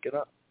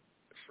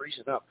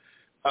freezing up.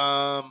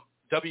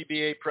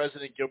 WBA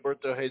President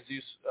Gilberto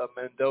Jesus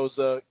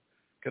Mendoza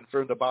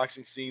confirmed the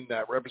boxing scene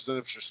that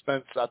Representative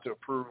Spence sought to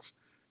approve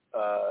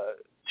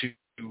to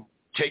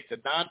take the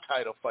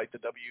non-title fight. The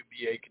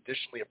WBA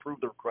conditionally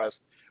approved the request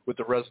with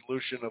the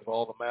resolution of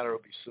all the matter will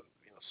be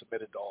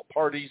submitted to all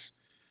parties.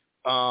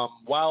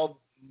 While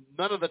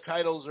none of the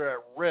titles are at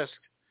risk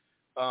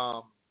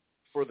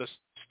for the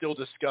still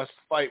discussed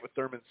fight with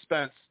Thurman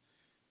Spence,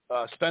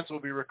 Spence will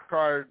be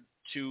required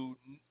to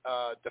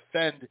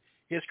defend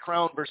his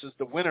crown versus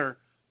the winner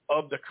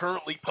of the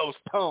currently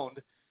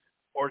postponed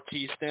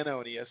Ortiz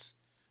Stanonius.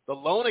 The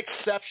lone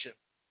exception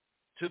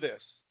to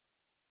this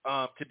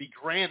to be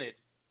granted,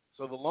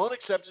 so the lone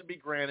exception to be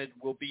granted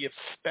will be if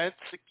Spence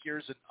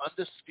secures an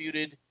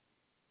undisputed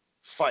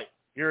fight.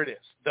 Here it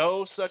is.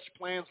 Though such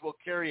plans will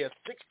carry a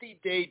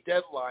 60-day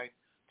deadline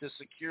to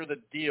secure the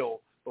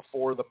deal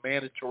before the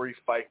mandatory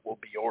fight will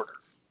be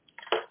ordered.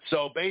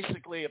 So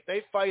basically, if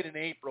they fight in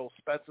April,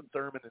 Spence and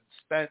Thurman, and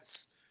Spence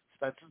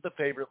is the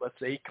favorite. Let's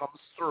say he comes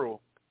through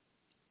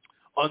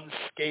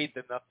unscathed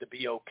enough to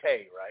be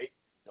okay, right?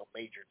 No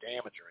major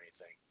damage or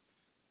anything.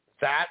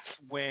 That's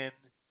when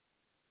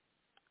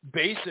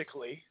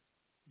basically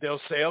they'll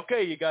say,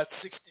 okay, you got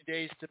 60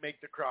 days to make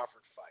the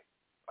Crawford fight.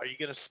 Are you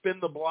going to spin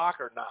the block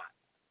or not?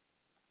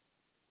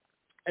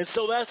 And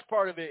so that's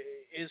part of it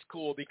is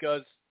cool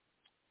because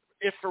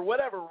if for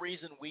whatever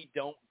reason we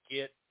don't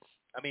get,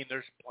 I mean,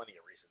 there's plenty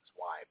of reasons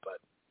why, but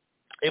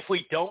if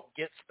we don't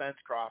get Spence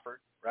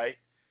Crawford, right,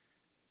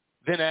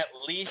 then at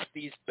least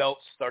these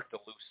belts start to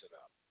loosen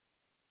up,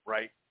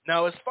 right?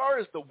 Now, as far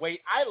as the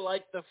weight, I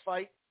like the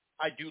fight.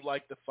 I do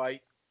like the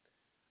fight.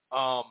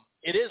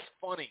 It is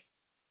funny.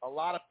 A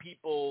lot of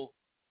people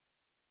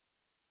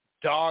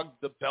dog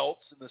the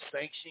belts and the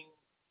sanctioning,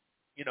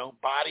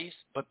 bodies.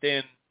 But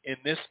then in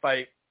this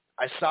fight,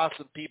 I saw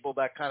some people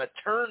that kind of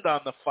turned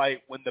on the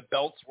fight when the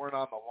belts weren't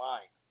on the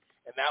line.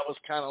 And that was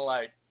kind of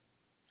like,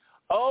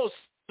 oh,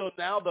 so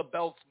now the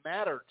belts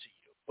matter to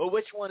you. Well,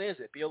 which one is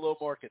it? Be a little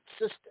more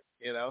consistent,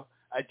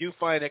 I do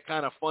find it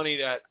kind of funny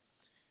that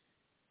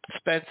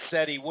Spence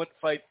said he wouldn't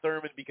fight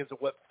Thurman because of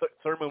what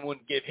Thurman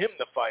wouldn't give him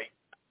the fight.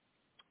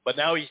 But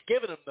now he's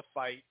giving him the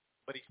fight,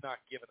 but he's not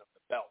giving him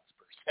the belts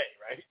per se,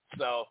 right?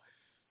 So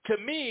to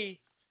me,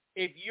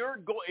 if you're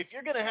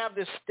going to have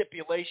this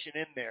stipulation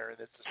in there, and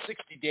it's a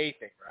 60-day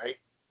thing, right?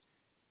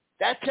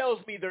 That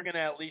tells me they're going to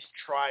at least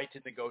try to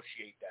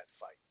negotiate that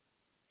fight.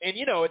 And,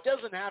 it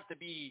doesn't have to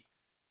be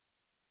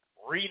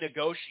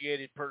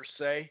renegotiated per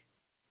se.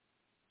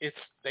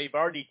 They've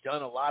already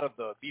done a lot of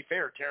the, be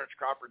fair, Terrence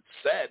Crawford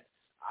said,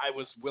 I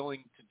was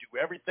willing to do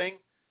everything.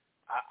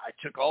 I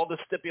took all the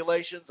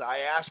stipulations. I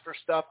asked for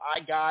stuff. I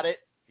got it.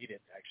 He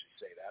didn't actually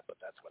say that, but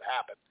that's what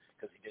happened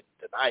because he didn't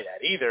deny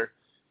that either.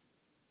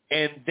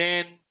 And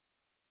then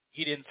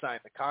he didn't sign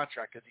the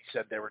contract because he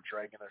said they were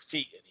dragging their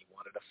feet and he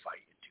wanted to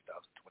fight in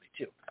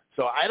 2022.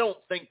 So I don't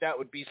think that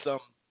would be some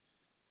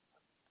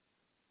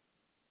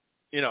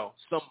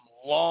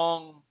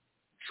long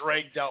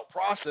dragged out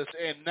process.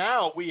 And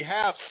now we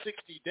have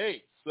 60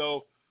 days.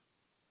 So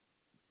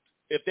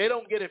if they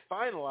don't get it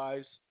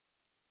finalized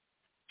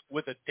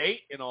with a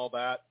date and all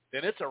that,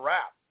 then it's a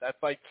wrap. That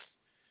fight's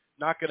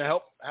not going to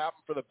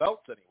happen for the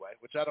belts anyway,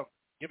 which I don't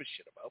give a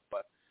shit about.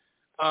 But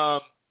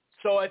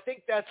so I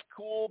think that's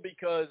cool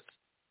because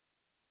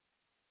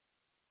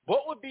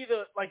what would be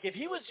if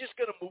he was just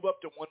going to move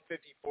up to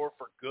 154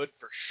 for good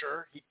for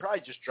sure, he'd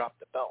probably just drop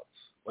the belts,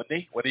 wouldn't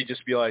he? Would he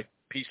just be like,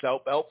 peace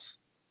out, belts?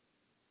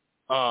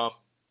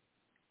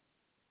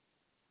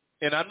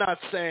 And I'm not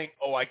saying,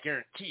 I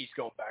guarantee he's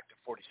going back to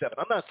 47.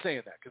 I'm not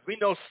saying that because we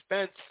know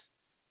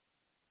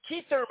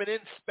Keith Thurman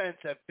and Spence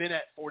have been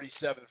at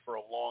 47 for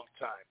a long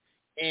time.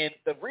 And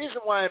the reason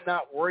why I'm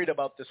not worried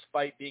about this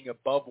fight being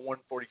above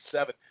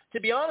 147, to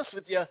be honest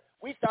with you,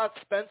 we thought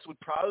Spence would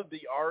probably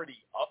be already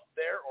up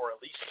there or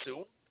at least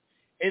soon.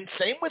 And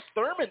same with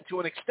Thurman to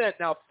an extent.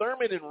 Now,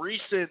 Thurman in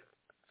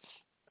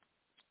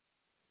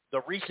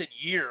the recent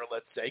year,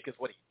 let's say, because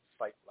what he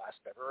fight last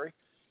February,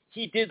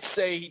 he did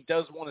say he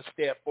does want to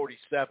stay at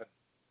 47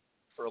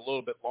 for a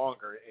little bit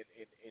longer in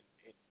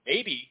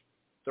maybe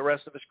the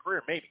rest of his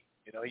career, maybe.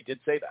 He did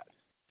say that.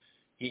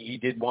 He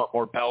did want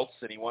more belts,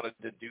 and he wanted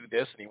to do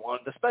this, and he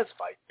wanted the Spence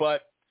fight.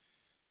 But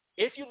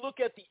if you look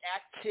at the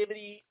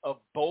activity of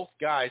both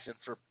guys, and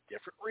for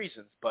different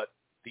reasons, but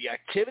the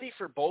activity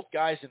for both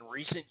guys in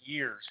recent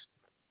years,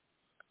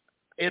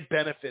 it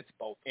benefits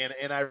both.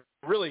 And I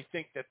really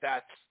think that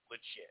that's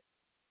legit.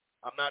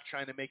 I'm not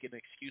trying to make an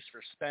excuse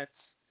for Spence.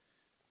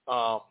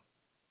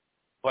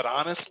 But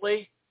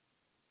honestly,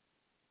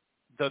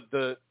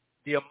 the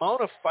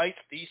amount of fights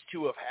these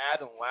two have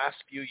had in the last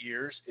few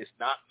years is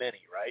not many,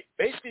 right?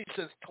 Basically,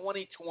 since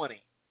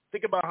 2020,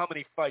 think about how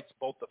many fights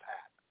both have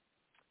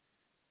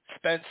had.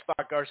 Spence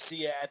fought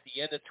Garcia at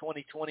the end of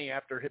 2020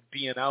 after him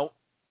being out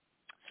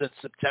since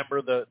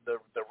September, the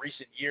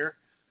recent year,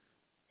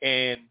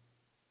 and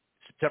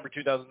September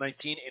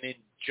 2019. And in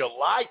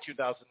July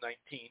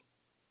 2019,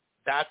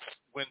 that's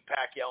when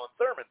Pacquiao and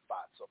Thurman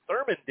fought. So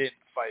Thurman didn't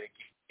fight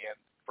again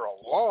for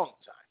a long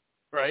time,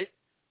 right?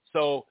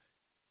 So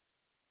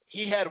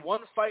he had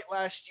one fight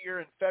last year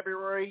in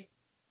February.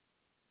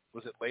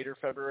 Was it later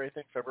February? I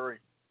think February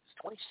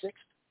 26th.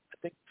 I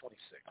think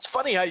 26th. It's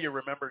funny how you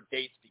remember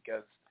dates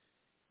because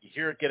you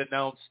hear it get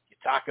announced, you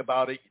talk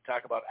about it, you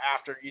talk about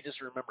after, you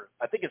just remember.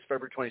 I think it's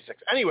February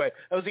 26th. Anyway,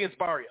 that was against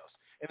Barrios.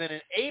 And then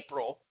in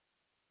April,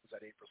 was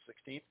that April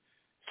 16th?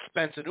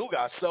 Spence and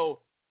Ugas. So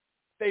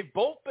they've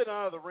both been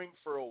out of the ring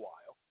for a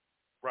while,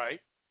 right?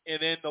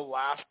 And in the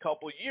last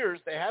couple of years,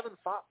 they haven't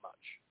fought much.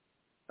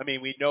 I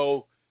mean, we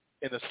know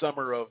in the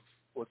summer of,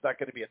 was that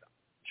going to be a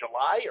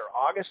July or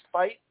August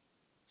fight?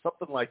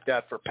 Something like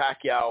that for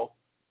Pacquiao.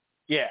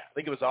 Yeah, I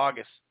think it was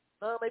August.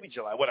 Maybe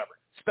July, whatever.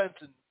 Spence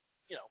and,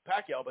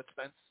 Pacquiao, but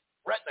Spence,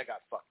 retina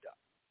got fucked up.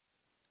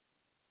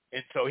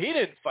 And so he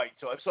didn't fight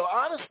to him. So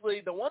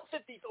honestly, the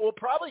 150 will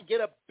probably get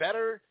a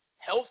better,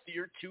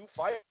 healthier two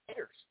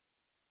fighters.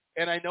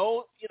 And I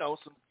know,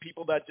 some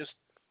people that just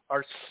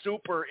are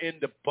super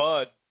into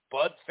Bud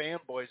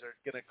fanboys are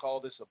going to call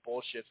this a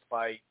bullshit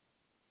fight,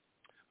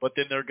 but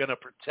then they're going to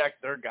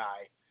protect their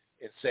guy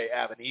and say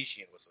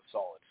Avanesian was a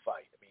solid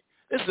fight. I mean,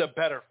 this is a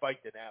better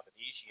fight than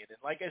Avanesian. And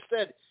like I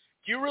said,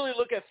 do you really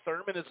look at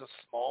Thurman as a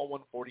small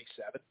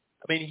 147?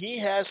 I mean, he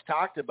has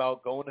talked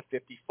about going to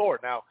 54.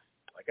 Now,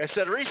 like I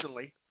said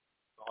recently,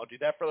 I'll do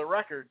that for the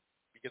record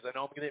because I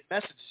know I'm going to get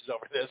messages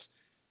over this.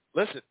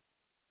 Listen,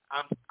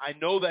 I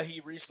know that he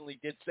recently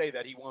did say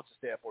that he wants to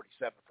stay at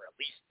 47 for at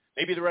least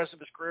maybe the rest of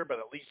his career, but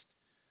at least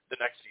the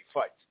next few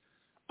fights.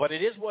 But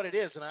it is what it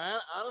is, and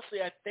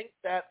honestly, I think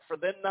that for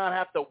them not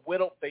have to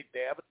whittle,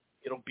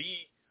 it'll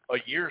be a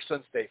year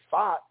since they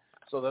fought,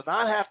 so they'll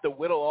not have to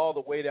whittle all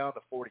the way down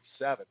to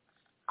 47.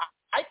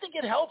 I think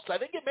it helps. I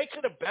think it makes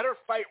it a better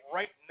fight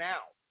right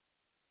now.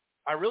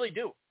 I really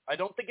do. I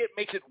don't think it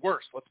makes it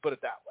worse. Let's put it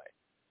that way.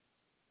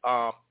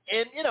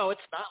 And,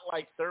 it's not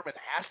like Thurman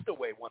has to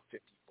weigh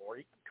 154.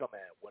 He can come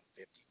in at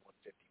 150,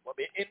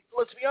 151. And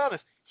let's be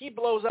honest, he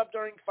blows up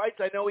during fights.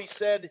 I know he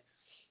said,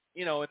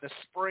 in the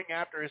spring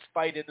after his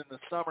fight and in the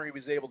summer he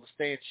was able to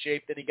stay in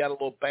shape. Then he got a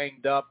little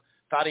banged up,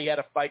 thought he had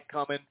a fight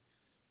coming.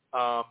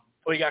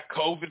 He got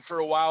COVID for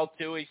a while,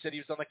 too. He said he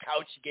was on the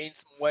couch. He gained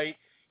some weight.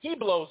 He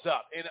blows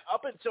up. And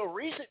up until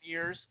recent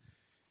years,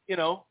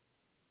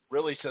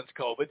 really since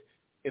COVID,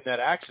 in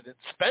that accident,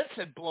 Spence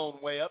had blown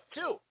way up,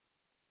 too.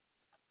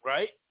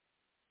 Right?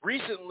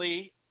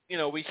 Recently,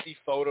 we see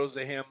photos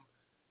of him.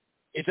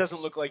 It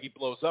doesn't look like he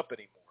blows up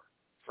anymore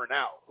for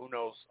now. Who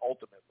knows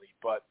ultimately?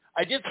 But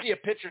I did see a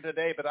picture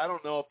today, but I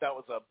don't know if that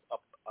was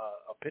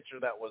a picture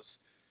that was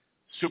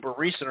super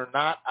recent or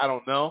not. I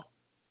don't know.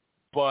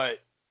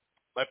 But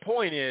my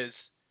point is,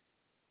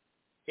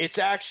 it's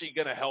actually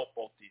going to help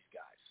both these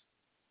guys.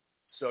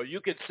 So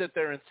you could sit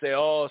there and say,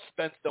 oh,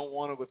 Spence don't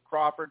want it with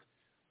Crawford.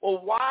 Well,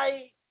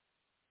 why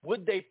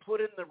would they put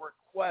in the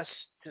request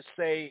to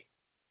say,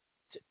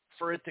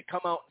 for it to come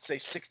out and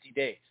say 60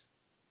 days?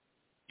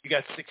 You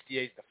got 60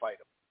 days to fight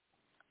him.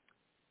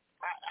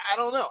 I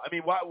don't know. I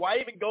mean, why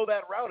even go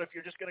that route if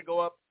you're just going to go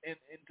up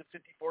into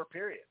 54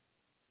 period?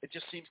 It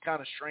just seems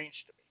kind of strange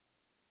to me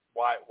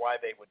why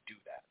they would do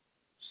that.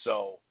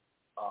 So,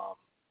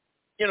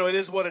 it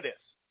is what it is.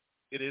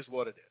 It is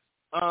what it is.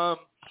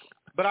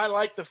 But I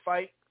like the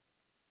fight.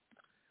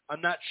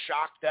 I'm not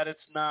shocked that it's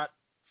not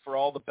for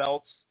all the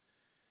belts.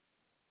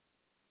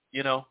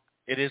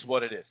 It is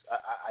what it is.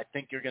 I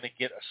think you're going to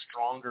get a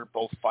stronger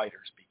both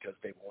fighters because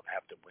they won't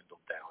have to dwindle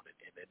down,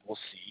 and then we'll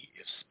see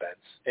if Spence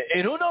 –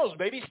 and who knows,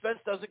 maybe Spence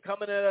doesn't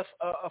come in at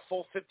a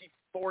full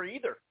 54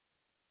 either.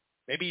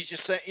 Maybe he's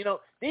just saying,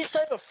 these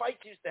type of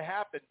fights used to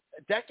happen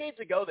 – decades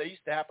ago, they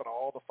used to happen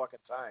all the fucking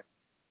time.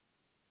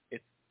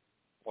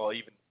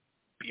 Even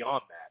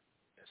beyond that,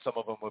 some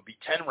of them would be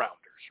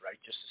 10-rounders, right,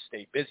 just to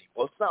stay busy.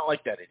 Well, it's not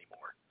like that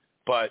anymore.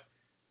 But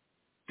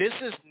this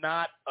is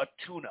not a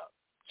tune-up.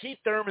 Keith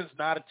Thurman's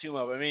not a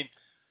tune-up. I mean,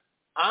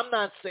 I'm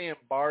not saying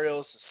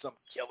Barrios is some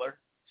killer,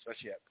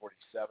 especially at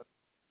 47.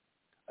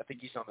 I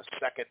think he's on the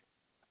second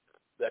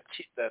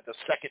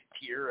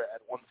tier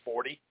at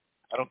 140.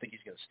 I don't think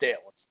he's going to stay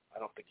at one.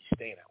 I don't think he's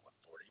staying at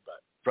 140,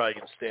 but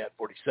probably going to stay at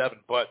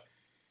 47. But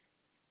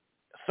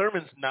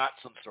Thurman's not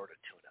some sort of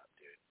tune-up,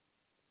 dude.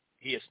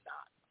 He is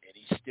not, and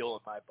he's still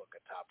in my book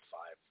a top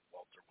 5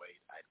 welterweight.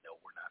 I know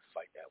we're not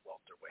fighting at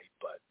welterweight,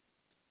 but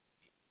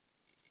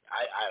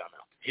I don't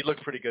know. He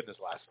looked pretty good in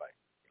his last fight.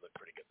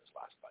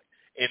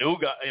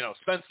 And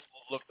Spence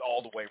looked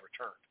all the way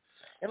returned.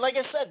 And like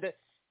I said,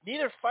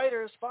 neither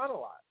fighter has fought a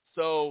lot.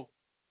 So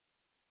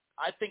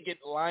I think it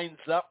lines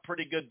up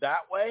pretty good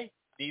that way.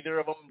 Neither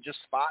of them just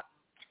fought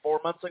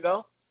 4 months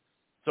ago.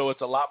 So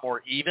it's a lot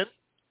more even.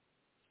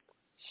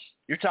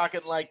 You're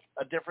talking like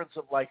a difference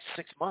of like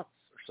 6 months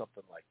or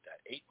something like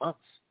that. 8 months.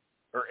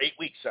 Or 8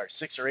 weeks,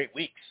 6 or 8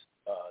 weeks,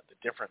 the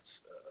difference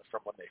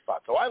from when they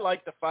fought. So I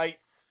like the fight.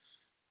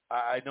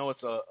 I know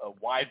it's a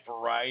wide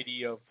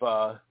variety of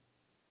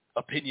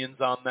opinions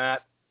on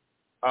that.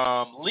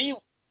 Lee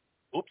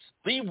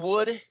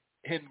Wood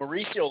and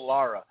Mauricio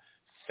Lara,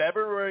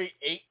 February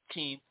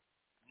 18th,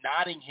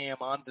 Nottingham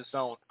on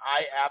DAZN.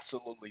 I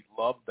absolutely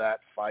love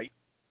that fight.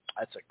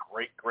 That's a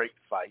great, great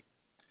fight.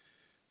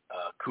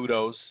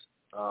 Kudos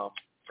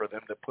for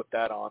them to put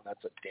that on.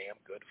 That's a damn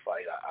good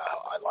fight.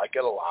 I like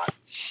it a lot.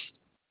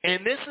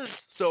 And this is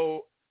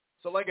so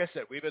like I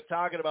said, we've been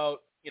talking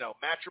about,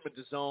 Matchroom and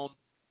DAZN.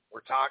 We're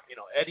talking,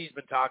 Eddie's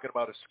been talking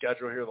about his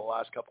schedule here the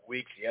last couple of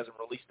weeks. He hasn't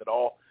released it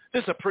all.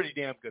 This is a pretty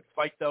damn good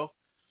fight, though.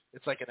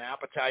 It's like an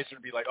appetizer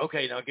to be like,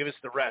 okay, now give us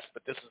the rest,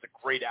 but this is a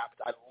great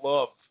appetizer. I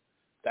love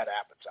that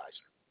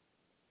appetizer.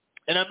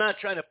 And I'm not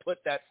trying to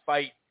put that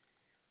fight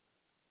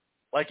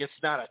like it's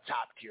not a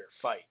top-tier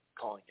fight,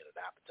 calling it an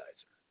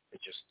appetizer.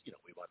 It just,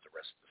 we want the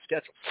rest of the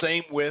schedule.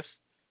 Same with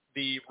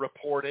the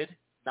reported,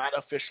 not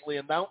officially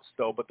announced,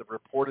 though, but the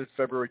reported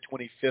February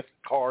 25th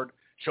card,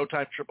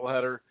 Showtime triple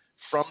header,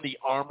 from the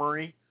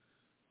Armory,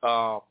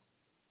 Matias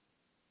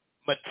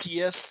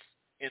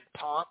and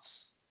Ponce,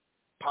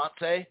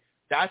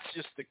 that's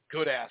just a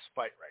good-ass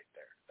fight right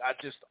there.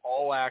 That's just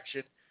all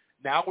action.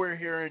 Now we're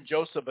hearing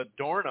Joseph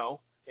Adorno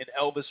and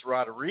Elvis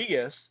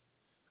Rodriguez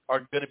are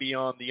going to be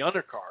on the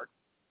undercard.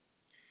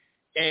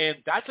 And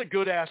that's a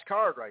good-ass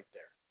card right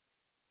there.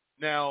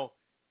 Now,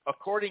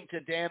 according to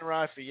Dan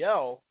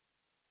Rafael,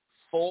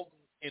 Fulton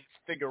and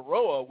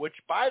Figueroa, which,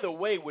 by the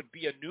way, would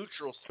be a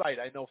neutral site.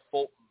 I know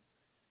Fulton.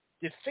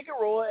 Did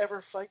Figueroa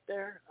ever fight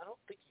there? I don't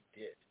think he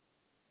did.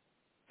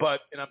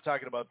 But, and I'm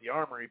talking about the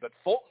Armory, but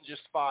Fulton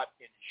just fought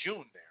in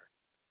June there.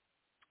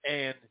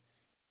 And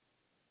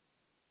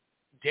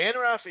Dan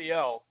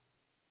Rafael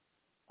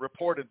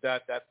reported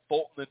that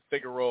Fulton and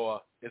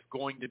Figueroa is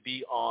going to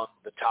be on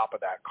the top of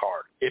that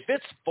card. If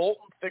it's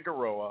Fulton,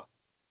 Figueroa,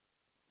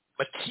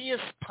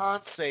 Matias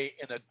Ponce,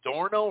 and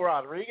Adorno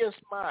Rodriguez,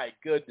 my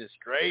goodness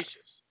gracious.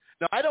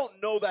 Now, I don't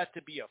know that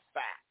to be a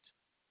fact.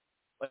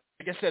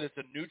 like I said, it's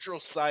a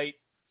neutral site,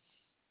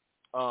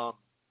 so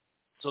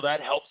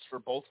that helps for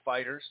both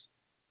fighters.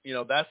 You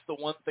know, that's the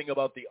one thing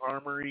about the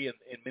Armory in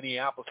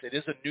Minneapolis. It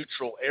is a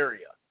neutral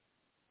area,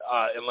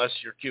 unless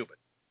you're Cuban.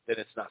 Then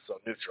it's not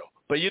so neutral.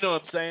 But you know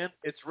what I'm saying?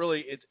 It's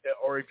really,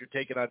 or if you're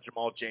taking on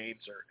Jamal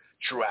James or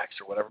Truax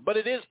or whatever. But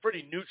it is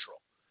pretty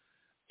neutral.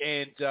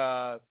 And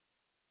now,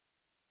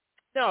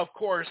 of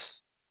course,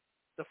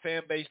 the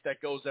fan base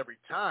that goes every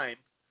time,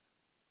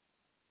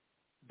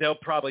 they'll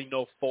probably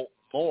know Fulton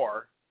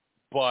more,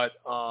 but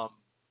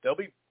there'll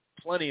be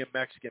plenty of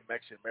Mexican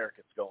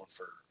Americans going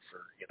for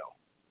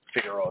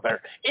Figueroa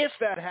there, if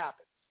that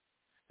happens.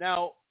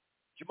 Now,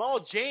 Jamal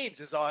James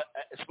is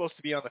supposed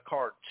to be on the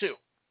card too.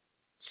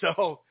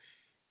 So,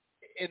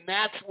 and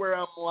that's where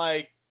I'm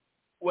like,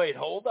 wait,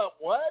 hold up,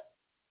 what?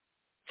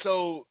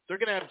 So they're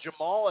going to have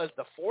Jamal as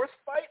the fourth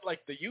fight,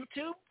 like the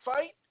YouTube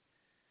fight?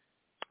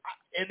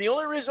 And the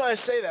only reason I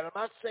say that, I'm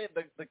not saying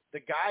the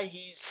guy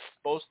he's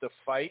supposed to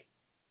fight,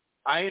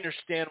 I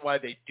understand why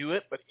they do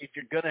it, but if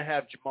you're going to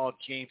have Jamal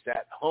James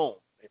at home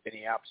in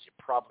Minneapolis, you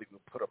probably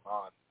would put him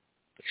on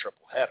the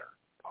triple header,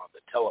 on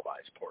the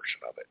televised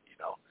portion of it, you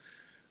know.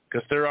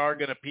 Because there are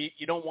going to be,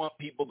 you don't want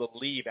people to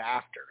leave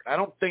after. And I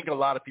don't think a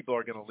lot of people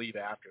are going to leave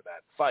after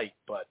that fight,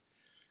 but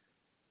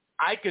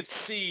I could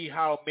see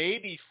how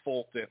maybe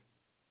Fulton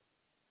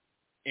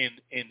in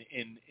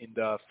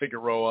the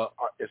Figueroa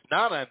is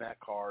not on that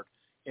card,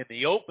 and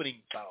the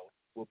opening bout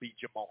will be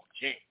Jamal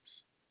James.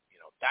 You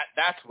know,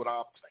 that's what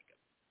I'm thinking.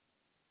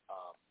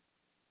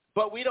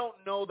 But we don't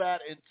know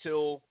that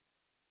until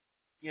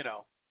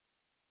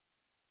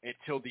it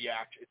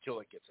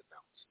gets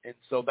announced. And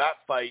so that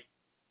fight,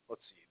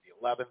 let's see, the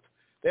 11th,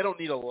 they don't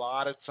need a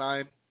lot of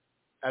time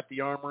at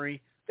the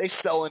Armory. They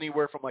sell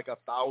anywhere from like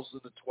 1,000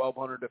 to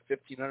 1,200 to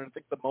 1,500. I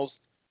think the most,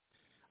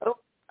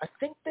 I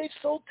think they've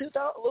sold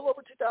 2,000, a little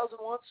over 2,000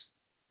 once,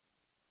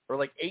 or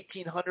like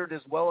 1,800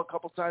 as well a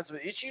couple times.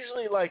 But it's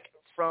usually like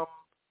from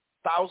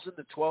 1,000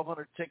 to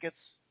 1,200 tickets,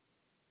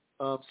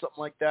 something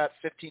like that,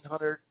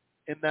 1,500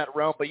 in that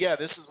realm. But yeah,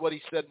 this is what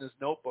he said in his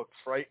notebook,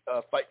 Fight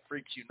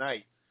Freaks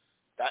Unite.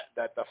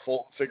 That the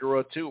Fulton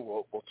Figueroa 2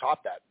 will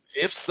top that.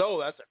 If so,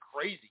 that's a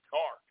crazy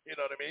card. You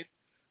know what I mean?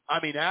 I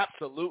mean,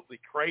 absolutely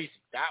crazy.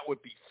 That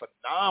would be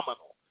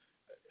phenomenal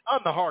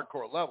on the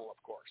hardcore level,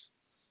 of course.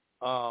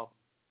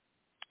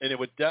 And it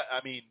would,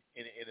 and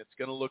it's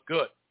going to look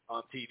good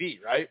on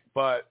TV, right?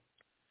 But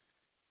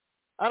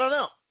I don't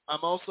know.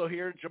 I'm also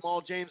hearing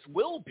Jamal James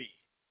will be,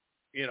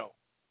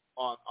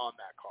 on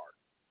that card.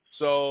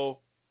 So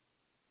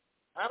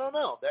I don't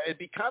know. It'd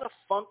be kind of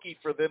funky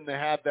for them to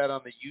have that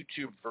on the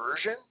YouTube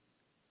version.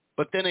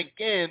 But then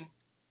again,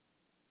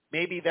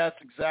 maybe that's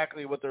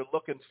exactly what they're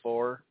looking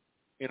for,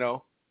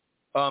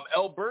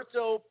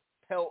 Alberto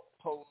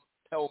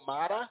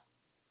Palmetta.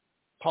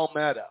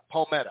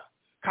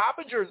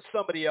 Coppinger and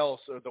somebody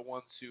else are the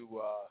ones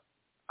who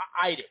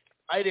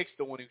Idik's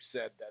the one who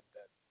said that.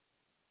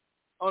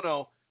 Oh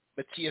no,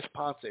 Matias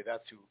Ponce.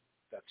 That's who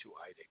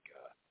Idik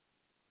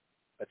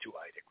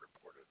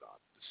reported on.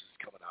 This is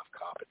coming off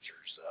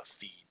Coppinger's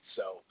feed.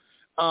 So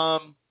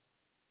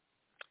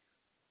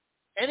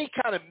any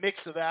kind of mix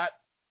of that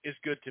is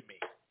good to me.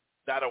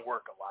 That'll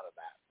work a lot of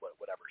that,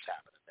 whatever's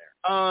happening there.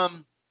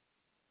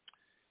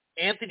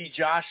 Anthony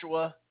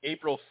Joshua,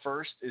 April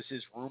 1st is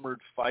his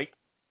rumored fight.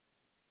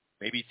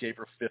 Maybe it's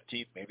April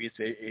 15th. Maybe it's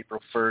April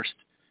 1st.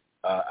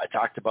 I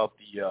talked about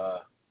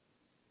the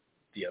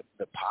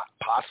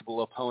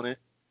possible opponent.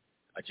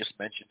 I just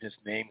mentioned his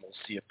name. We'll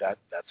see if that's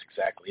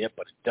exactly it.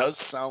 But it does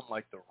sound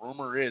like the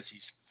rumor is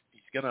he's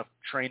going to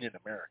train in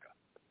America.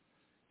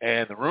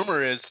 And the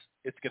rumor is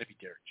it's going to be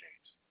Derek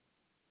James.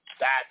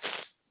 That's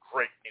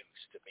great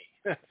news to me.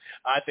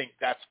 I think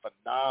that's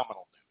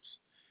phenomenal news.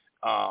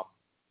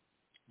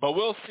 But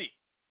we'll see.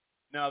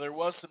 Now, there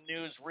was some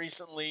news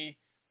recently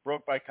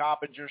broke by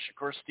Coppinger,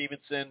 Shakur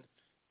Stevenson,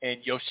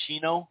 and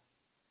Yoshino.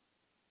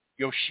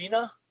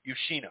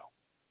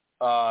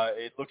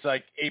 It looks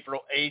like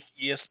April 8th,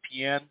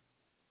 ESPN,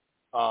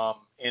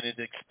 and it's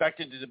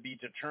expected to be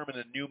determined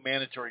a new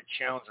mandatory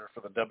challenger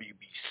for the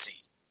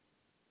WBC.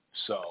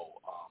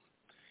 So,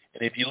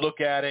 and if you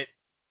look at it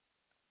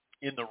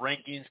in the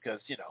rankings,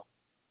 because, you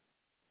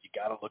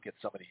got to look at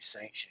some of these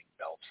sanctioning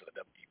belts for the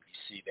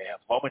WBC. They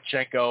have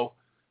Lomachenko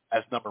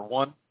as number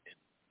 1, and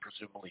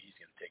presumably he's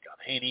going to take on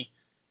Haney.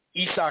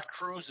 Isaac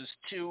Cruz is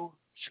 2,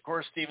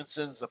 Shakur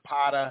Stevenson,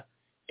 Zapata,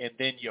 and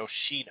then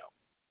Yoshino.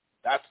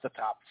 That's the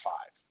top 5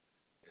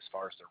 as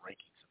far as the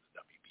rankings in the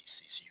WBC.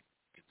 So you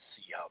can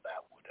see how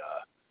that would,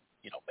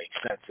 make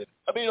sense. And,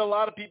 a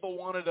lot of people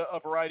wanted a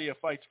variety of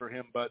fights for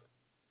him, but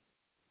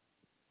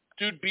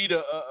dude beat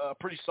a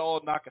pretty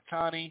solid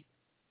Nakatani.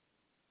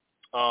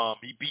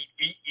 He beat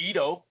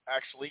Ito,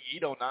 actually.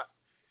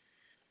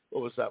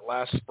 What was that,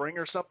 last spring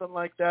or something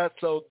like that?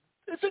 So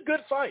it's a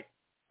good fight.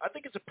 I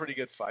think it's a pretty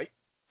good fight.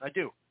 I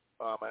do.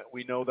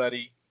 We know that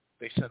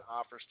they sent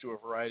offers to a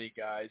variety of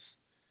guys.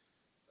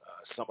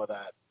 Some of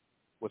that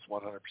was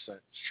 100%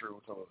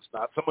 true. Some of it's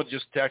not. Someone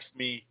just texted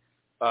me.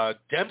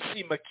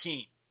 Dempsey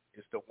McKean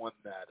is the one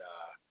that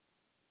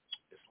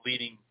is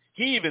leading.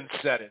 He even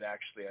said it,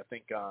 actually, I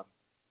think on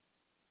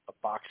a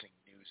boxing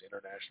news,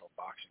 international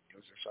boxing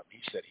news or something.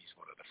 He said he's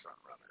one of the front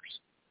runners.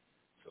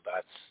 So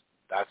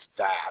that's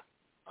that.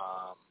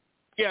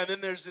 Yeah, and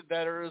then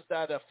there is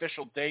that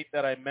official date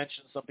that I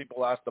mentioned. Some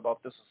people asked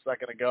about this a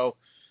second ago.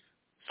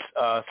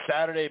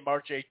 Saturday,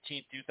 March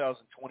 18th,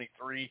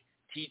 2023,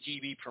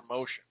 TGB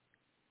Promotion.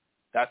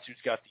 That's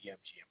who's got the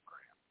MGM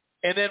Grand.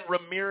 And then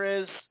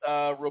Ramirez,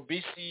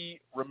 Robisi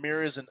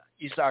Ramirez, and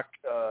Isaac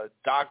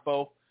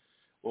Dagbo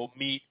will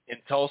meet in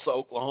Tulsa,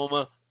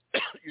 Oklahoma.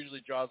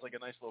 Usually draws like a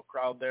nice little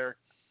crowd there.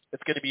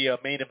 It's going to be a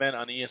main event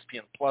on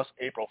ESPN Plus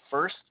April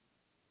 1st.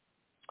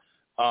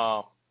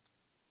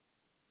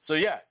 So,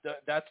 yeah,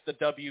 that's the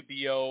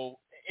WBO.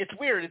 It's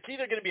weird. It's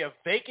either going to be a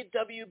vacant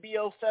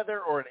WBO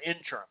feather or an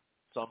interim.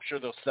 So I'm sure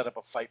they'll set up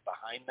a fight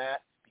behind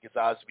that because,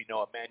 as we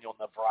know, Emmanuel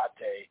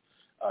Navarrete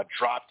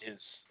dropped his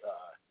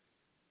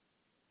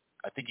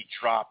I think he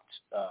dropped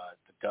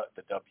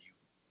the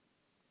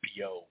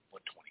WBO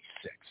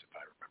 126, if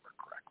I remember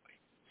correctly.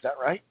 Is that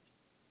right?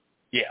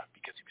 Yeah,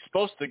 because he was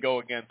supposed to go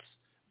against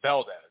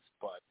Valdez,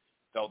 but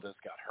Valdez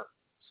got hurt.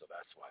 So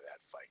that's why that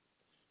fight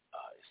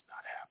is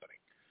not happening.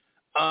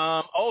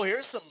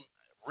 Here's some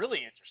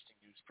really interesting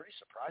news. Pretty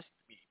surprising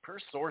to me. Per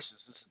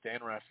sources, this is Dan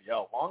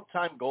Raphael,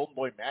 longtime Golden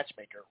Boy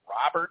matchmaker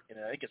Robert, and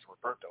I think it's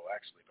Roberto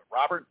actually, but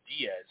Robert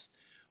Diaz,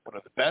 one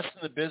of the best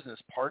in the business,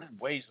 parted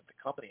ways with the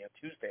company on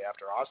Tuesday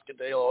after Oscar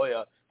De La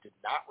Hoya did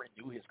not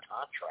renew his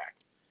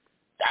contract.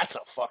 That's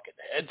a fucking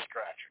head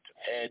scratcher to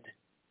head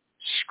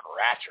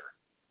scratcher.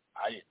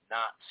 I did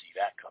not see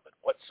that coming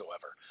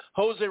whatsoever.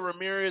 Jose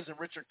Ramirez and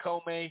Richard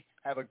Comey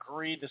have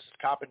agreed. This is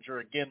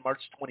Coppinger again,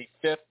 March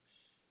 25th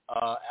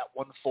at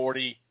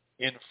 140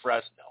 in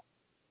Fresno.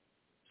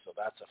 So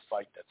that's a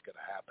fight that's going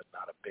to happen.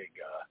 Not a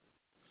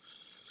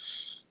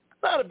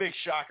big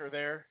shocker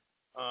there.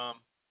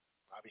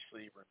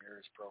 Obviously,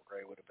 Ramirez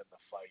Prograis would have been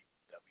the fight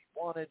that we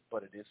wanted,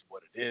 but it is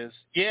what it is.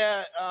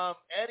 Yeah,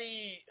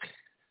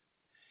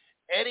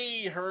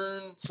 Eddie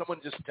Hearn, someone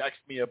just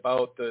texted me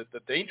about the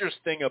dangerous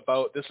thing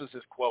about, this is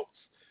his quotes,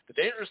 the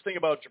dangerous thing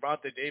about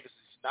Gervonta Davis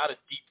is he's not a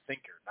deep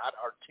thinker, not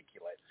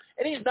articulate.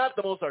 And he's not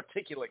the most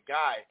articulate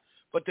guy,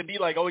 but to be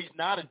like, oh, he's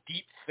not a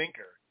deep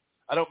thinker,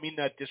 I don't mean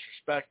that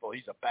disrespectful.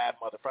 He's a bad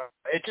motherfucker.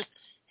 It just,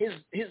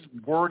 his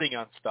wording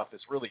on stuff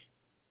is really,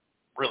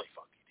 really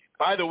funky.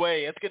 By the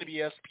way, it's going to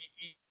be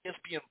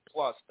ESPN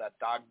Plus, that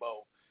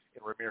Dagbo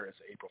and Ramirez,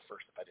 April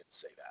 1st, if I didn't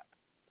say that.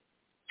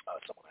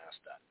 Someone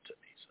asked that to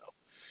me. So,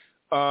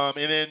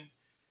 and then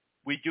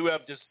we do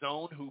have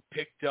DAZN, who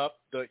picked up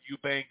the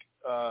Eubank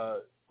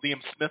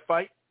Liam Smith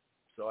fight.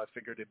 So I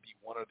figured it'd be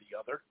one or the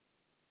other,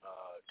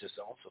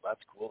 DAZN. So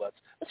that's cool.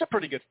 That's a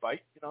pretty good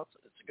fight. You know,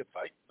 it's a good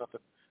fight.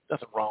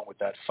 Nothing wrong with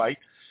that fight.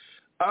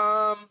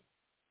 And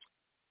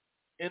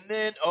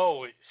then,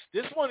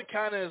 this one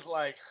kind of is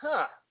like,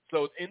 huh.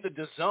 So in the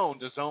DAZN,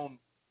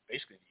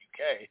 basically in the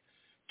UK,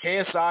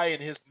 KSI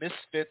and his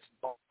Misfits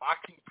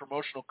boxing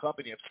promotional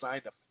company have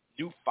signed a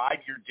new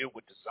 5-year deal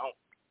with DAZN.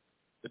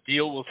 The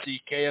deal will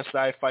see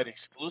KSI fight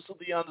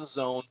exclusively on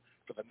DAZN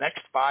for the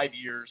next 5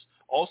 years.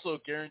 Also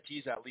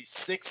guarantees at least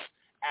six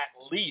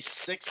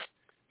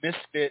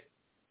Misfit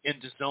in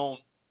DAZN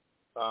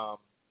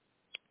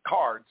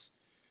cards.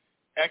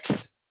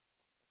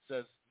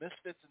 Says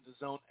Misfits in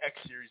DAZN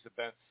X Series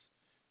events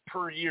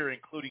per year,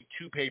 including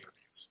 2 pay-per-views.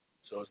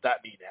 So does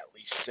that mean at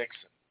least 6?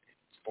 And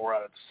 4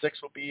 out of the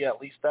 6 will be at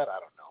least that? I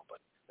don't know,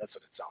 but that's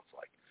what it sounds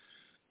like.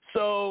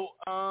 So,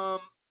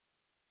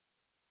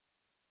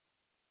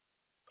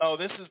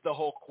 this is the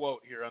whole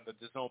quote here on the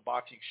DAZN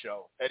boxing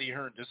show. Eddie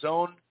Hearn,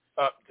 DAZN.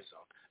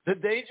 The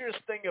dangerous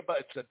thing about,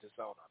 it said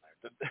DAZN on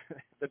there.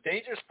 The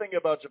dangerous thing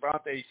about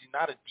Gervonta is he's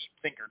not a deep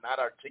thinker, not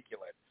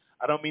articulate.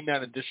 I don't mean that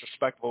in a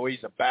disrespectful way.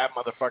 He's a bad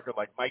motherfucker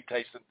like Mike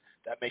Tyson.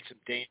 That makes him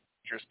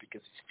dangerous because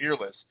he's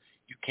fearless.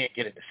 You can't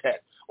get in his head.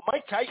 Well,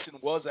 Mike Tyson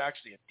was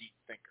actually a deep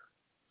thinker.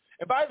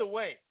 And by the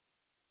way,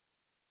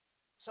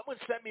 someone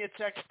sent me a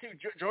text too.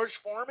 George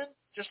Foreman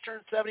just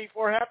turned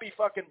 74. Happy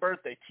fucking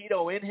birthday.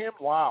 Tito in him.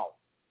 Wow.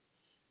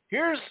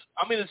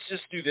 I'm going to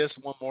just do this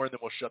one more and then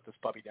we'll shut this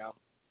puppy down.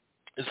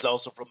 This is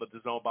also from the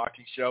DAZN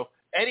boxing show.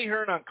 Eddie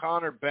Hearn on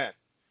Conor Benn.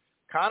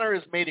 Conor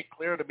has made it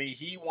clear to me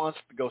he wants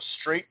to go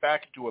straight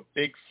back into a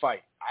big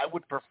fight. I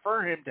would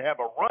prefer him to have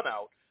a run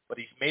out, but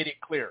he's made it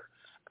clear.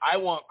 I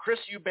want Chris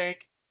Eubank.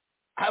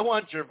 I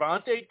want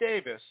Gervonta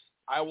Davis.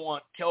 I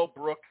want Kell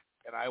Brook,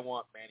 and I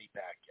want Manny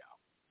Pacquiao.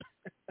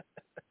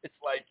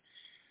 It's like,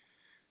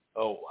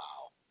 oh,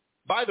 wow.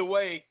 By the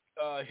way,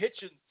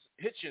 Hitchens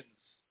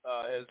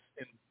is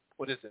in,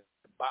 what is it,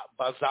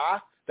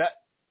 Baza?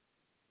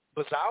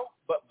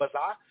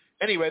 Baza?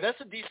 Anyway, that's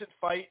a decent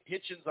fight.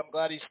 Hitchens, I'm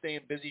glad he's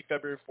staying busy.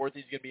 February 4th,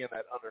 he's going to be in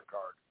that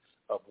undercard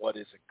of what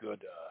is a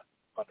good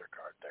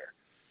undercard there,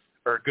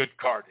 or a good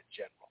card in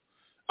general.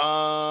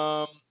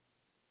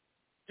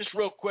 Just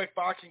real quick,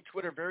 boxing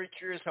Twitter, very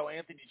curious how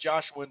Anthony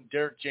Joshua and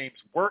Derek James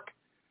work.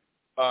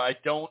 I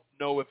don't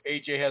know if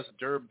AJ has the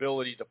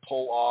durability to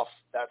pull off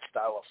that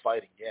style of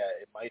fighting. Yeah,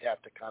 it might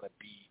have to kind of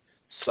be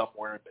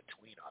somewhere in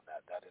between on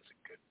that.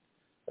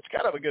 That's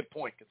kind of a good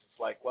point because it's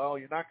like, well,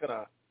 you're not going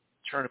to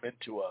turn him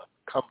into a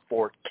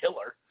come-forward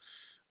killer,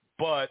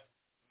 but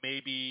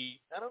maybe,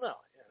 I don't know.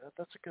 Yeah,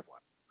 that's a good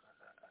one.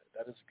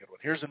 That is a good one.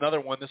 Here's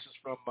another one. This is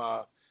from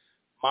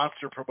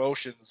Monster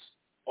Promotions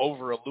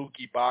over a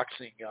Lukey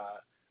Boxing,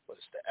 what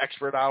is the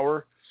Expert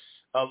Hour.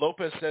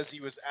 Lopez says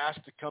he was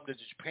asked to come to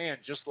Japan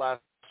just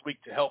last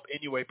week to help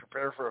Inoue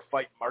prepare for a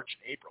fight in March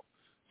and April.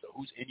 So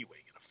who's Inoue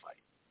going to fight?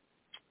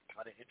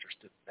 Kind of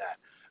interested in that.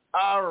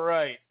 All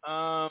right.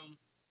 And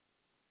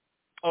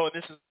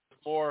this is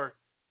more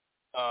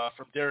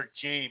from Derek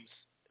James.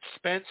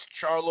 Spence,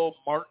 Charlo,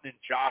 Martin, and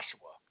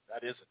Joshua.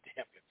 That is a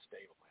damn good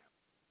stable, man.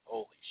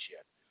 Holy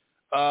shit.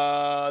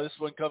 This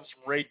one comes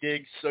from Ray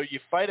Diggs. So you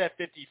fight at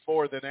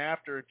 54, then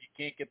after, if you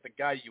can't get the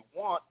guy you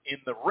want in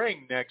the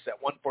ring next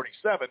at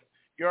 147,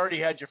 you already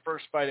had your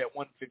first fight at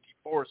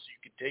 154, so you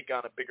can take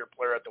on a bigger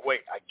player at the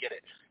weight. I get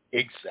it.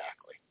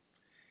 Exactly.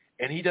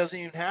 And he doesn't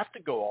even have to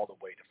go all the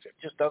way to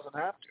 50. Just doesn't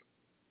have to.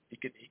 He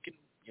can,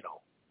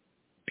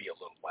 be a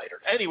little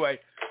lighter. Anyway,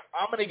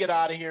 I'm going to get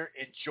out of here.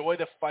 Enjoy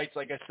the fights.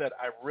 Like I said,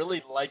 I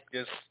really like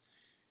this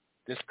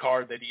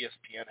card that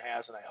ESPN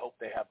has, and I hope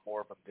they have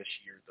more of them this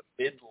year. The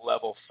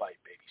mid-level fight,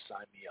 baby.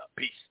 Sign me up.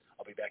 Peace.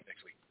 I'll be back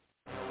next week.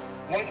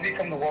 Once you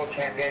become the world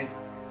champion,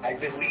 I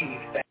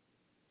believe that.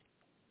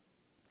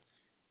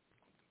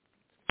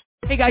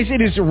 Hey guys,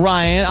 it is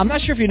Ryan. I'm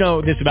not sure if you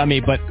know this about me,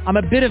 but I'm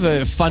a bit of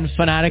a fun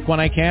fanatic when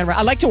I can.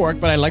 I like to work,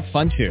 but I like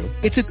fun too.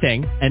 It's a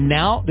thing. And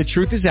now the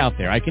truth is out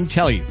there. I can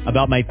tell you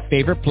about my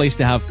favorite place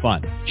to have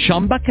fun.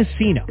 Chumba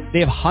Casino. They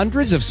have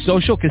hundreds of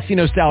social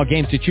casino style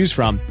games to choose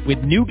from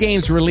with new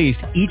games released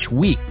each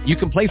week. You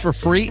can play for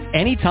free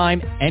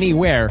anytime,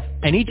 anywhere.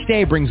 And each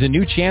day brings a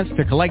new chance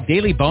to collect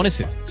daily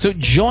bonuses. So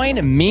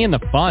join me in the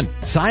fun.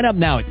 Sign up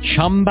now at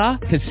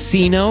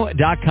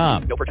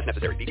ChumbaCasino.com. No purchase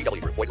necessary.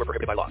 VGW Group. Void where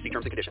prohibited by law. See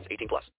terms and conditions. 18+.